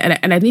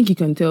 And I think you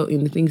can tell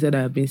in the things that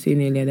I've been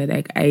saying earlier that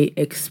like I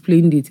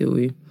explained it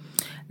away.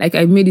 Like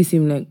I made it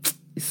seem like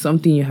it's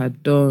something you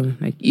had done.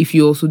 Like if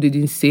you also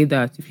didn't say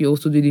that, if you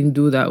also didn't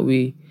do that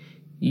way,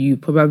 you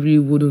probably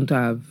wouldn't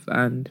have.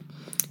 And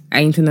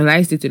I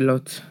internalized it a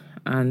lot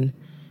and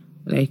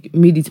like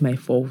made it my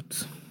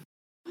fault.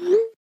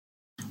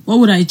 What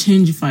would I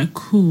change if I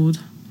could?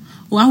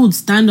 I would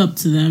stand up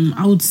to them.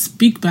 I would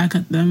speak back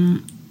at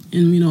them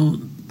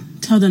and,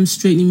 tell them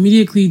straight.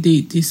 Immediately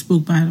they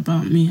spoke bad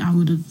about me, I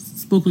would have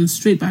spoken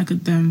straight back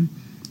at them,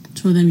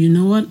 told them, you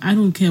know what, I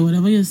don't care.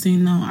 Whatever you're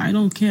saying now, I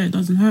don't care. It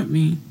doesn't hurt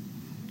me.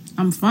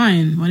 I'm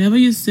fine. Whatever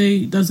you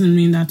say doesn't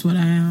mean that's what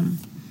I am.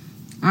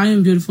 I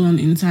am beautiful on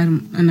the inside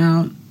and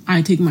out.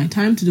 I take my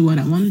time to do what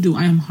I want to do.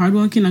 I am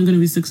hardworking. I'm going to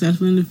be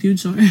successful in the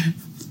future.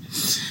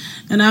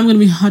 And I'm going to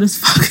be hot as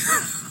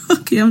fuck.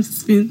 Okay, I'm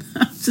just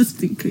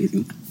being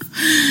crazy.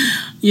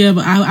 Yeah,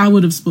 but I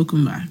would have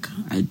spoken back.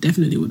 I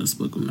definitely would have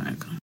spoken back.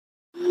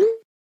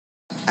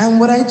 And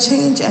would I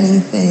change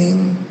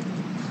anything?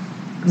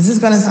 This is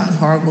going to sound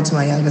horrible to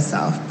my younger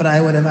self, but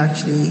I would have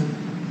actually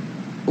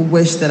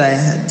wished that I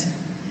had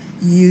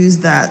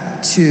used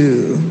that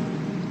to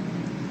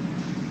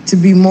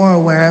be more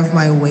aware of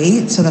my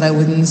weight so that I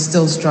wouldn't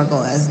still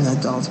struggle as an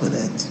adult with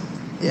it.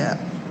 Yeah.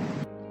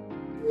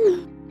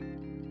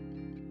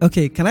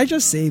 Okay, can I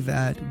just say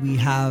that we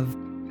have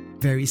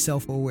very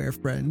self-aware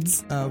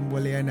friends,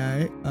 Wale and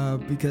I,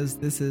 because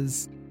this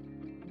is...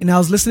 And I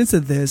was listening to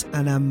this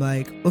and I'm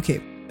like,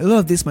 okay, a lot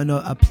of this might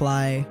not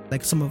apply.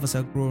 Like, some of us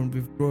are grown,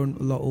 we've grown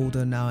a lot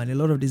older now, and a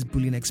lot of these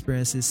bullying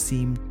experiences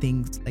seem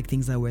things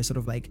that were sort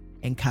of like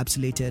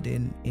encapsulated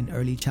in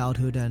early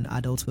childhood and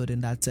adulthood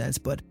in that sense.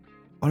 But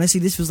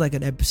honestly, this feels like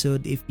an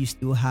episode if you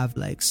still have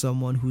like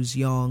someone who's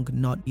young,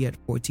 not yet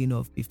 14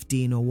 or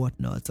 15 or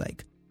whatnot.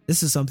 Like,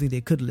 this is something they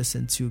could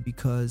listen to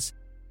because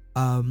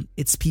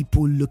it's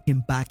people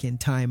looking back in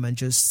time and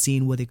just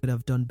seeing what they could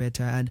have done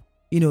better. And,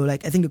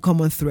 like, I think the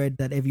common thread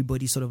that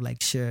everybody sort of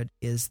like shared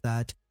is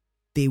that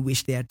they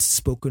wish they had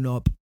spoken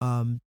up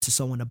to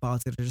someone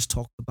about it or just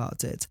talked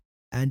about it.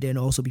 And then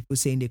also people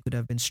saying they could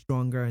have been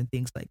stronger and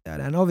things like that.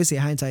 And obviously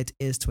hindsight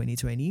is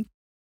 2020.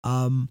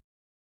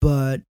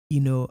 But,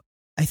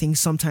 I think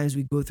sometimes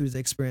we go through the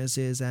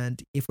experiences,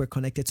 and if we're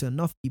connected to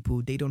enough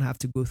people, they don't have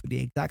to go through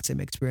the exact same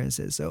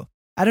experiences. So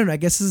I don't know. I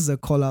guess this is a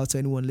call out to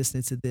anyone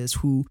listening to this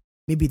who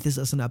maybe this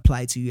doesn't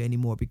apply to you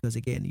anymore because,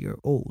 again, you're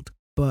old.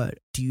 But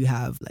do you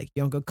have like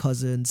younger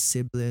cousins,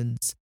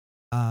 siblings,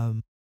 a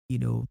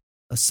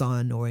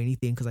son or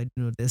anything? Because I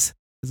know there's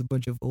a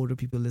bunch of older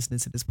people listening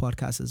to this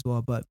podcast as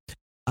well. But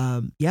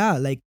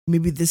like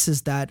maybe this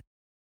is that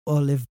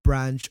olive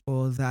branch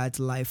or that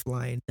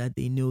lifeline that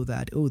they know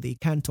that, oh, they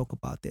can talk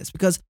about this.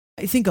 Because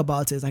I think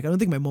about it, like, I don't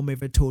think my mom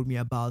ever told me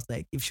about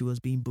like if she was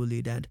being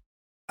bullied, and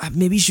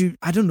maybe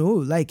I don't know,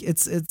 like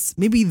it's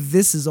maybe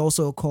this is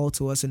also a call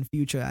to us in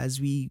future as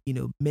we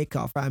make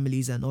our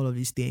families and all of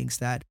these things,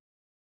 that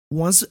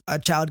once a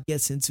child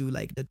gets into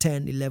like the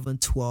 10, 11,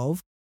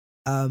 12,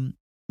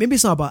 maybe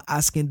it's not about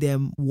asking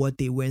them what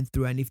they went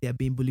through and if they're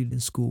being bullied in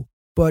school,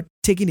 but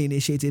taking the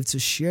initiative to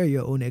share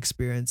your own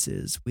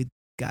experiences with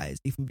guys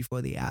even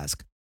before they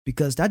ask,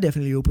 because that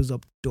definitely opens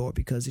up the door,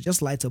 because it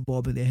just lights a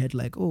bulb in their head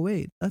like, oh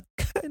wait, that's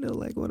kind of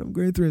like what I'm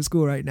going through in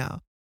school right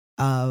now.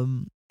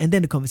 And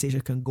then the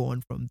conversation can go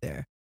on from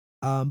there.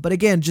 But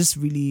again, just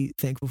really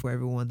thankful for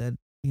everyone that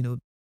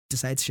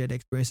decides to share their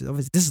experiences.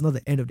 Obviously, this is not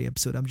the end of the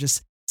episode. I'm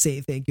just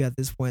saying thank you at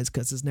this point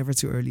because it's never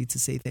too early to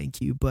say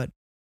thank you. But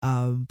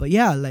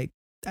yeah, like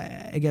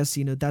I guess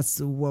that's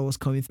what was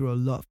coming through a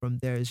lot from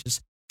there, is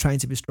just trying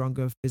to be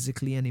stronger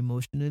physically and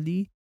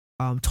emotionally,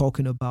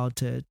 talking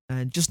about it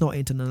and just not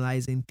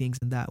internalizing things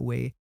in that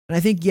way. And I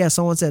think,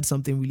 someone said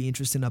something really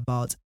interesting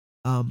about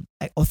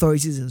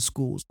authorities in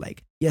schools.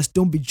 Like, yes,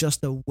 don't be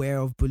just aware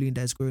of bullying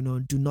that's going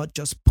on. Do not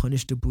just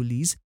punish the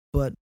bullies.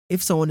 But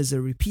if someone is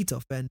a repeat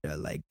offender,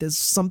 like there's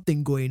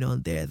something going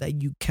on there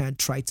that you can't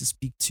try to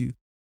speak to.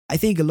 I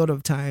think a lot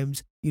of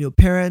times,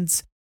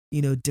 parents,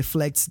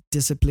 deflect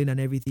discipline and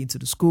everything to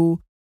the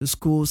school. The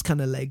schools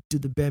kind of like do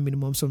the bare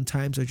minimum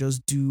sometimes, or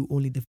just do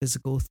only the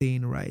physical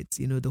thing, right?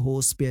 The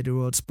whole spare the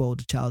rod, spoil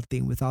the child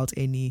thing, without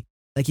any,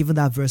 like, even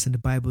that verse in the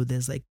Bible,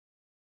 there's like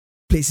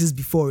places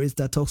before it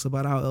that talks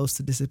about how else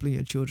to discipline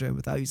your children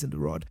without using the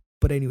rod.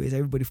 But anyways,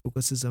 everybody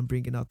focuses on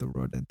bringing out the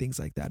rod and things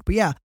like that. But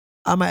yeah,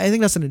 I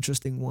think that's an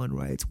interesting one,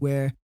 right?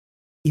 Where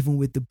even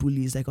with the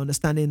bullies, like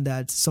understanding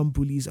that some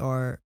bullies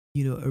are,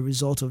 a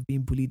result of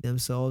being bullied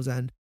themselves.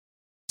 And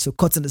so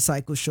cutting the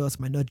cycle short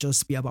might not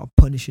just be about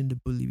punishing the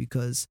bully,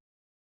 because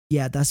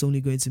that's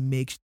only going to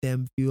make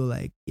them feel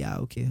like,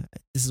 okay,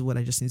 this is what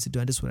I just need to do,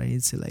 and this is what I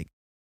need to like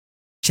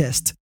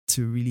chest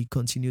to really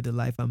continue the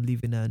life I'm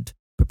living and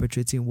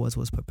perpetrating what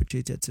was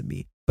perpetrated to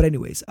me. But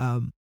anyways,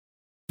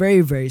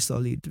 very, very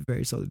solid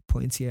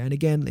points here. And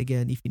again,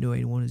 if you know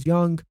anyone who's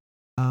young,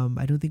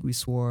 I don't think we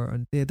swore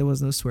on there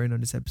was no swearing on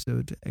this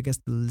episode. I guess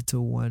the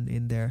little one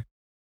in there.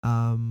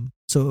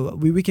 So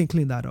we can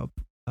clean that up.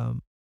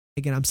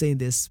 Again, I'm saying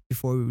this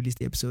before we release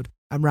the episode.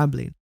 I'm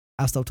rambling.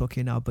 I'll stop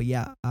talking now. But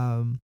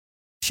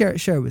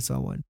share with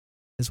someone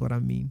is what I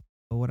mean,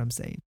 or what I'm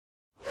saying.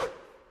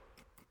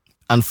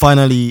 And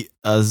finally,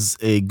 as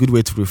a good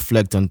way to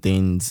reflect on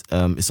things,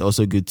 it's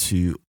also good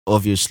to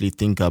obviously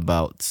think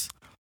about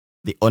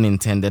the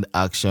unintended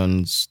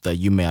actions that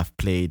you may have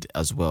played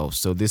as well.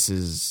 So this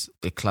is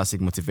a classic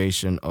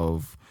motivation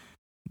of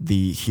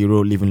the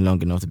hero living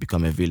long enough to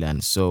become a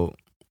villain. So,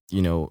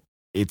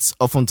 it's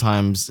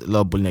oftentimes a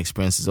lot of bullying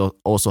experiences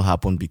also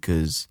happen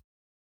because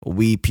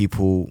we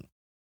people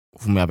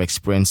who may have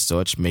experienced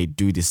such may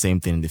do the same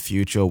thing in the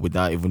future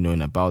without even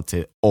knowing about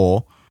it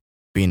or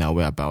being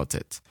aware about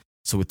it.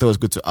 So we thought it was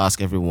good to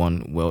ask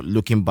everyone, well,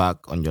 looking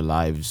back on your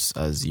lives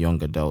as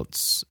young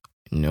adults,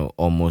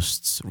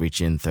 almost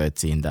reaching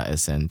 30 in that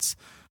essence,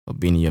 or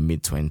being in your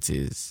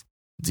mid-20s,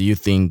 do you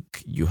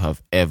think you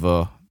have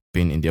ever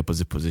been in the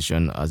opposite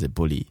position as a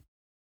bully?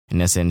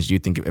 In essence, do you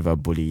think you've ever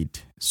bullied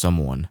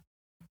someone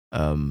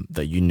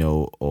that you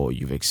know or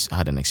you've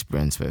had an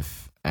experience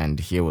with? And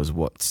here was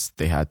what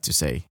they had to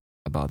say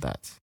about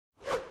that.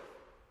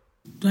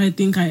 Do I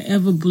think I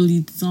ever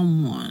bullied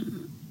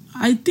someone?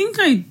 I think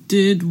I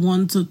did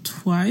once or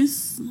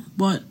twice,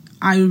 but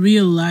I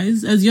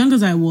realized, as young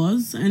as I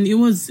was, and it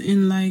was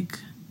in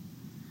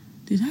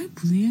did I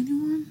bully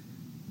anyone?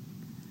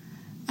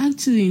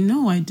 Actually,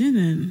 no, I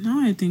didn't.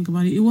 Now I think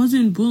about it, it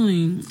wasn't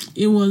bullying.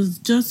 It was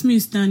just me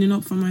standing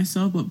up for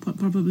myself, but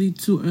probably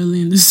too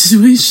early in the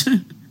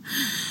situation.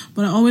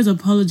 But I always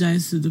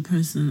apologize to the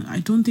person. I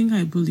don't think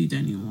I bullied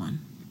anyone.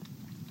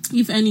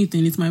 If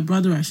anything, it's my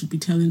brother I should be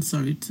telling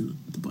sorry to,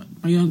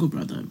 my younger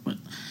brother. But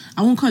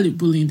I won't call it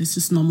bullying. It's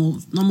just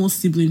normal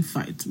sibling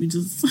fight. We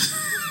just...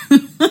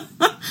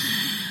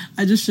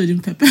 I just showed him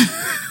pepper.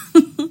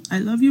 I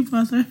love you,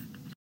 brother.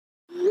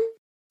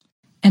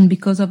 And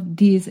because of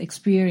this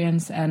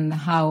experience and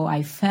how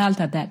I felt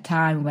at that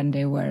time when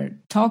they were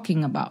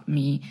talking about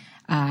me,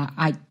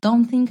 I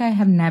don't think I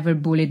have never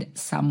bullied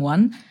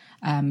someone.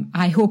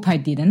 I hope I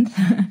didn't.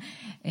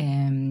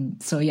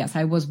 So yes,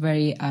 I was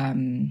very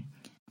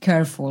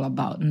careful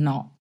about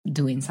not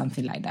doing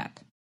something like that.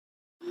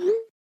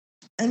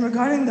 And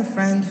regarding the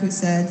friend who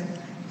said,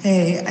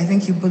 hey, I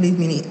think you bullied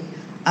me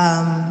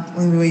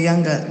when we were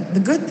younger, the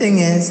good thing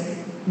is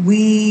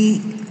we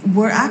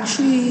were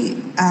actually,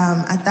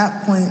 at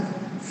that point,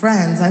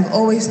 friends. I've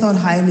always thought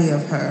highly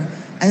of her.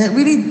 And it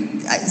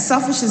really,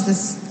 selfish as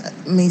this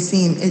may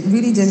seem, it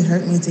really did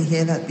hurt me to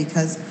hear that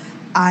because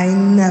I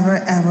never,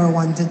 ever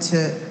wanted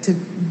to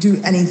do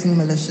anything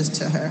malicious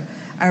to her.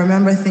 I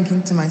remember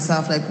thinking to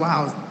myself,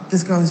 wow,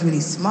 this girl is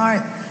really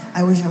smart.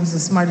 I wish I was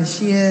as smart as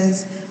she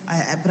is.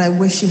 But I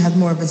wish she had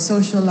more of a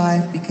social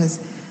life because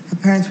her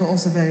parents were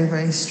also very,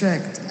 very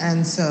strict.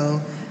 And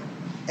so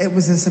it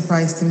was a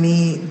surprise to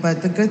me.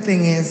 But the good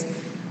thing is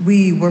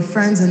we were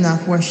friends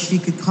enough where she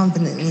could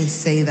confidently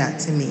say that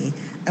to me.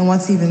 And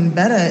what's even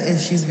better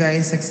is she's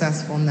very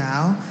successful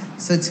now.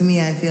 So to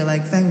me, I feel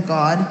thank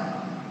God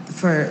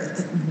for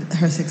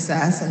her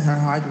success and her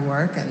hard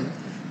work and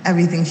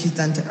everything she's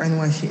done to earn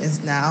where she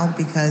is now,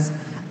 because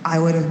I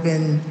would have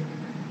been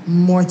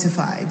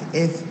mortified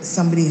if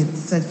somebody had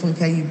said,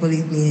 Funke, you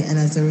bullied me, and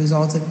as a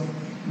result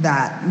of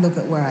that, look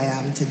at where I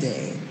am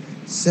today.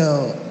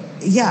 So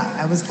yeah,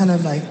 I was kind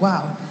of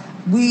wow,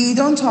 we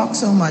don't talk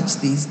so much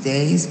these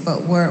days,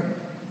 but we're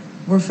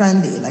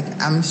friendly.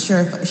 I'm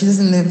sure she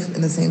doesn't live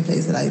in the same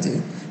place that I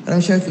do, but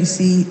I'm sure if we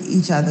see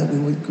each other, we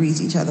would greet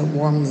each other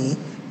warmly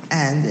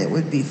and it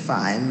would be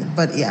fine.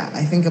 But yeah,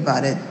 I think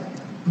about it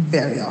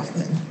very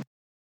often.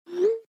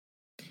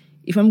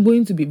 If I'm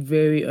going to be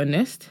very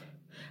honest,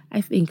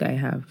 I think I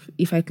have.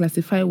 If I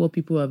classify what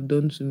people have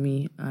done to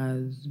me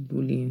as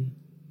bullying,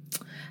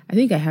 I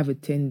think I have a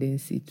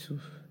tendency to.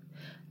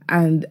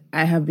 And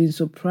I have been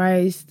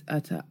surprised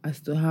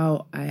as to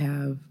how I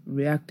have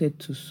reacted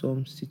to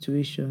some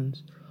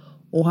situations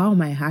or how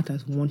my heart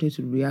has wanted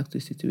to react to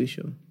a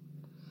situation.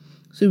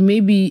 So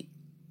maybe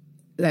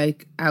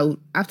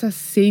after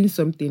saying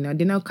something, and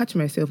then I'll catch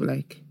myself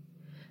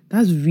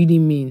that's really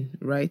mean,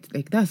 right?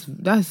 That's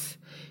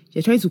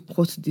you're trying to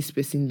cut this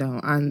person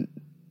down. And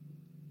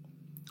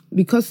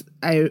because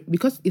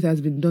it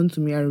has been done to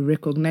me, I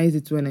recognize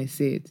it when I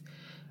say it.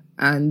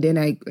 And then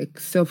I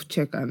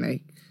self-check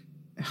and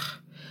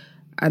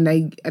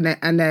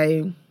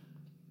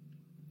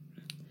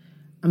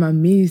I'm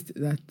amazed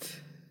that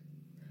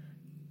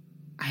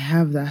I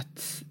have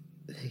that.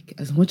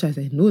 As much as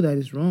I know that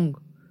is wrong,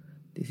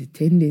 there's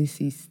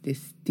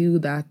still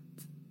that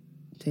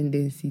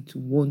tendency to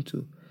want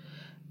to.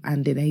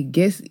 And then I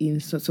guess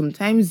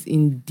sometimes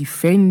in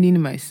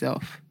defending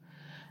myself,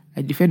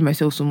 I defend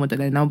myself so much that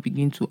I now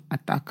begin to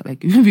attack.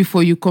 Even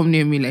before you come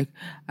near me,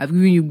 I've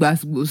given you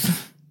goes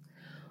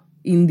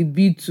in the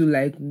bid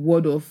to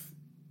ward off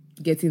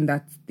getting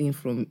that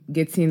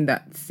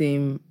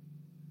same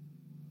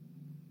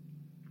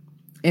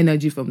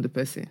energy from the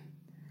person.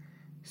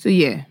 So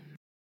yeah.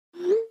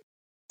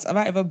 Have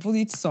I ever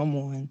bullied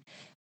someone?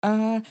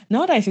 Now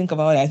that I think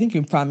about it, I think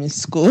in primary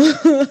school,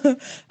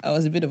 I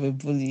was a bit of a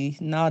bully.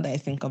 Now that I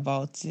think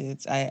about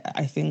it,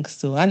 I think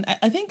so. And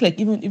I think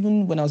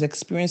even when I was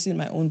experiencing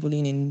my own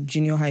bullying in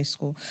junior high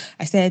school,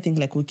 I started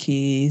thinking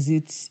okay, is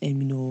it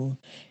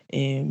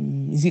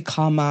is it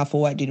karma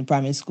for what I did in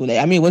primary school?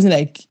 It wasn't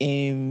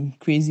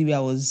crazy where I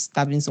was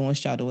stabbing someone's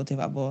child or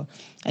whatever, but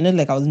I know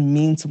I was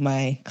mean to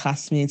my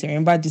classmates. I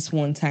remember this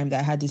one time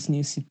that I had this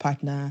new seat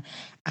partner,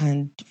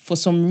 and for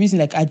some reason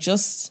I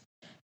just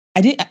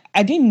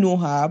I didn't know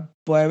her,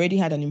 but I already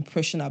had an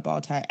impression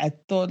about her. I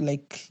thought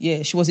like,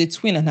 yeah, she was a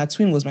twin and her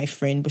twin was my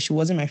friend, but she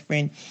wasn't my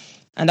friend.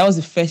 And that was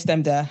the first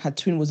time that her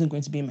twin wasn't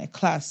going to be in my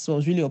class. So I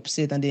was really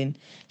upset. And then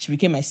she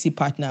became my C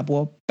partner.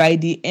 But by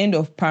the end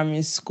of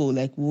primary school,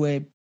 like we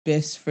were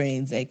best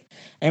friends. Like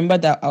I remember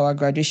that our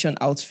graduation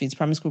outfits,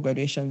 primary school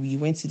graduation, we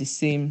went to the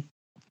same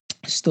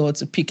store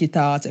to pick it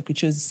out. Like we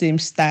chose the same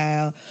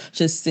style,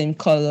 just same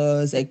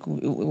colors. Like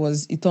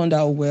it turned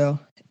out well.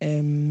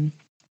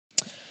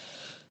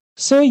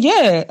 So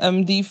yeah,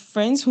 the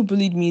friends who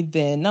bullied me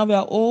then, now we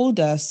are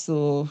older,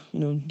 so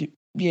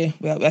yeah,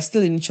 we're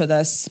still in each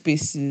other's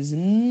spaces,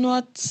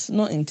 not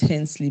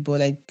intensely,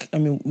 but like I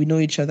mean, we know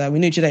each other. We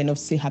know each other enough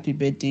to say happy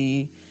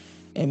birthday,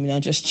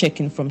 and just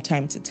checking from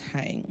time to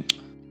time.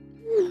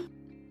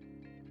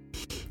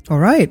 All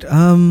right,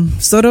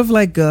 sort of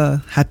like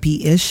a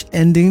happy-ish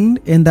ending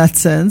in that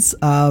sense.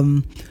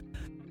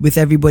 With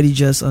everybody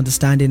just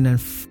understanding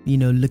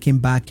and looking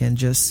back and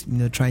just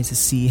trying to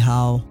see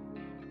how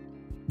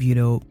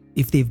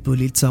if they've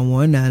bullied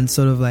someone and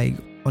sort of like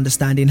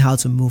understanding how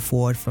to move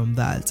forward from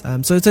that.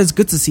 So it's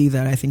good to see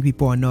that I think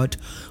people are not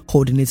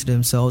holding it to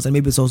themselves, and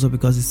maybe it's also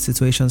because the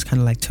situation's kind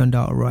of like turned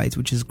out right,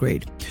 which is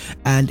great.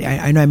 And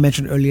I know I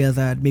mentioned earlier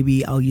that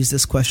maybe I'll use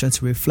this question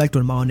to reflect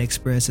on my own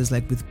experiences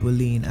like with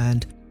bullying,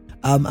 and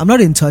I'm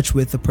not in touch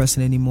with the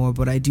person anymore,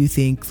 but I do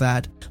think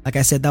that, like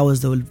I said, that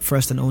was the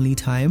first and only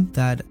time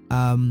that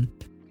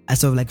I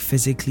sort of like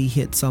physically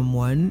hit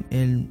someone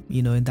in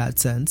that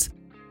sense.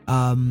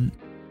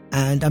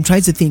 And I'm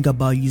trying to think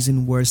about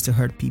using words to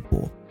hurt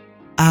people.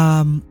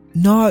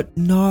 Not.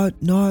 I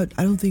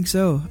don't think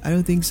so.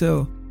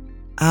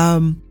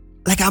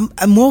 Like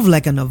I'm more of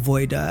like an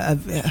avoider.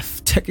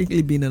 I've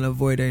technically been an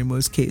avoider in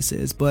most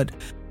cases, but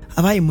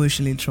have I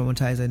emotionally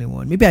traumatized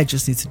anyone? Maybe I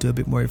just need to do a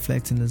bit more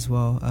reflecting as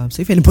well.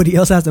 So if anybody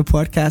else has a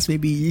podcast,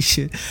 maybe you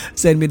should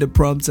send me the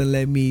prompts and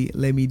let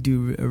me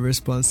do a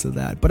response to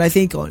that. But I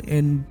think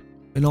in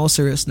all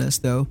seriousness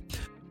though,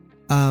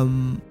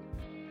 I'm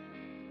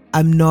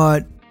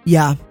not.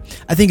 Yeah,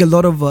 I think a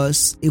lot of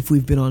us, if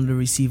we've been on the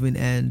receiving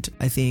end,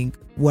 I think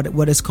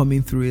what is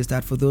coming through is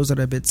that for those that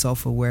are a bit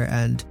self-aware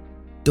and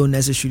don't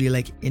necessarily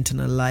like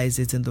internalize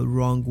it in the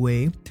wrong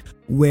way,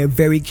 we're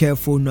very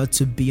careful not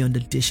to be on the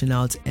dishing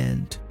out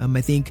end.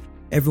 I think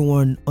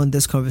everyone on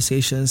this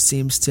conversation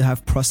seems to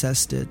have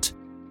processed it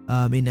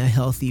in a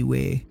healthy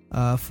way,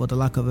 for the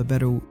lack of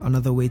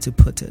another way to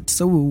put it.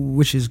 So,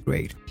 which is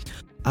great.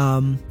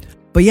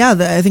 But yeah,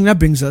 I think that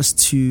brings us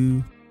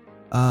to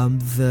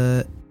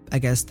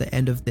the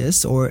end of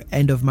this, or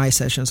end of my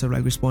session, so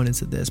like responding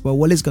to this. But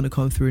Wally's going to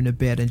come through in a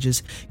bit and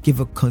just give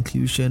a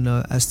conclusion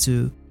as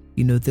to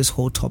this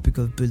whole topic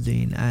of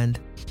bullying. And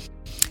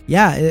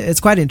yeah,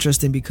 it's quite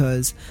interesting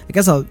because I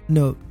guess I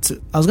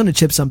was going to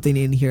chip something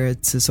in here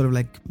to sort of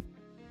like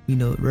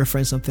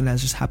reference something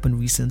that's just happened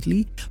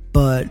recently,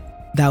 but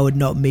that would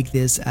not make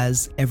this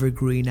as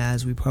evergreen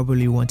as we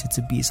probably want it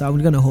to be. So I'm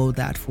going to hold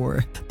that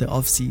for the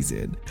off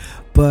season.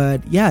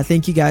 But yeah,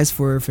 thank you guys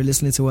for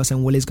listening to us.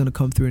 And Wally's going to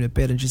come through in a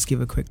bit and just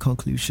give a quick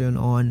conclusion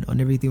on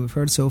everything we've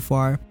heard so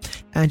far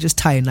and just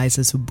tie a nice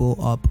little bow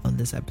up on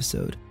this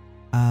episode.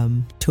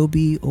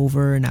 Toby,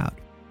 over and out.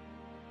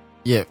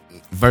 Yeah,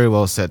 very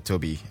well said,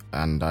 Toby.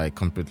 And I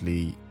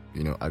completely,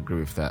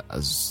 agree with that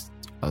as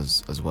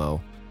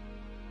well.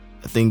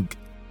 I think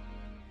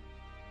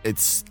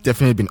it's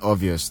definitely been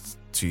obvious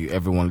to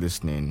everyone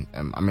listening.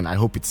 I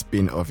hope it's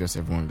been obvious to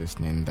everyone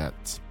listening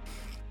that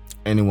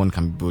anyone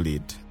can be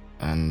bullied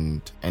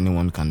and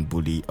anyone can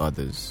bully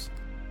others.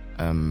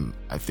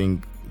 I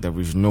think there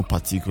is no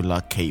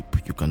particular cape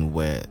you can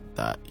wear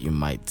that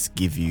might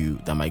give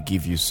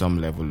you some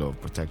level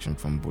of protection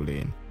from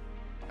bullying.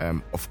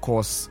 Of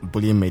course,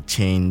 bullying may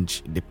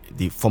change.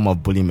 The form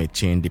of bullying may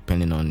change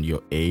depending on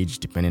your age,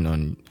 depending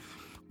on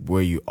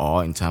where you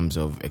are in terms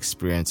of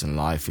experience in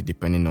life,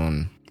 depending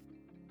on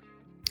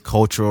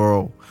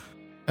cultural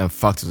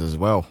factors as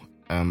well.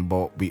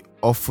 But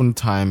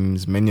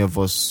many of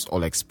us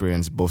all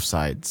experience both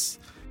sides,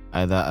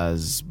 either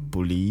as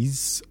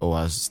bullies or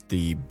as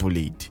the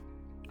bullied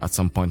at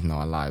some point in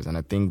our lives. And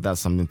I think that's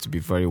something to be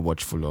very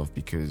watchful of,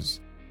 because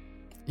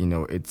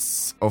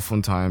it's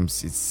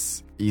oftentimes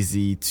it's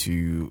easy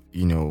to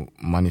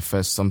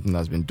manifest something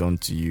that's been done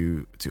to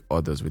you to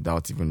others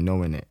without even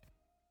knowing it.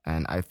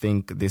 And I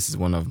think this is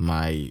one of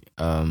my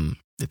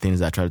the things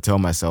that I try to tell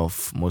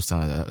myself most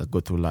times as I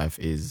go through life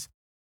is,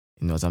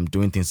 as I'm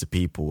doing things to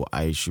people,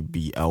 I should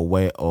be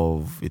aware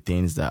of the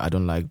things that I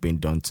don't like being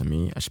done to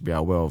me. I should be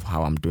aware of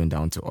how I'm doing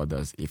down to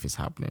others if it's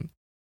happening.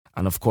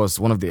 And of course,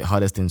 one of the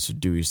hardest things to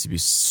do is to be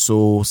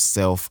so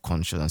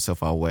self-conscious and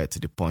self-aware to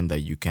the point that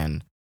you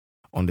can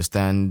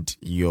understand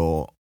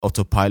your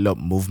autopilot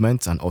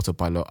movements and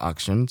autopilot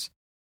actions.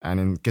 And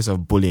in case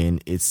of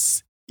bullying,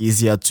 it's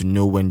easier to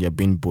know when you're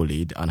being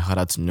bullied and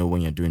harder to know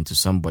when you're doing to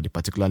somebody,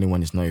 particularly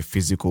when it's not a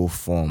physical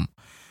form,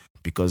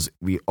 because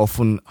we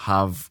often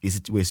have easy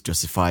ways to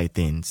justify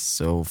things.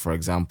 So, for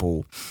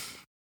example,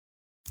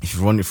 if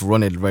you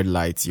run a red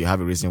light, you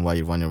have a reason why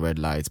you run a red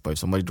light. But if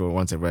somebody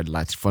runs a red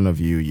light in front of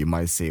you, you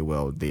might say,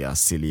 well, they are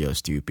silly or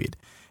stupid.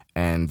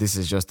 And this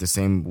is just the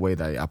same way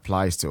that it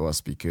applies to us,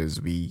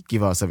 because we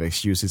give ourselves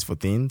excuses for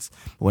things.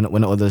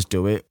 When others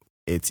do it,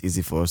 it's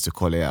easy for us to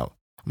call it out.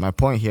 My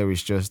point here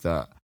is just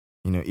that,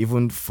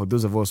 even for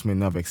those of us who may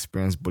not have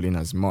experienced bullying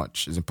as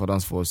much, it's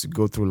important for us to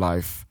go through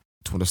life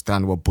to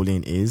understand what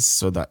bullying is,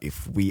 so that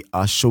if we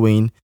are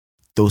showing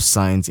those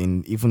signs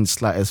in even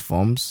slightest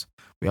forms,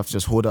 we have to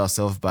just hold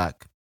ourselves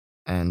back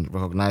and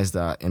recognize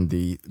that in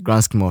the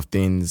grand scheme of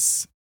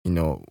things,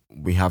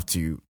 we have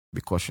to be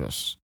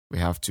cautious. We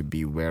have to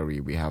be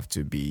wary, we have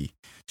to be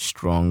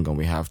strong, and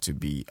we have to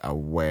be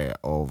aware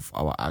of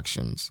our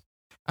actions.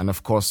 And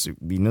of course,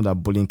 we know that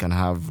bullying can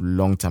have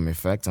long-term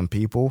effects on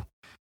people,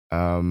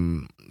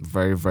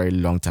 very, very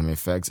long-term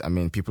effects. I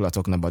mean, people are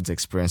talking about the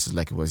experiences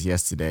like it was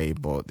yesterday,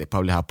 but they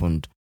probably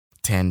happened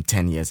 10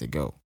 years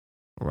ago,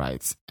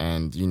 right?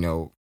 And,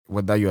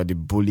 whether you are the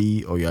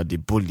bully or you are the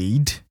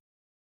bullied,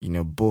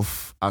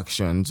 both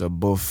actions or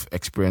both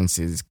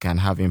experiences can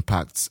have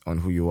impacts on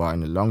who you are in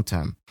the long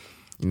term.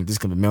 This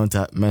can be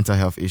mental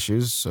health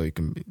issues, so it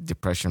can be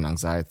depression,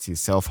 anxiety,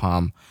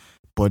 self-harm,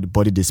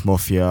 body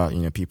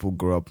dysmorphia. People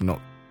grow up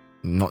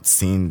not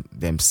seeing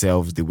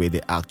themselves the way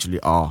they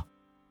actually are.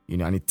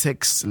 And it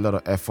takes a lot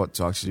of effort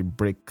to actually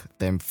break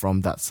them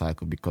from that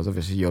cycle, because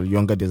obviously your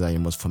younger days are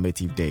your most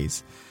formative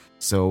days.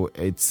 So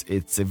it's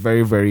a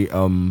very, very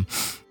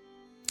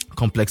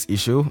complex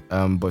issue,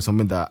 but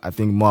something that I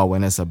think more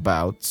awareness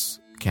about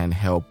can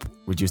help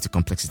reduce the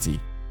complexity.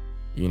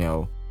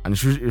 And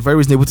it's very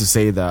reasonable to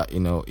say that,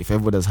 if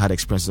everybody has had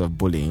experiences of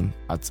bullying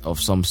of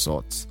some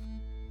sort,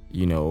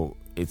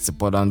 it's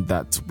important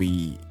that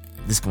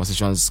these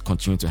conversations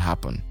continue to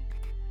happen,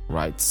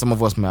 right? Some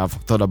of us may have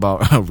thought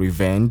about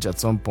revenge at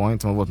some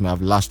point. Some of us may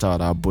have lashed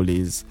out at our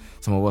bullies.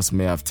 Some of us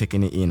may have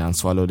taken it in and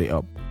swallowed it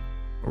up,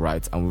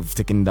 right? And we've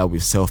taken that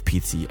with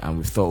self-pity, and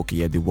we've thought, okay,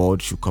 yeah, the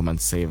world should come and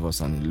save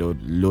us and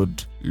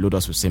load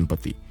us with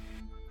sympathy.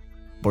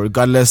 But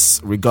regardless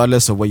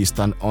of where you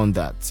stand on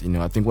that,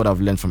 I think what I've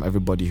learned from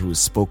everybody who's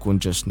spoken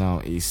just now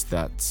is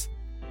that,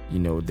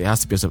 there has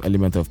to be some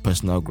element of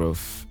personal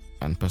growth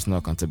and personal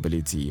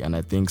accountability. And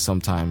I think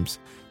sometimes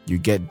you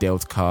get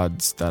dealt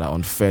cards that are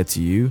unfair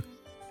to you,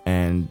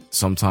 and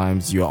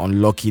sometimes you are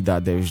unlucky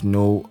that there is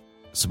no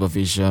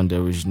supervision,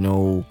 there is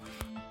no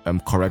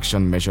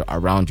correction measure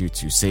around you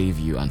to save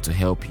you and to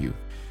help you.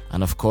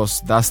 And of course,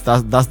 that's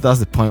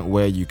the point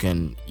where you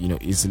can,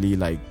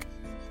 easily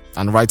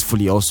and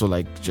rightfully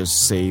also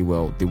just say,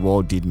 well, the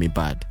world did me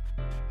bad,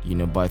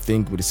 but I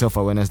think with the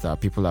self-awareness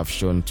that people have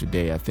shown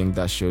today, I think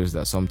that shows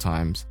that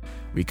sometimes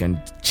we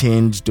can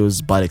change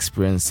those bad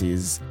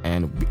experiences,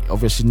 and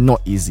obviously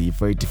not easy,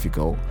 very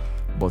difficult,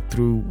 but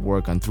through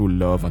work and through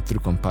love and through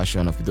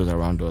compassion of those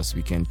around us,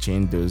 we can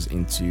change those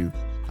into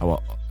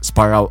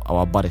spiral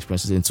our bad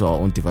experiences into our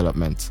own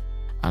development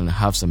and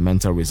have some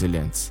mental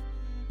resilience.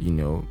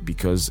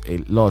 Because a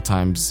lot of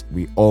times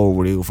we all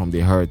reel from the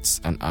hurts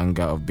and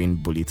anger of being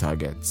bully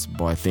targets.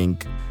 But I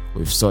think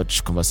with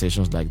such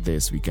conversations like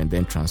this, we can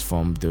then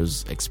transform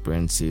those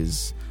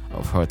experiences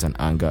of hurt and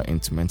anger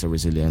into mental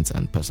resilience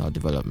and personal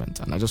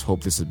development. And I just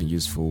hope this has been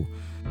useful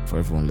for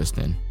everyone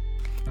listening.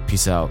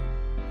 Peace out.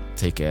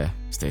 Take care.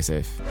 Stay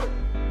safe.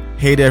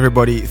 Hey there,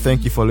 everybody.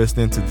 Thank you for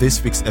listening to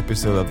this week's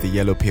episode of the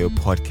Yellow Pill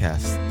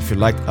Podcast. If you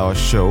liked our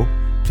show,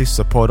 please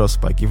support us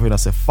by giving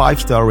us a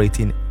 5-star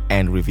rating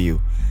and review.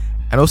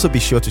 And also be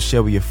sure to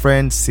share with your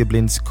friends,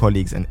 siblings,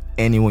 colleagues, and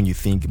anyone you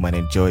think might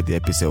enjoy the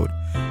episode.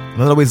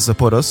 Another way to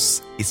support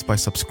us is by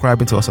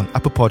subscribing to us on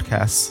Apple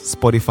Podcasts,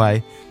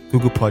 Spotify,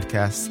 Google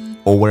Podcasts,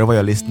 or wherever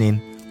you're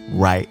listening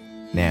right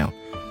now.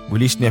 We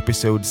release new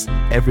episodes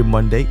every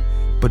Monday,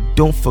 but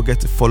don't forget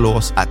to follow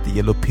us at the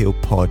Yellow Pill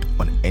Pod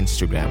on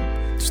Instagram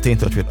to stay in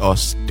touch with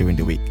us during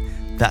the week.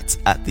 That's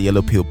at the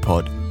Yellow Pill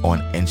Pod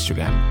on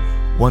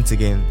Instagram. Once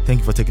again, thank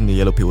you for taking the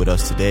Yellow Pill with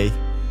us today.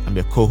 I'm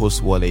your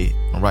co-host Wale,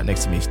 and right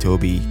next to me is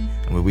Toby,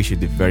 and we wish you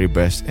the very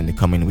best in the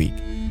coming week.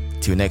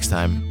 Till next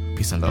time,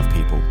 peace and love,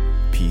 people.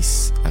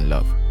 Peace and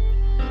love.